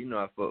 3-letter. You know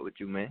I fuck with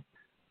you, man.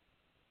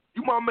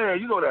 You my man.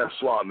 You know that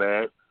Swamp,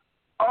 man.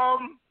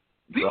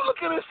 Do you look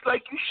at it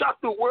like you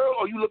shocked the world,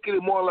 or you look at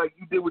it more like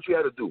you did what you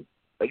had to do?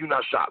 Like you're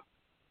not shocked?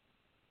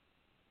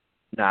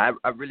 Nah,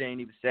 I really ain't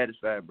even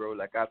satisfied, bro.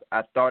 Like,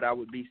 I thought I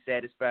would be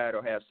satisfied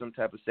or have some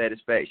type of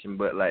satisfaction,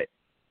 but, like,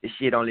 this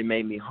shit only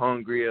made me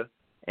hungrier,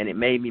 and it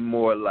made me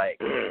more, like,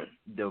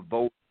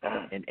 devoted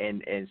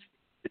and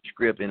the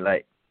script and,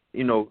 like,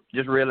 you know,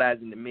 just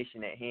realizing the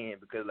mission at hand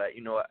because, like,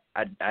 you know,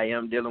 I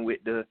am dealing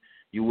with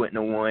you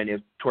wouldn't have won if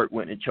Twerk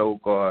wouldn't have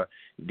choke or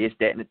this,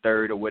 that, and the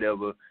third or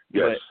whatever.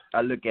 Yes. But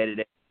I look at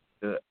it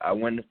as I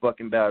won the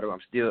fucking battle. I'm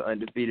still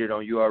undefeated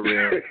on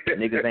URL.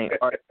 Niggas ain't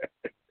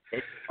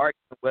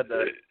arguing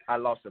whether I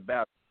lost a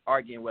battle,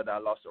 arguing whether I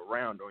lost a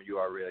round on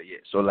URL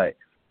yet. So, like,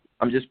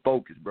 I'm just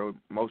focused, bro,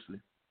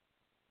 mostly.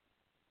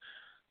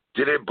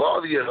 Did it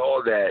bother you at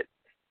all that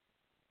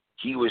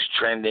he was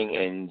trending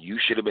and you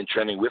should have been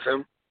trending with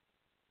him?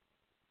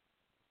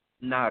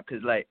 Nah,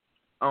 because, like,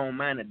 I don't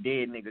mind a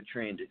dead nigga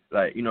trending.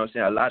 Like, you know what I'm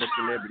saying? A lot of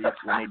celebrities,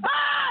 when they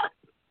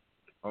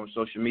on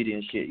social media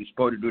and shit, you're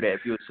supposed to do that.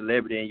 If you're a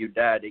celebrity and you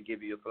die, they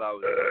give you a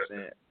flowers, you know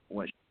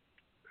what I'm saying?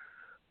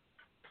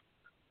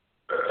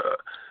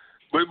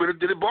 But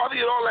did it bother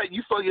you at all? Like,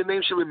 you felt your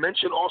name should be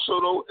mentioned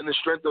also, though, in the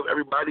strength of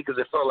everybody? Because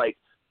it felt like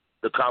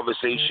the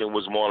conversation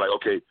was more like,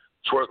 okay,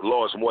 Twerk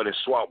lost more than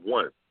Swamp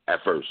won at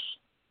first.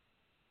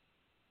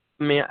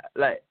 I mean,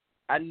 like,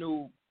 I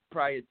knew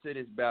prior to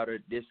this battle,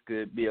 this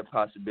could be a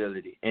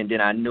possibility. And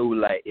then I knew,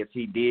 like, if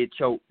he did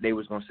choke, they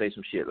was going to say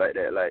some shit like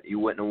that. Like, you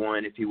wouldn't have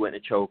won if he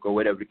wouldn't have choked or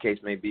whatever the case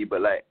may be.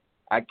 But, like,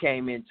 I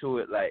came into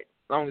it, like,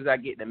 as long as I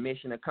get the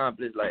mission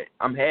accomplished, like,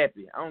 I'm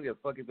happy. I don't give a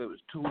fuck if it was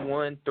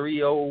 2-1,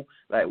 3-0,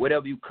 like,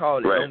 whatever you call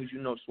it, as long as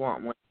you know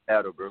Swamp won the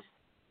battle, bro.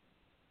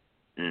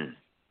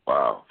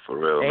 Wow, for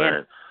real,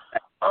 man.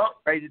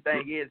 Crazy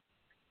thing is,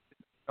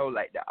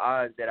 like the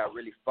odds that I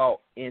really fought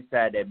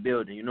inside that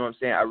building. You know what I'm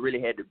saying? I really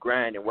had to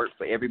grind and work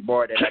for every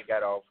bar that I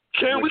got off.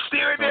 Can we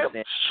stay right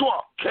there?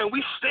 Swamp, can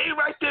we stay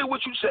right there,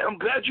 what you said? I'm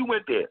glad you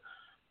went there.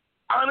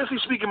 Honestly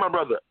speaking, my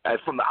brother, as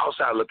from the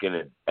outside looking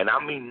in, and I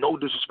mean no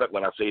disrespect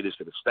when I say this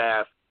to the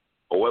staff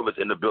or whoever's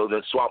in the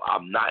building. Swamp,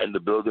 I'm not in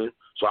the building,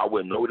 so I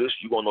wouldn't know this.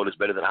 You're going to know this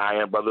better than I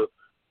am, brother.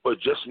 But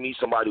just me,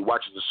 somebody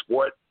watching the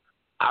sport,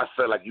 I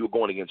felt like you were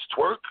going against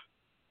Twerk,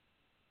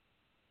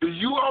 the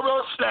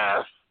URL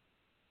staff,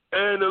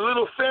 and the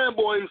little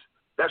fanboys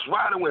that's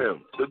riding with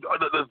him,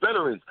 the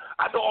veterans.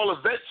 I know all the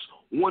vets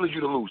wanted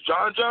you to lose.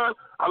 John,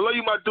 I love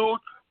you, my dude,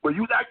 but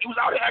you was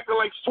out here acting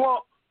like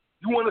Swamp.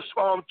 You want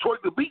to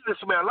Twerk to beat this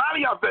man. A lot of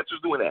y'all vets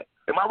was doing that.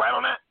 Am I right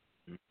on that?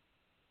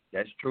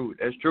 That's true.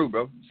 That's true,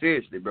 bro.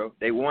 Seriously, bro.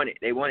 They wanted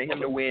him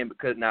to win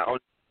because not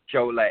only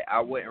show like I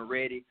wasn't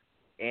ready,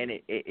 and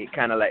it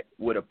kind of like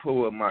would have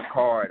pulled my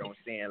card on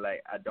saying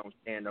like I don't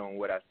stand on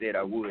what I said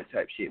I would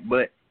type shit.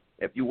 But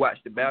if you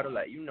watch the battle,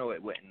 like you know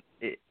it wasn't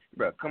it.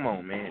 Bro, come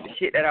on, man. The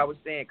shit that I was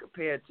saying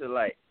compared to,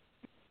 like,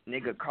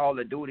 nigga Call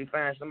of Duty,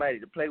 find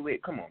somebody to play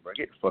with. Come on, bro.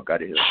 Get the fuck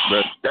out of here,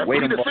 bro. That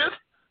Peter Fifth?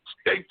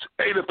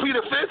 Hey, the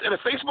Peter Fifth and the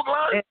Facebook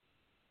line? Man,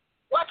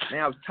 what?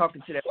 Man, I was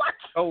talking to that. What?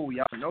 Oh,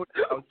 y'all know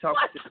that. I was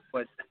talking to the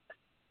but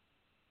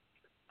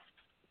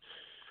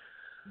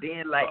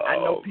then, like, I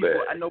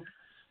know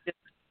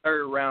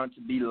third round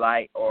to be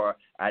light, or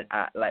I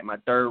like my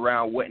third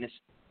round wasn't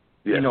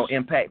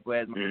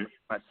impactful as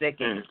my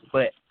second,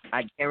 but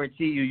I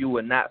guarantee you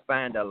will not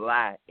find a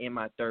lie in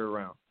my third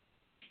round.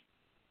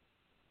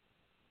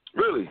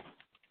 Really?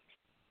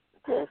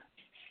 Okay.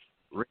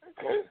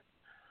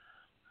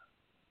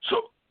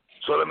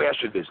 So let me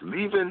ask you this.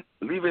 Leaving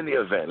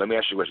the event, let me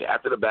ask you a question.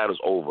 After the battle's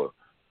over,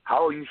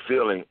 how are you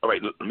feeling? All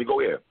right, let me go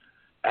here.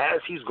 As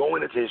he's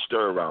going into his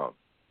third round,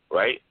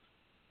 right?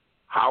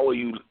 How are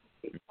you?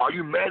 Are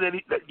you mad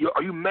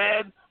are you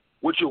mad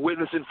what you're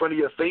witnessing in front of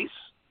your face?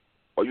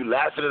 Are you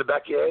laughing in the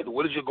back of your head?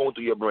 What is going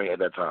through your brain at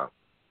that time?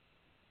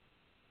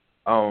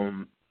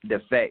 The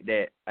fact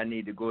that I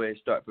need to go ahead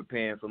and start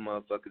preparing for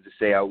motherfuckers to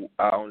say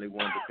I only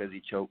won because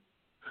he choked.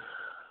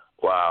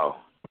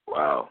 Wow.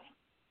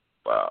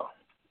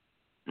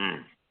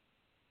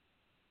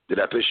 Did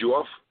that piss you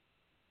off?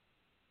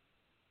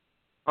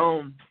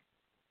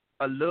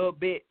 A little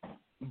bit,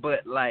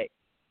 but like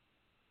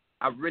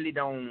I really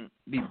don't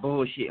be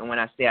bullshitting when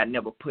I say I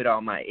never put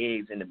all my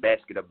eggs in the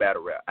basket of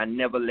battle rap. I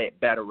never let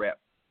battle rap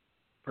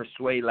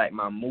persuade like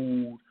my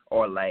mood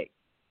or like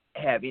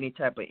have any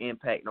type of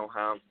impact on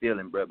how I'm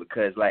feeling, bro,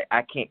 because like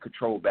I can't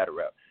control battle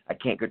rap. I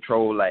can't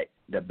control like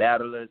the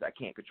battlers. I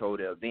can't control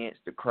the events,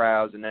 the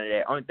crowds, and none of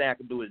that. Only thing I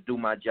can do is do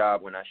my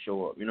job when I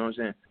show up. You know what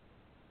I'm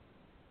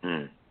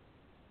saying?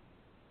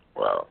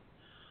 Wow.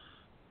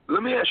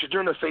 Let me ask you,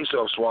 during the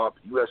face-off, Swamp,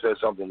 you had said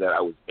something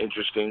that was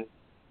interesting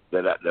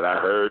that I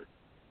heard.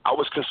 I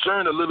was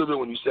concerned a little bit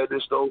when you said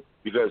this, though,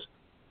 because,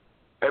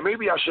 and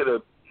maybe I should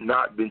have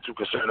not been too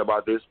concerned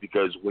about this,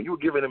 because when you were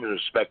giving him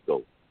respect,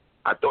 though,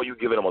 I thought you were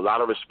giving him a lot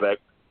of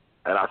respect,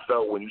 and I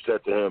felt when you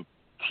said to him,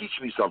 teach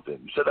me something.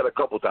 You said that a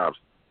couple times.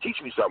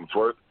 Teach me something,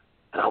 Twerk.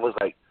 And I was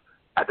like,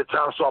 at the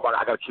time, Swamp,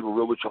 I got to keep it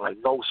real with you. I'm like,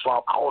 no,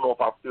 Swamp, I don't know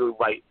if I feel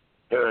right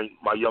hearing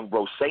my young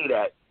bro say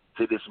that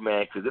to this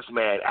man, because this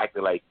man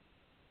acted like,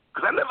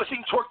 because I never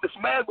seen Twerk this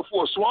mad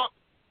before, Swamp.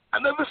 I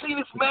never seen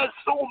this man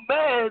so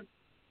mad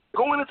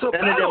going into a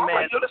battle. I'm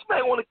like, yo, this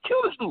man want to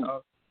kill this dude.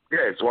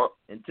 Yeah, Swamp.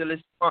 Until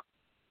it's Swamp,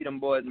 them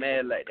boys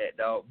mad like that,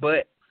 dog.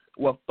 But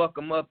what fuck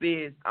them up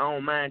is, I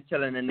don't mind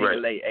telling a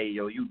nigga, like, hey,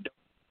 yo, you don't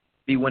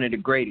be one of the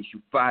greatest.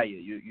 You fire.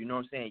 You know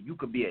what I'm saying? You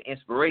could be an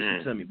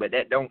inspiration to me, but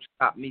that don't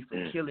stop me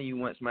from killing you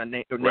once your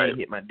name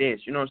hit my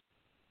desk. You know what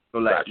I'm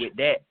saying? So, like, with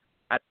that,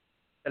 I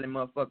telling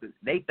motherfuckers,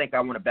 they think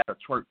I want to battle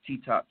Twerk,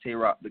 T-Top,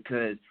 Tay-Rock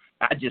because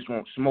I just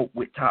want smoke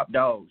with top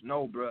dogs.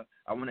 No, bro.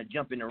 I want to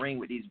jump in the ring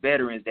with these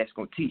veterans that's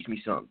going to teach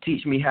me something.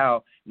 Teach me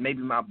how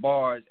maybe my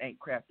bars ain't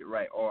crafted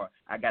right, or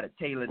I got to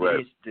tailor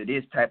this to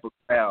this type of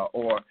crowd,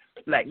 or,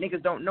 like,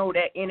 niggas don't know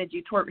that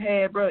energy Twerk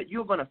had, bro.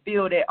 You're going to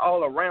feel that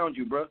all around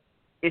you, bro.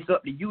 It's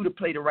up to you to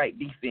play the right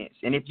defense.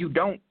 And if you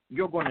don't,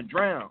 you're going to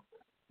drown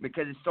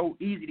because it's so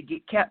easy to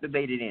get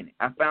captivated in it.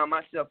 I found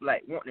myself,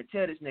 like, wanting to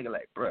tell this nigga,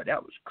 like, bro,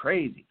 that was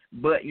crazy.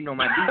 But, you know,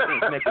 my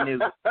defense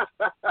mechanism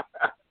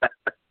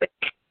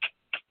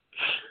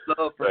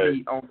love for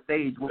me on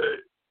stage.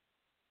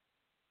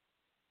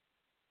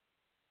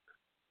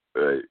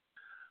 Right.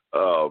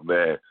 Oh,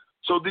 man.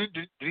 So did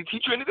he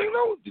teach you anything,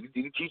 though? Did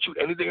he teach you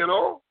anything at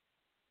all?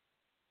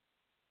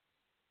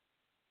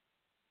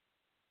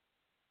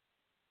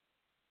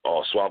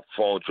 Oh, Swamp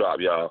phone drop,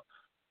 y'all.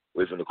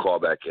 Wait for him to call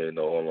back in.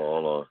 No,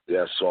 hold on.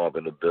 Yeah, Swamp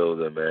in the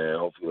building, man.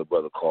 Hopefully the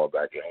brother call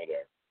back in. Hold on.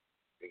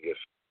 Let me get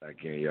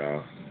back in,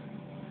 y'all.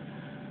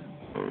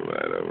 All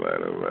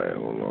right.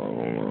 Hold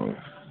on.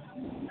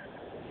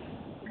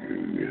 Let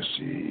me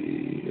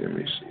see. Let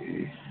me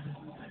see.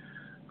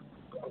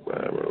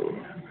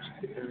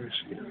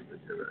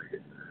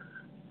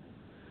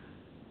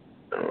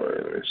 All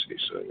right, let me see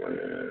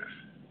something.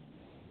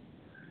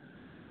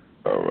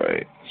 All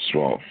right,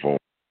 Swamp phone.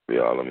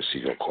 Y'all, let me see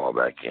if he'll call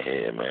back in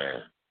here,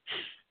 man.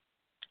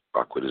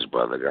 Rock with his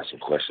brother. Got some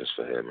questions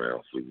for him, man.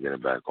 Hopefully we can get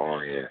him back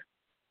on here.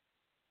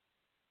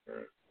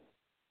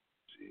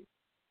 See.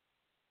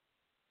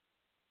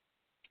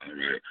 All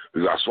right.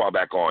 We got Swamp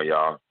back on,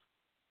 y'all.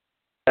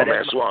 Oh,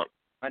 man, Swamp.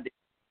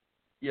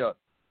 Yeah.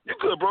 You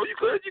good, bro. You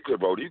good,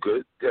 bro. You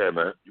good. Yeah,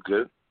 man. You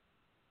good.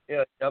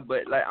 Yeah,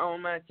 but, like, I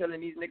don't mind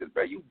telling these niggas,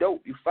 bro, you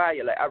dope, you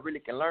fire. Like, I really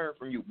can learn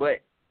from you.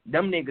 But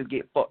them niggas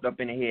get fucked up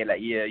in the head like,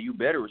 yeah, you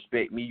better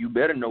respect me. You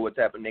better know what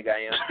type of nigga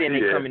I am. Then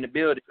they come in the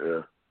building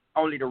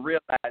only to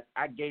realize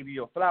I gave you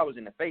your flowers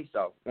in the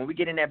face-off. When we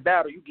get in that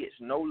battle, you get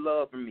no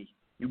love from me.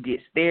 You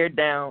get stared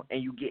down,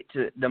 and you get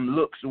to them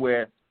looks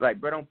where,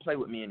 like, bro, don't play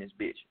with me in this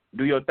bitch.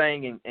 Do your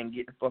thing and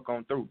get the fuck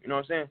on through. You know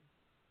what I'm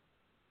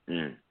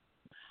saying?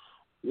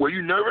 Were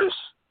you nervous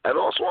at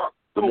all, Swamp?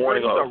 The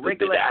morning of,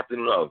 the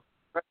afternoon of?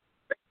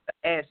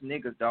 Ass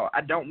niggas, dog.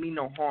 I don't mean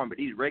no harm, but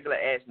these regular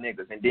ass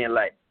niggas. And then,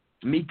 like,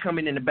 me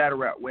coming in the battle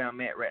rap where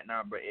I'm at right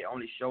now, bro, it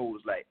only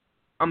shows, like,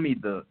 I'm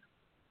either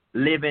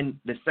living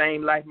the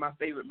same life my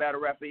favorite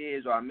battle rapper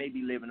is, or I may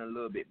be living a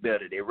little bit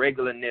better. They're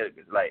regular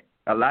niggas. Like,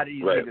 a lot of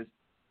these niggas,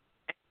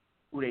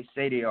 who they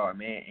say they are,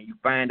 man, and you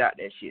find out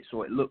that shit.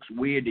 So it looks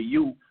weird to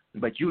you,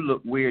 but you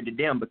look weird to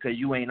them because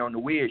you ain't on the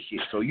weird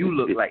shit. So you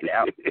look like the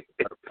outside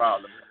of the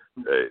problem.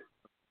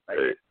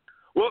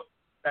 Well,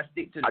 I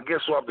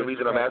guess, Swamp, the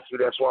reason I'm asking you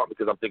that, Swamp,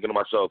 because I'm thinking to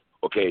myself,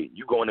 okay,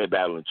 you going in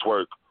battling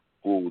Twerk,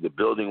 who the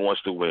building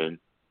wants to win.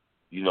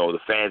 You know, the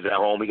fans at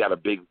home, he got a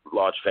big,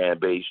 large fan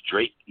base.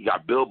 Drake, he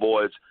got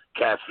billboards,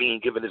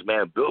 Caffeine giving this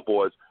man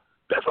billboards.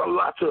 That's a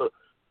lot to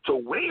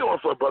weigh on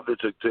for a brother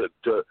to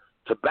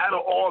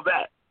battle all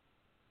that.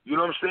 You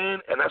know what I'm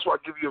saying? And that's why I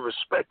give you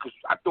respect, because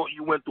I thought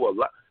you went through a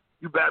lot.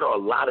 You battle a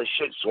lot of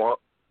shit,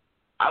 Swamp.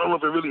 I don't know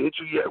if it really hit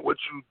you yet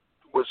what's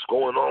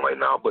going on right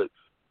now, but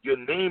your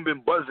name been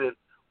buzzing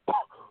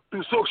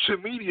through social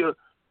media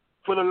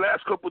for the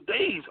last couple of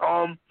days.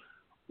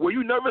 Were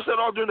you nervous at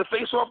all during the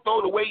face-off,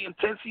 though, the way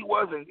intense he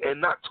was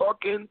and not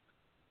talking?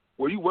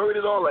 Were you worried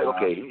at all? Like,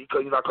 okay,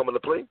 because you're not coming to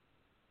play?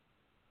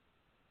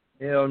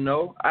 Hell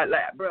no. I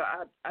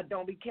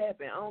don't be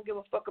capping. I don't give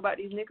a fuck about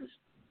these niggas.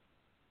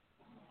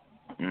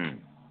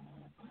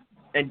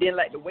 And then,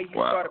 like, the way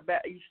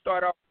you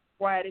start off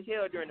quiet as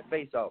hell during the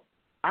face-off.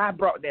 I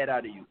brought that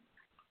out of you.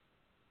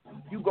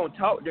 You gonna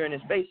talk during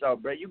this face-off,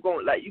 bro. You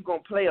gonna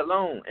play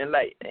alone. And,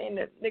 like, ain't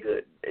that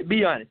nigga,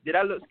 be honest, did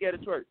I look scared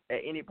of Twerk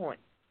at any point?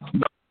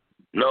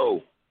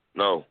 No.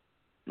 Not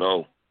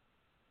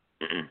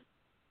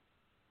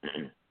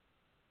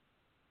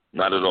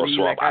at all,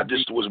 Swamp. I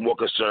just was more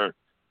concerned.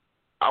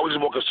 I was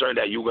more concerned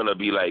that you were going to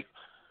be like,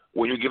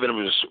 when you're giving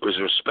him his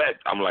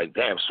respect, I'm like,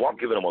 damn, Swamp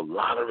giving him a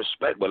lot of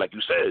respect. But like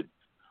you said,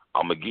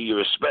 I'm going to give you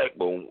respect,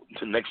 but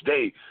the next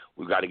day,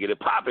 we got to get it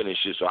popping and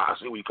shit, so I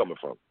see where you're coming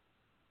from.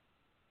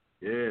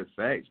 Yeah,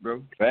 facts,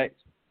 bro.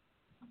 Facts.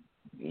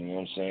 You know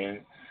what I'm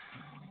saying?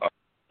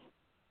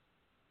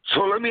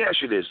 So let me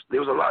ask you this.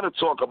 There was a lot of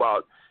talk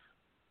about,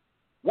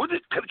 can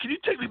you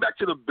take me back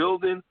to the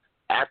building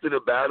after the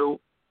battle?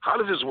 How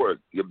does this work?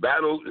 Your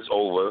battle is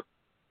over,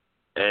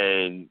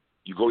 and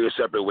you go your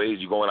separate ways.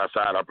 You're going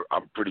outside.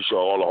 I'm pretty sure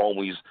all the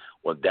homies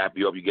will dap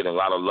you up. You're getting a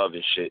lot of love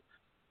and shit.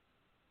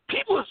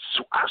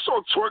 I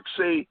saw Twerk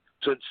say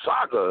to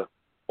Saga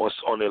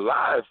on their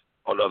live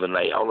on the other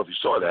night. I don't know if you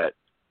saw that.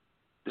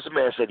 This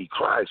man said he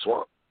cried,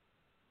 Swamp.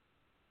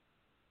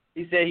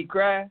 He said he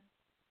cried?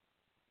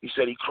 He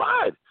said he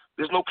cried.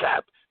 There's no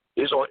cap.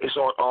 It's on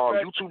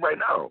YouTube right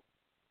now.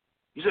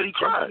 He said he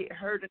cried. Get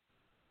hurt like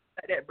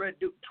that, bro.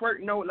 Dude,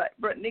 Twerk know, like,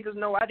 bro, niggas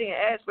know I didn't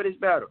ask for this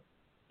battle.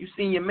 You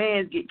seen your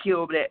mans get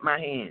killed at my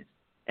hands.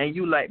 And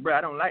you like, bro,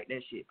 I don't like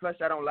that shit. Plus,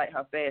 I don't like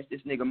how fast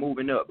this nigga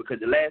moving up, because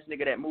the last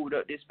nigga that moved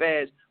up this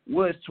fast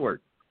was Twerk.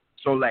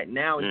 So, like,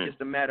 now it's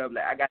just a matter of,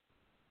 like, I got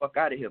the fuck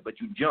out of here. But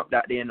you jumped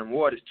out there in the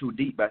waters too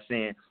deep by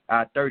saying,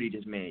 I 30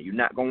 this man. You're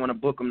not going to want to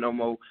book him no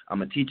more. I'm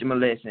going to teach him a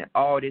lesson.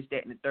 All this,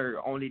 that, and the third,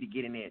 only to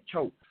get in there and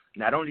choke.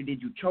 Not only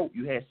did you choke,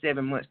 you had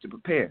 7 months to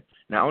prepare.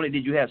 Not only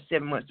did you have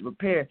 7 months to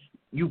prepare,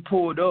 you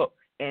pulled up,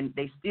 and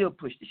they still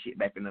pushed the shit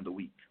back another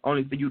week,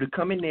 only for you to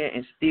come in there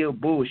and still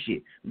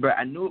bullshit. Bro,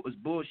 I knew it was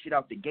bullshit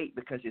off the gate,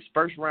 because his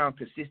first round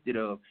consisted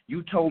of,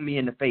 you told me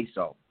in the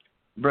face-off.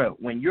 Bro,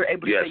 when you're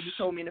able to say you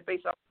told me in the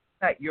face-off,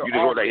 you didn't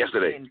know that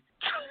yesterday.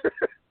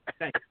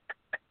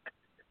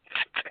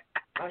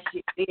 My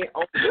shit dead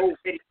on the road,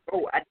 ready to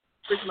go. I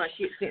pushed my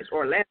shit since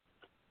Orlando.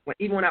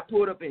 Even when I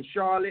pulled up in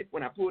Charlotte,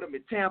 when I pulled up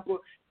in Tampa,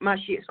 my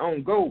shit's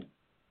on go.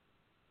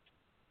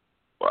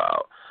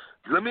 Wow.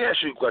 Let me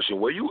ask you a question.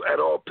 Were you at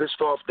all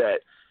pissed off that,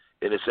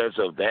 in the sense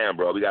of, damn,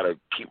 bro, we got to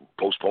keep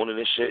postponing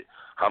this shit?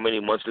 how many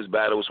months this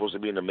battle was supposed to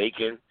be in the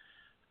making?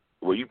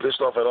 Were you pissed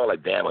off at all?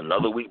 Like, damn,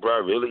 another week,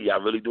 bro? Really?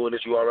 Y'all really doing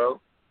this, URL?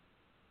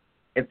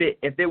 If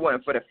it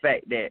wasn't for the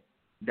fact that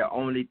the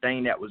only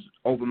thing that was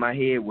over my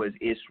head was,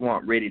 is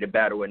Swamp ready to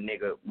battle a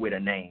nigga with a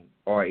name?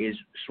 Or is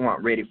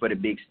Swamp ready for the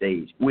big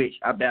stage? Which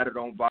I battled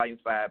on Volume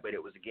 5, but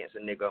it was against a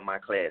nigga of my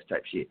class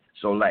type shit.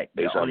 So, like,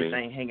 the only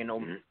thing hanging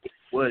over me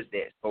was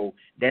that. So,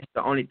 that's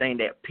the only thing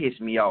that pissed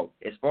me off.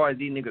 As far as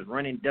these niggas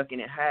running,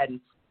 ducking, and hiding,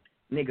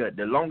 nigga,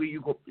 the longer you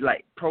go,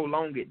 like,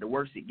 prolong it, the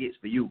worse it gets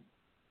for you.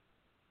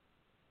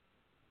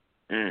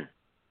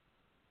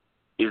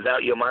 Is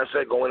that your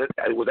mindset going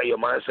in? Was that your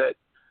mindset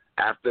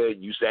after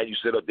you said you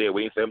sit up there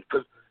waiting for him?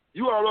 Because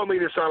URL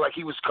made it sound like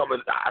he was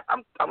coming.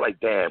 I'm like,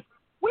 damn.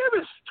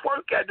 Where is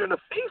Twerk at during the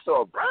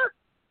face-off, bro?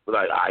 But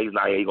like, he's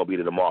not here. He's going to be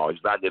there tomorrow.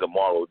 He's not there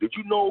tomorrow. Did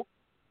you know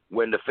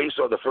when the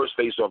face-off, the first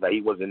face-off, that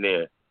he wasn't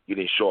there, he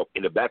didn't show up?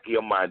 In the back of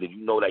your mind, did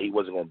you know that he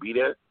wasn't going to be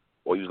there?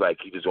 Or he was like,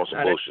 he just on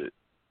some bullshit?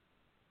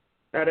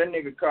 Now, that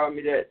nigga called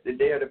me that the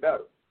day of the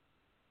battle.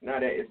 Now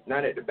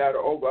that the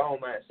battle over, I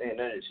don't mind saying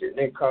none of this shit.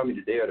 Nigga called me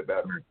the day of the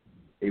battle.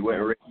 He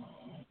wasn't ready.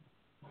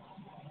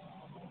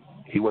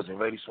 He wasn't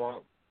ready,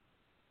 Swamp?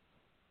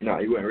 No,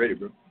 he wasn't ready,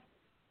 bro.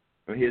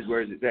 His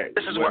words is that.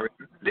 This is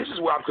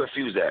where I'm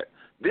confused at.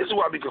 This is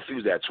where I be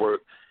confused at, Twerk.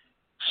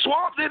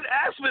 Swamp didn't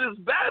ask for this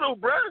battle,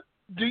 bruh.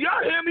 Do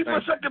y'all hear me for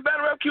a second,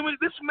 battle rap community?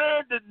 This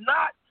man did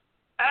not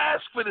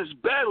ask for this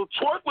battle.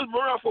 Twerk was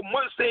around for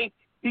months saying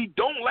he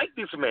don't like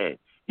this man.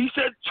 He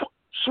said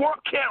Swamp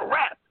can't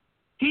rap.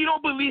 He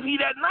don't believe he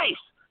that nice.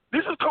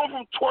 This is coming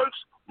from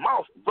Twerk's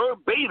mouth,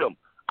 verbatim.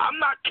 I'm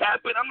not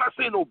capping. I'm not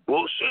saying no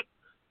bullshit.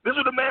 This is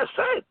what the man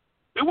said.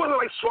 It wasn't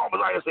like Swamp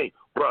was out here saying,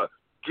 bruh,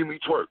 give me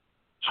Twerk.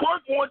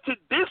 Twerk wanted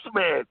this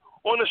man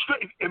on the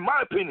straight. In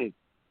my opinion,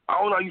 I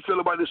don't know how you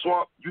feel about this,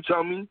 Swamp. You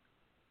tell me.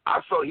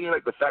 I felt he didn't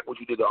like the fact what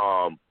you did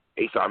to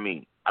Ace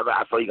Amin. I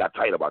felt he got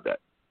tight about that,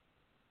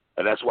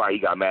 and that's why he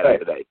got mad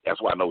after that.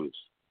 That's why I noticed.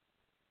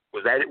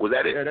 Was that it?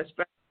 Yeah, that's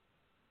facts.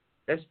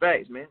 That's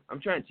facts, man. I'm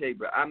trying to tell you,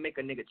 bro. I make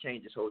a nigga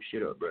change this whole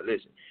shit up, bro.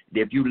 Listen,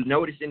 if you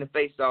notice in the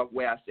face-off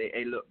where I say,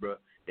 hey, look, bro,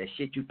 that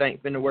shit you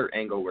think finna work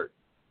ain't gonna work.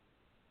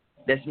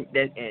 That's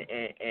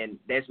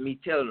me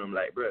telling them,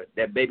 like, bro,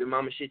 that baby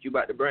mama shit you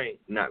about to bring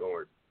not gonna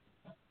work.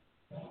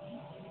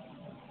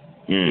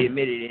 He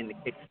admitted it in the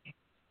case.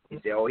 He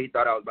said, he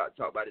thought I was about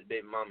to talk about his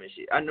baby mama and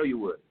shit. I know you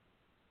would.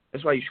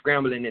 That's why you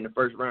scrambling in the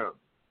first round.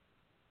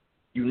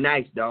 You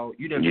nice, dog.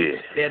 You done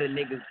better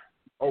niggas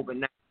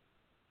overnight.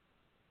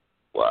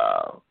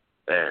 Wow.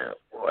 Damn.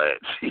 Boy,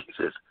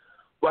 Jesus.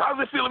 Well,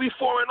 how's it feel to be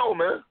 4-0,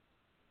 man?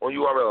 On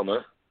URL,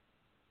 man.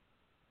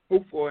 Who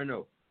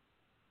 4-0?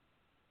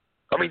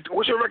 I mean,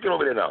 what's your record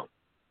over there now?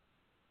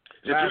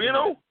 Is it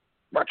 3-0?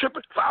 My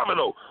tripping?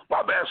 5-0.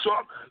 My bad,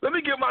 Swamp. Let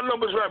me get my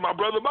numbers right, my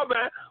brother. My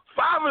bad.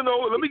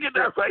 5-0. Let me get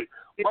that right.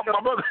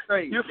 My brother.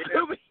 You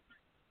feel me?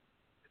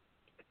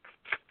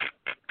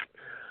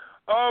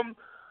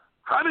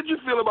 How did you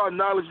feel about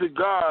Knowledge to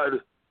God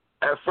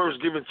at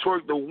first giving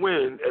Twerk the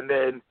win and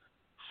then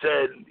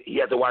said he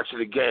had to watch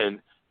it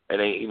again and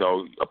then,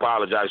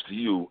 apologized to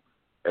you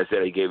and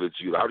said he gave it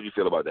to you? How did you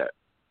feel about that?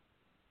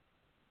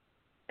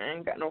 I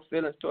ain't got no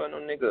feelings toward no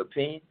nigga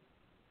opinion.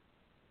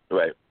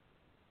 Right.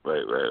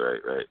 But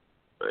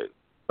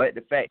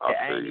the fact that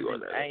I ain't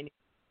even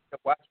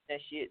watching that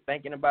shit,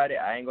 thinking about it,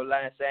 I ain't gonna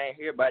lie and say I ain't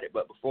hear about it,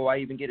 but before I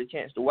even get a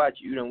chance to watch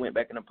it, you done went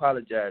back and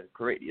apologized and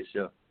corrected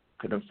yourself.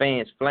 Because them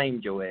fans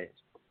flamed your ass.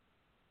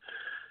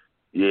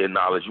 Yeah,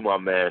 Knowledge, you my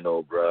man,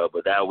 though, bro.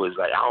 But that was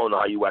like, I don't know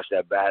how you watch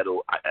that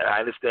battle. I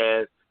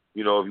understand,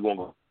 if you want to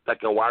go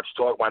second watch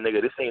talk, my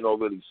nigga, this ain't no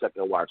really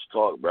second watch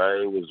talk,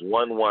 bro. It was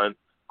 1-1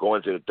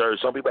 going to the third.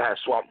 Some people had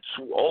Swamp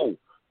 2-0,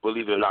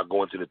 believe it or not,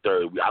 going to the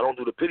third. I don't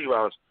do the pity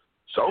rounds.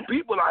 Some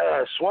people I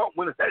had Swamp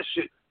winning that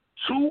shit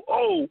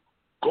 2-0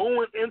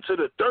 going into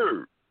the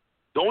third.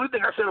 The only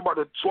thing I said about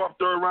the Swamp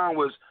third round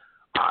was,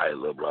 all right,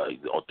 look, bro,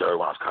 on third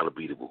round, it's kind of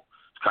beatable.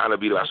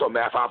 I saw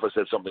Matt Alpha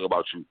said something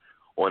about you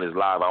on his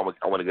live. I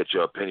want to get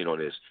your opinion on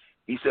this.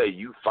 He said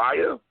you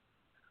fire.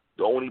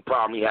 The only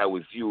problem he had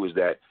with you is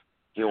that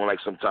he don't like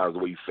sometimes the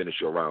way you finish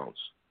your rounds.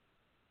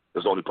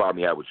 That's the only problem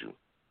he had with you.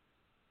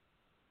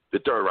 The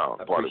third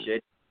round. I appreciate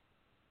it.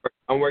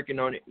 I'm working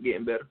on it,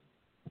 getting better.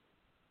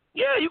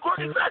 Yeah, you got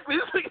exactly.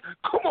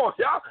 Come on,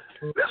 y'all.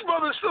 This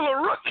brother's still a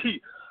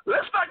rookie.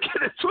 Let's not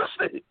get it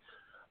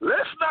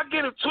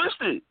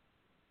twisted.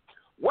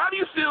 Why do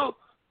you feel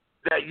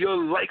that you're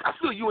like? I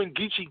feel you and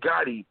Geechee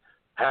Gotti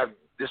have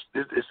this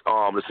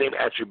the same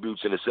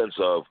attributes in the sense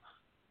of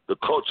the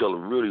culture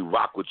really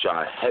rock with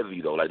y'all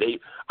heavy though. Like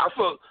I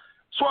feel.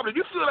 Swab, did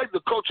you feel like the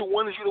culture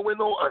wanted you to win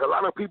though? Like a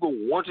lot of people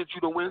wanted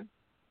you to win.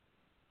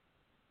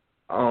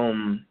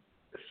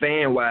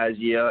 Fan wise,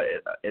 yeah.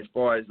 As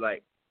far as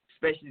like,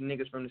 especially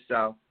niggas from the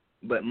South,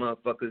 but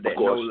motherfuckers that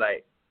know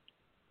like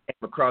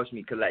across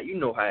me, cause like you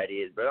know how it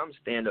is, bro. I'm a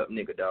stand up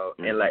nigga, dog.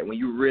 Mm-hmm. And like when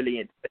you really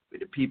in touch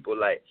with the people,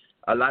 like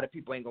a lot of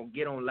people ain't gonna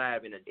get on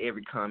live and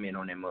every comment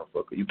on that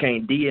motherfucker. You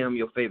can't DM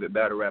your favorite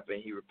battle rapper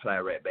and he reply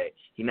right back.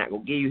 He not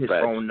gonna give you his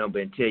phone number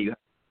and tell you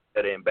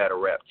better in battle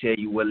rap. Tell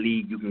you what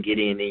league you can get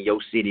in your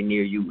city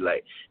near you.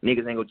 Like,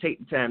 niggas ain't gonna take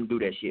the time to do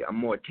that shit. I'm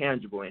more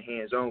tangible and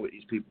hands-on with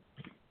these people.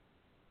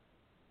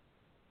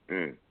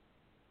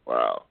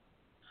 Wow.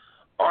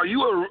 Are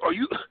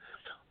you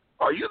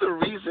the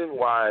reason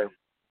why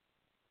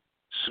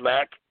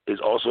Smack is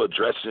also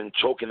addressing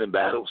choking in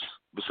battles?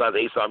 Besides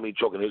Ace Army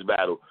choking his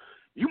battle,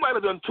 you might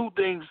have done two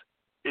things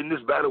in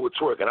this battle with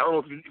Twerk, and I don't know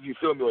if you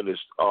feel me on this,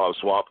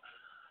 Swamp.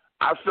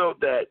 I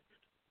felt that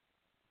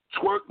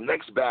Twerk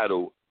next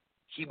battle,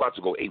 he about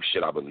to go ape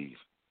shit, I believe.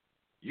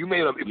 You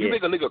make if you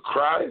make a nigga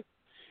cry,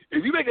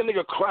 if you make a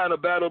nigga cry in a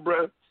battle,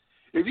 bruh,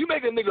 if you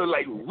make a nigga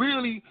like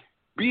really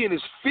be in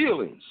his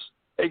feelings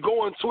and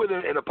go on Twitter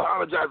and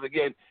apologize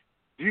again,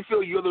 do you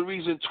feel you're the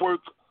reason Twerk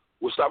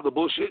will stop the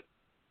bullshit?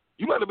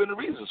 You might have been the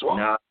reason, Swamp.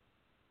 Nah.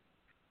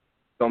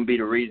 Gonna be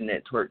the reason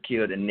that Twerk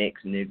killed the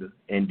next nigga,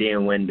 and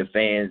then when the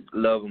fans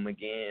love him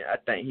again, I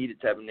think he the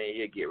type of nigga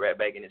he'll get right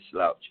back in his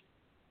slouch.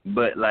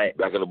 But like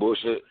back in the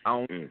bullshit.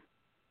 I don't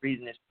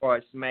reason as far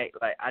as Smack,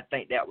 like I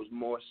think that was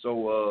more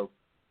so of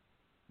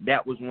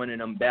that was one of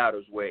them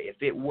battles where if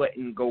it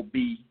wasn't go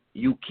be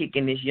you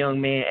kicking this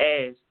young man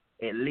ass,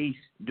 at least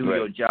do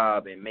your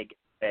job and make it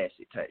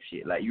facet type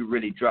shit. Like you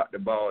really dropped the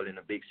ball in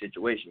a big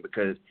situation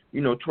because,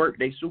 you know, Twerk,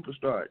 they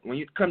superstar. When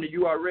you come to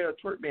URL,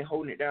 Twerk been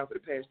holding it down for the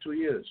past 2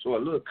 years. So a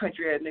little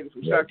country ass nigga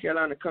from South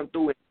Carolina come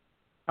through and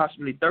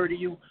possibly 30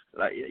 you,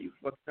 like, yeah, you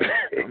fucked up.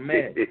 I'm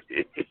mad.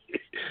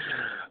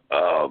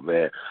 Oh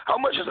man.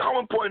 How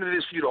important it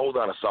is for you to hold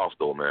down the South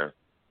though, man?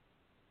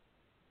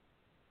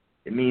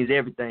 It means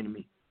everything to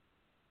me.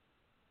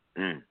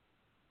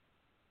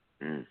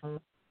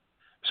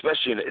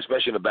 Especially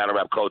in the battle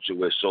rap culture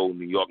where so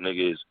New York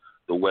niggas,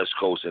 the West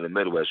Coast and the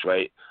Midwest,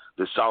 right?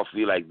 The South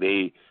feel like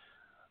maybe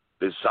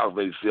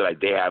feel like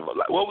they have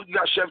well, you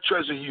got Chef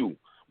Trez and you,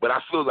 but I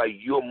feel like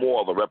you're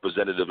more of a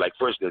representative. Like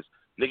for instance,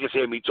 niggas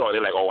hear me talk,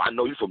 they're like, oh, I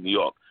know you from New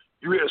York.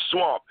 You hear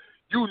Swamp,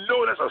 you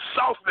know that's a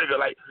South nigga.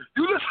 Like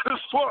you listen to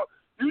Swamp,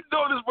 you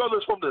know this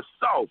brother's from the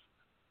South.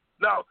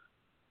 Now,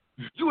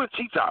 you and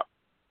T-Top,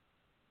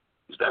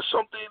 is that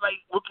something like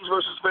Rookies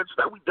versus Vets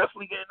that we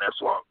definitely getting that,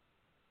 Swamp?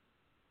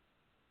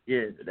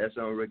 Yeah, that's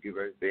on Rookie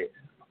versus Vets.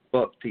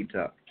 Fuck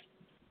T-Top.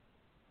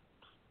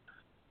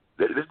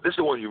 This is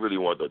the one you really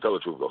want, though. Tell the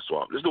truth, though,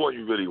 Swamp. This is the one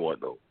you really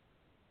want, though.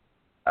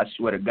 I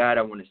swear to God,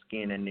 I want to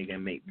skin that nigga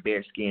and make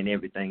bear skin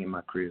everything in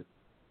my crib.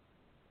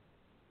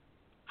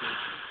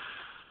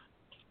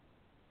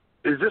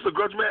 Is this a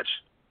grudge match?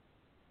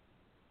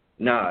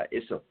 Nah,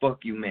 it's a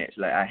fuck you match.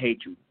 Like, I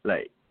hate you.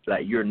 Like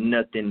you're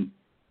nothing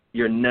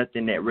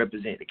that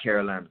represents the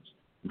Carolinas.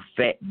 You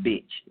fat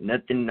bitch.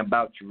 Nothing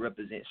about you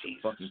represents the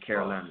fucking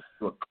Carolinas.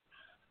 So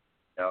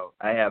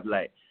I have,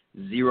 like,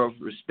 zero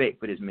respect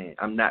for this man.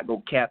 I'm not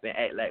going to cap and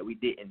act like we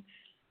didn't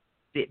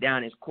sit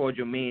down as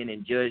cordial men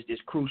and judge this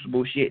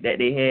crucible shit that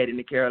they had in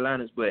the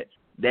Carolinas, but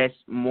that's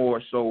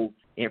more so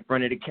in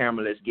front of the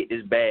camera, let's get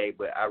this bag,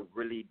 but I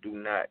really do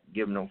not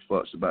give no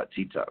fucks about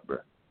T-Top, bro.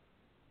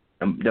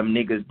 Them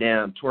niggas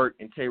down, Twerk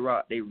and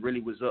Tay-Rock, they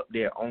really was up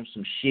there on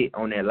some shit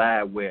on that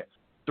live where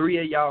 3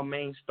 of y'all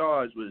main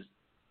stars was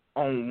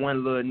on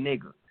one little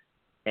nigga,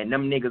 and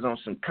them niggas on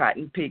some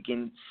cotton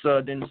picking,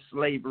 southern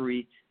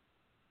slavery,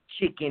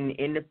 chicken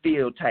in the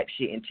field type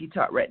shit, and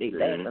T-Top right there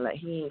laughing like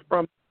he ain't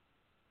from.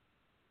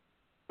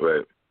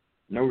 Right.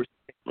 No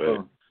respect. Right.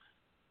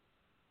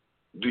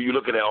 Do you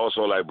look at it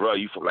also like, bro,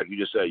 you from, like you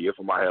just said, you're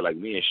from out here like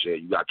me and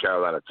shit. You got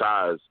Carolina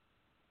ties.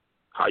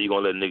 How you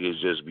gonna let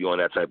niggas just be on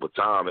that type of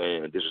time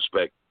and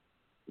disrespect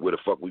where the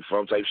fuck we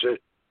from type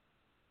shit?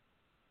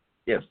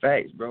 Yeah,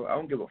 facts, bro. I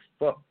don't give a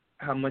fuck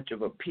how much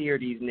of a peer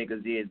these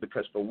niggas is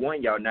because for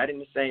one, y'all not in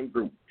the same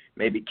group.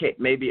 Maybe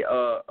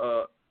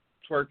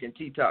Twerk and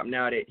T-Top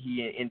now that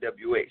he in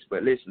NWX.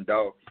 But listen,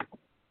 dog,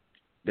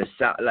 the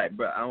South, like,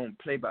 bro, I don't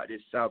play about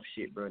this South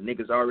shit, bro.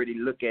 Niggas already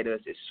look at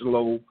us as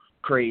slow,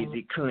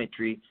 crazy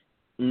country,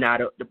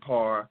 not up to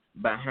par,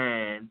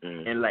 behind,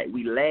 and like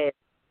we laugh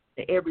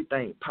at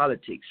everything,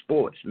 politics,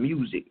 sports,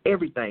 music,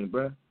 everything,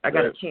 bro. I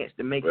got a chance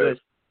to make us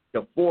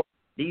the fourth.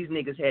 These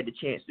niggas had the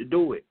chance to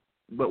do it.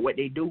 But what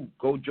they do,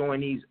 go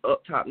join these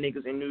up top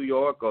niggas in New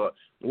York or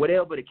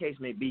whatever the case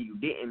may be. You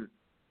didn't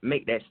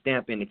make that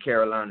stamp in the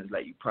Carolinas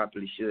like you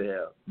probably should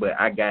have. But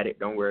I got it.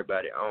 Don't worry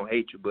about it. I don't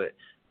hate you, but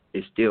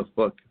it's still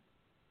fucking.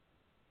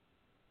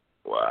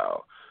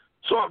 Wow.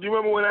 So, do you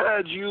remember when I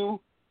had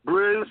you,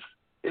 Briz,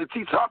 and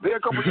T-Top here a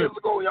couple years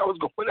ago and y'all was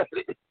going at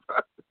it?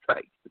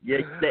 Like,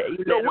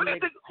 what do you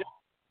think?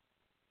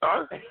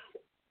 Huh?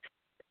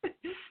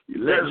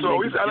 So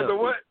we sounded the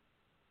what?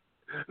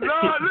 No,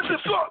 listen,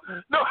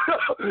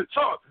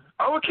 so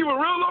I'm going to keep it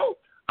real low.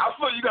 I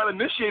feel you got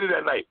initiated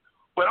that night.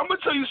 But I'm going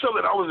to tell you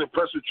something I was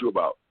impressed with you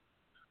about.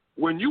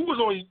 When you was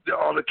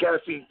on the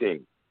caffeine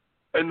thing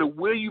and the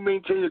way you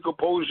maintain your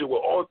composure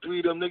with all 3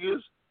 of them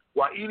niggas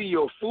while eating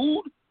your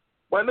food,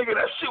 my nigga,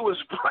 that shit was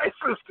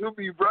priceless to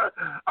me, bro.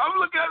 I'm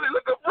looking at it,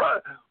 look at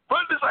bro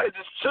decided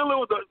just chilling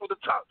with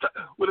the top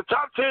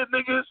 10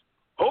 niggas,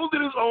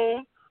 holding his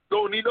own,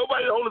 don't need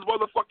nobody to hold his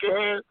motherfucking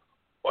hand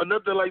or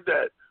nothing like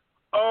that.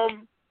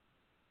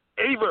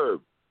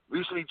 Averb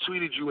recently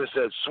you and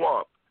said,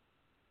 Swamp,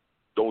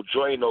 don't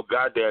join no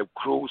goddamn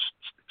crew.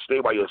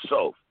 Stay by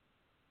yourself.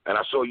 And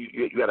I saw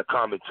you had a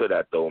comment to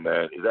that, though,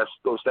 man. Is that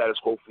still status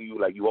quo for you?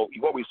 Like, you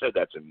always said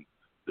that to me,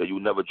 that you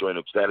would never join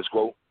the status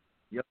quo?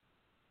 Yep.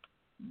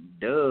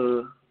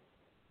 Duh.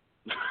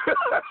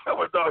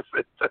 What dog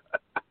said?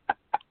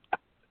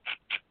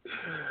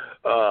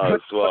 Oh,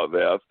 Swamp,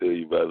 man. I feel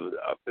you, brother.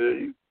 I feel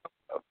you.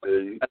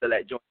 After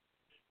that joint,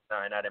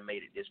 I done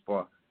made it this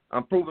far.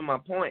 I'm proving my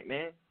point,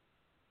 man.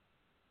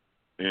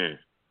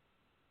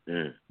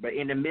 But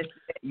in the midst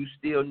of that, you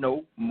still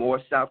know more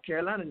South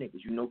Carolina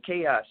niggas. You know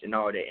Chaos and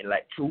all that, and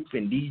like Truth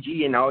and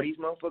DG and all these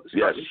motherfuckers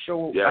starting to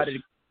show out of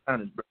the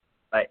Carolinas, bro.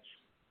 Like,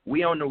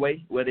 we on the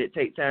way. Whether it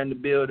take time to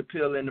build the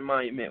pill and the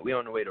monument, we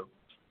on the way though.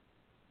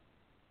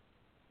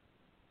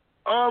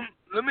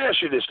 Let me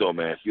ask you this though,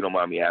 man. If you don't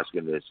mind me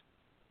asking this,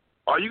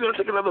 are you gonna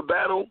take another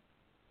battle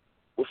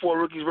before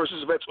Rookies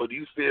versus Vets, or do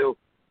you feel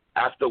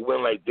after a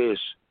win like this,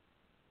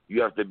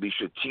 you have to be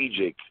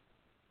strategic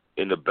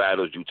in the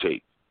battles you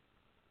take?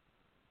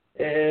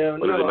 No,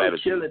 I'm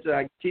chilling.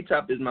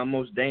 T-Top is my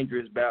most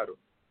dangerous battle.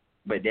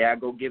 But there I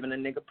go giving a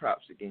nigga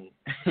props again.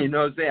 You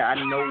know what I'm saying? I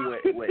know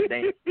what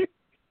dangerous.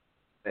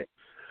 They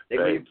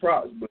give you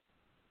props, but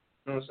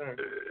you know what I'm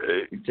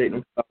saying? You take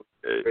them props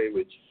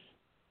with you.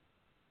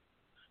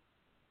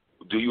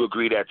 Do you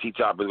agree that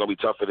T-Top is going to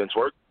be tougher than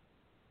Twerk?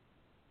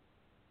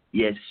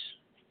 Yes.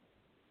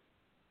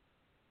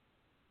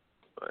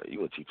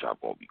 You and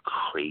T-Top going to be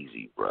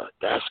crazy, bro.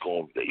 That's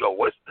going to be,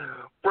 what?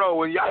 Bro,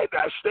 when y'all hit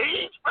that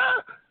stage,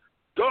 man,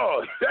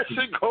 dog, that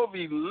shit going to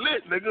be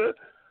lit, nigga.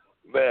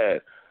 Man.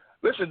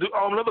 Listen,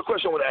 another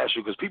question I want to ask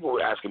you, because people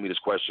were asking me this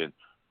question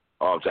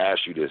to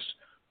ask you this.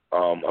 A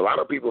lot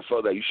of people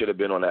felt that you should have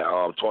been on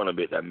that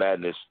tournament,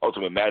 that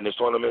Ultimate Madness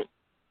tournament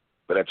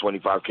for that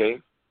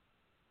 $25K.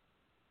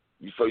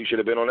 You felt you should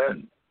have been on that?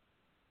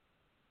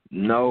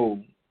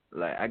 No.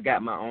 Like, I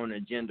got my own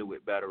agenda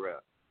with battle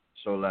rap.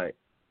 So, like,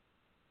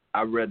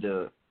 I'd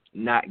rather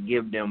not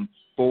give them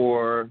 3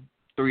 or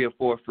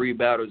 4 free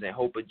battles and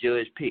hope a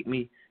judge pick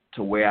me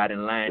to where I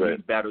done line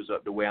these battles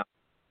up to where I'm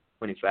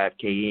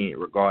 $25K in,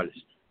 regardless.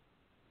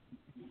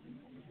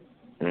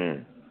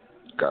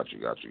 Got you.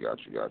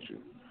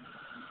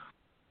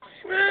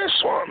 Man,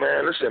 Swamp,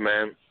 man. Listen,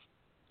 man.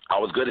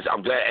 I'm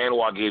glad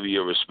Anwar gave you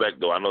your respect,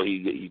 though. I know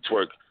he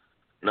Twerk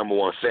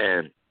 #1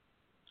 fan.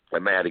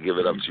 That man had to give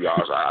it up to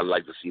y'all. So I'd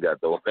like to see that,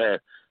 though, man.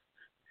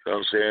 You know what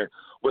I'm saying?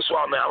 But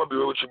Swamp, man, I'm going to be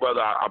real with you,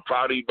 brother. I'm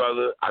proud of you,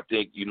 brother. I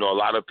think, a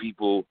lot of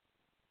people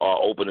are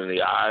opening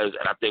their eyes.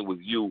 And I think with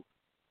you,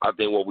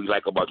 what we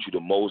like about you the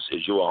most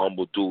is you're a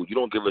humble dude. You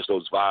don't give us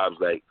those vibes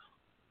like,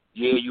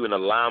 yeah, you in the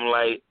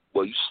limelight,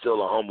 but you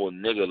still a humble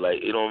nigga.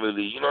 Like, it don't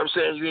really, you know what I'm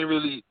saying? You ain't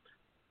really,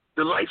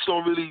 the lights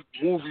don't really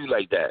move you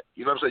like that.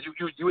 You know what I'm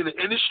saying? You in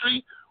the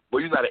industry, but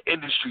you're not an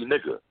industry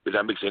nigga, if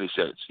that makes any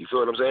sense. You feel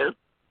what I'm saying?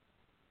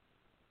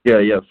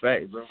 Yeah,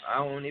 fact, bro. I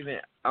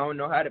don't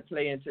know how to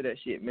play into that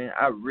shit, man.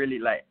 I really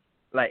like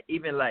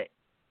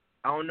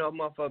I don't know if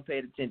motherfucker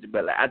paid attention,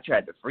 but like I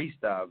tried to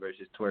freestyle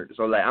versus twerk.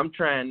 So like I'm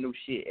trying new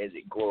shit as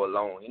it go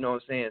along. You know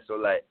what I'm saying? So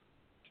like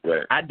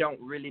I don't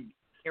really be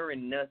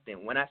hearing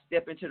nothing. When I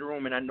step into the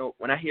room and I know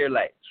when I hear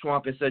like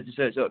Swamp and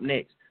such up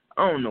next,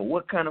 I don't know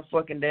what kind of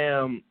fucking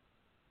damn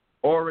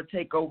aura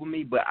take over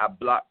me, but I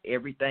block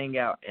everything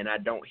out and I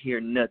don't hear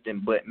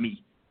nothing but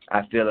me.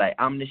 I feel like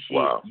I'm the shit,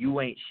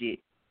 you ain't shit.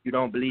 You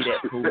don't believe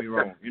that, prove me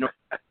wrong. You know?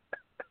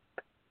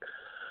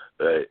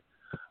 Right.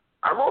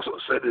 I've also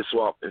said this,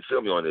 Swamp, and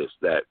feel me on this,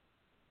 that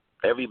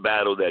every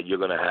battle that you're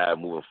going to have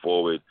moving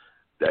forward,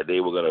 that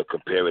they were going to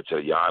compare it to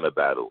a Yana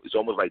battle. It's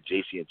almost like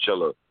JC and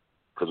Chilla,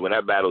 because when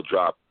that battle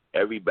dropped,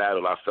 every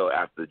battle I felt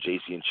after JC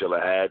and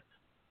Chilla had,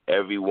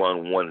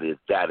 everyone wanted it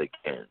that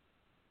again.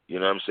 You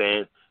know what I'm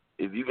saying?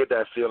 If you get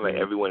that feeling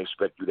like everyone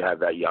expects you to have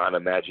that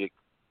Yana magic,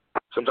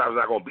 sometimes it's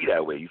not going to be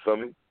that way. You feel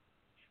me?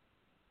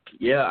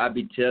 Yeah, I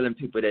be telling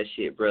people that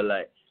shit, bro.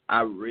 Like,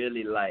 I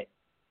really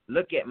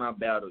look at my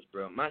battles,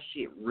 bro. My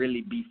shit really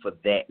be for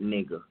that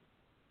nigga.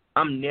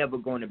 I'm never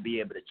going to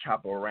be able to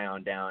chop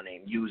around down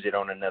and use it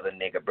on another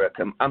nigga, bro.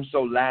 Cause I'm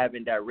so live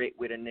and direct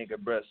with a nigga,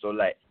 bro. So,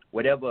 like,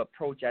 whatever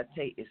approach I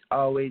take, it's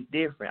always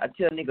different. I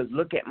tell niggas,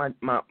 look at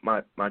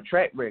my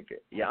track record.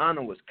 Your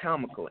Honor was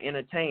comical,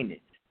 entertaining.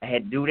 I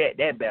had to do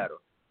that battle.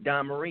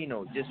 Don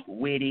Marino, just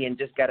witty and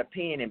just got a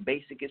pen and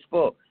basic as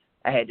fuck.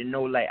 I had to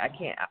know, like,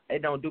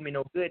 it don't do me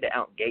no good to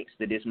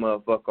out-gangster this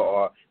motherfucker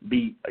or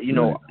be,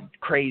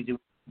 crazy.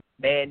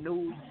 Bad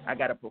news, I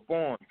got to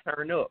perform,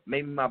 turn up.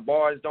 Maybe my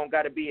bars don't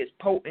got to be as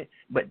potent,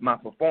 but my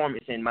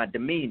performance and my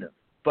demeanor.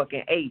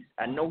 Fucking Ace,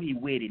 I know he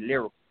witty,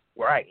 lyrical,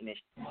 right? And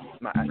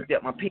I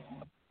step my pick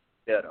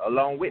better,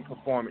 along with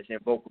performance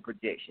and vocal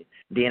projection.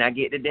 Then I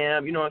get the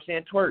damn, you know what I'm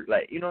saying, twerk.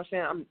 Like, you know what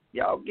I'm saying?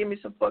 Y'all give me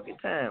some fucking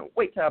time.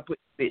 Wait till I put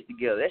this bitch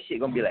together. That shit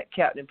going to be like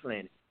Captain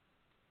Planet.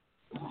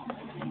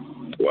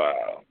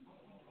 Wow.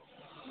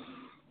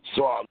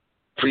 Swamp,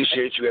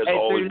 appreciate you as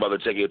always, brother,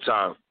 taking your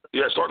time.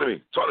 Yes, talk to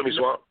me,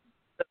 Swamp.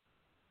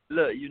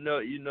 Look, you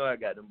know I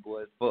got them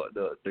boys fucked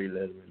up,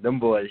 311. Them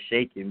boys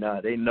shaking now.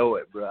 They know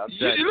it, bro. I'm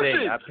trying to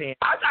say, I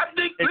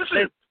think,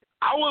 listen,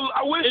 I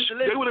wish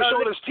they would have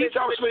shown us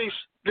T-Top's face.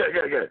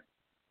 Yeah.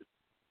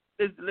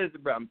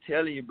 Listen, bro. I'm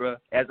telling you, bro.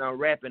 As I'm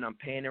rapping, I'm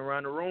panning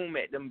around the room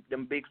at them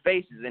big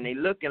faces, and they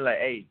looking like,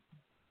 hey,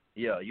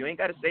 yeah, you ain't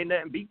got to say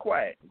nothing. Be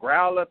quiet.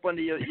 Growl up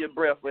under your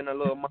breath in a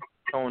little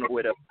microphone or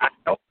whatever. I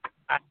know.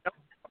 I'm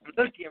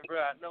looking, bro.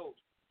 I know.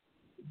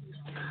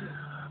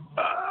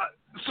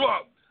 So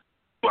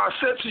I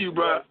said to you,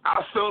 bro,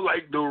 I felt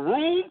like the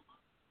room,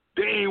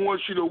 they ain't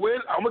want you to win.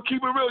 I'm going to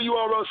keep it real.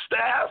 URL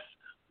staff,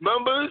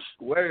 members,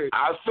 Word.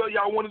 I felt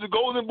y'all wanted the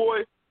Golden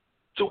Boy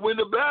to win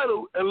the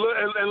battle, and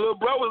little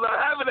bro was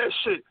not having that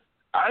shit.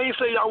 I ain't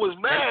say y'all was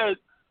mad,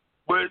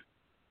 but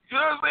you know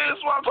what I'm saying?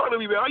 That's why I'm talking to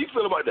me, man. How you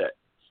feel about that?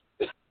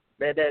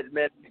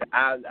 Man,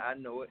 I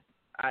know it.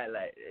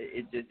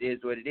 It just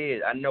is what it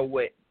is. I know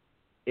what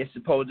it's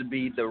supposed to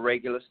be, the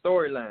regular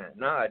storyline.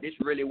 Nah, this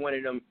really one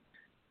of them.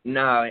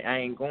 Nah, I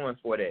ain't going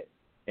for that.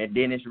 And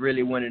then it's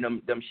really one of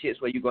them shits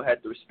where you gonna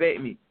have to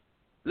respect me.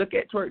 Look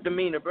at Twerk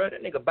demeanor, bro.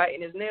 That nigga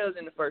biting his nails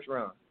in the first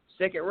round.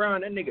 Second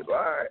round, that nigga, all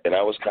right. And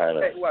I was kind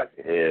of,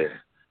 yeah.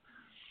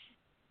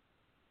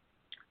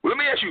 Well, let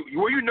me ask you,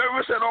 were you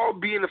nervous at all,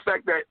 being the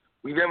fact that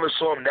we never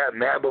saw him that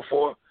mad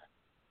before,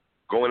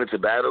 going into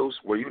battles?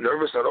 Were you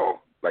nervous at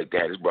all? Like,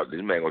 damn, this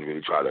man gonna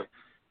really try to,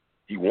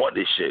 he want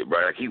this shit, bro.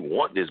 Like, he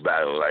want this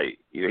battle. Like,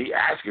 you know, he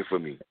asking for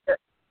me.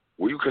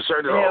 Were you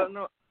concerned at all? Hell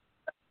no.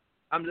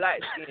 I'm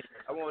light skinned.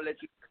 I won't let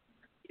you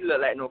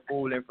look like no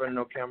fool in front of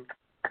no camera.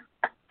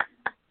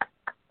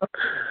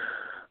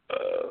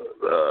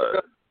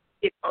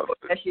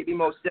 That shit be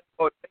most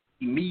simple.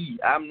 Me,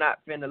 I'm not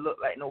finna look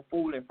like no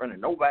fool in front of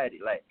nobody.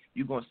 Like,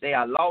 you gonna say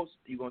I lost,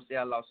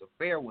 a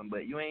fair one,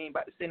 but you ain't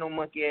about to say no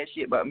monkey ass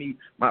shit about me.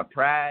 My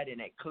pride and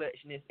that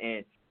clutchness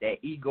and that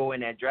ego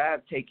and that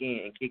drive kick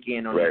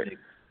in on that nigga.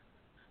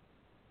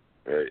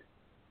 Right.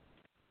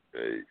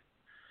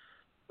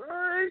 All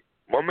right.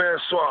 My man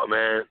Swamp,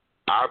 man.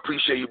 I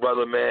appreciate you,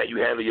 brother, man. You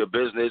handle your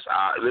business.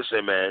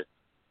 Listen, man.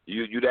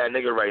 You that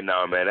nigga right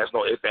now, man. That's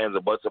no ifs, ands,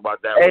 or buts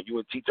about that. When you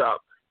and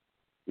T-Top,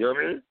 you know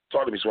what I mean?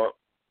 Talk to me, Swamp.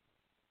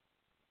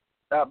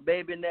 Stop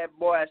babying that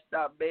boy.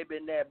 Stop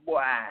babying that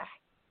boy.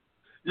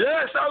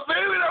 Yeah, stop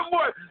babying that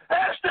boy.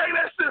 Hashtag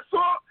that shit,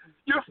 Swamp.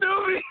 You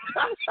feel me?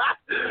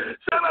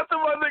 Shout out to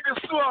my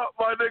nigga Swamp,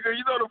 my nigga.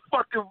 You know the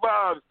fucking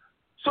vibes.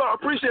 So I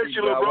appreciate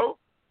you, little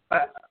bro.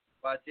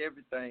 Watch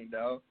everything,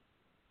 dog.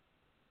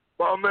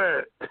 My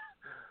man.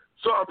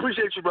 So I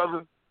appreciate you,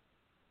 brother.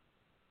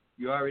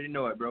 You already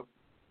know it, bro.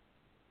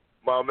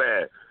 My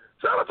man.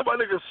 Shout out to my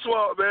nigga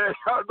Swamp, man.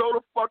 I know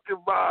the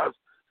fucking vibes.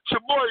 It's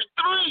your boy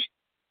 3.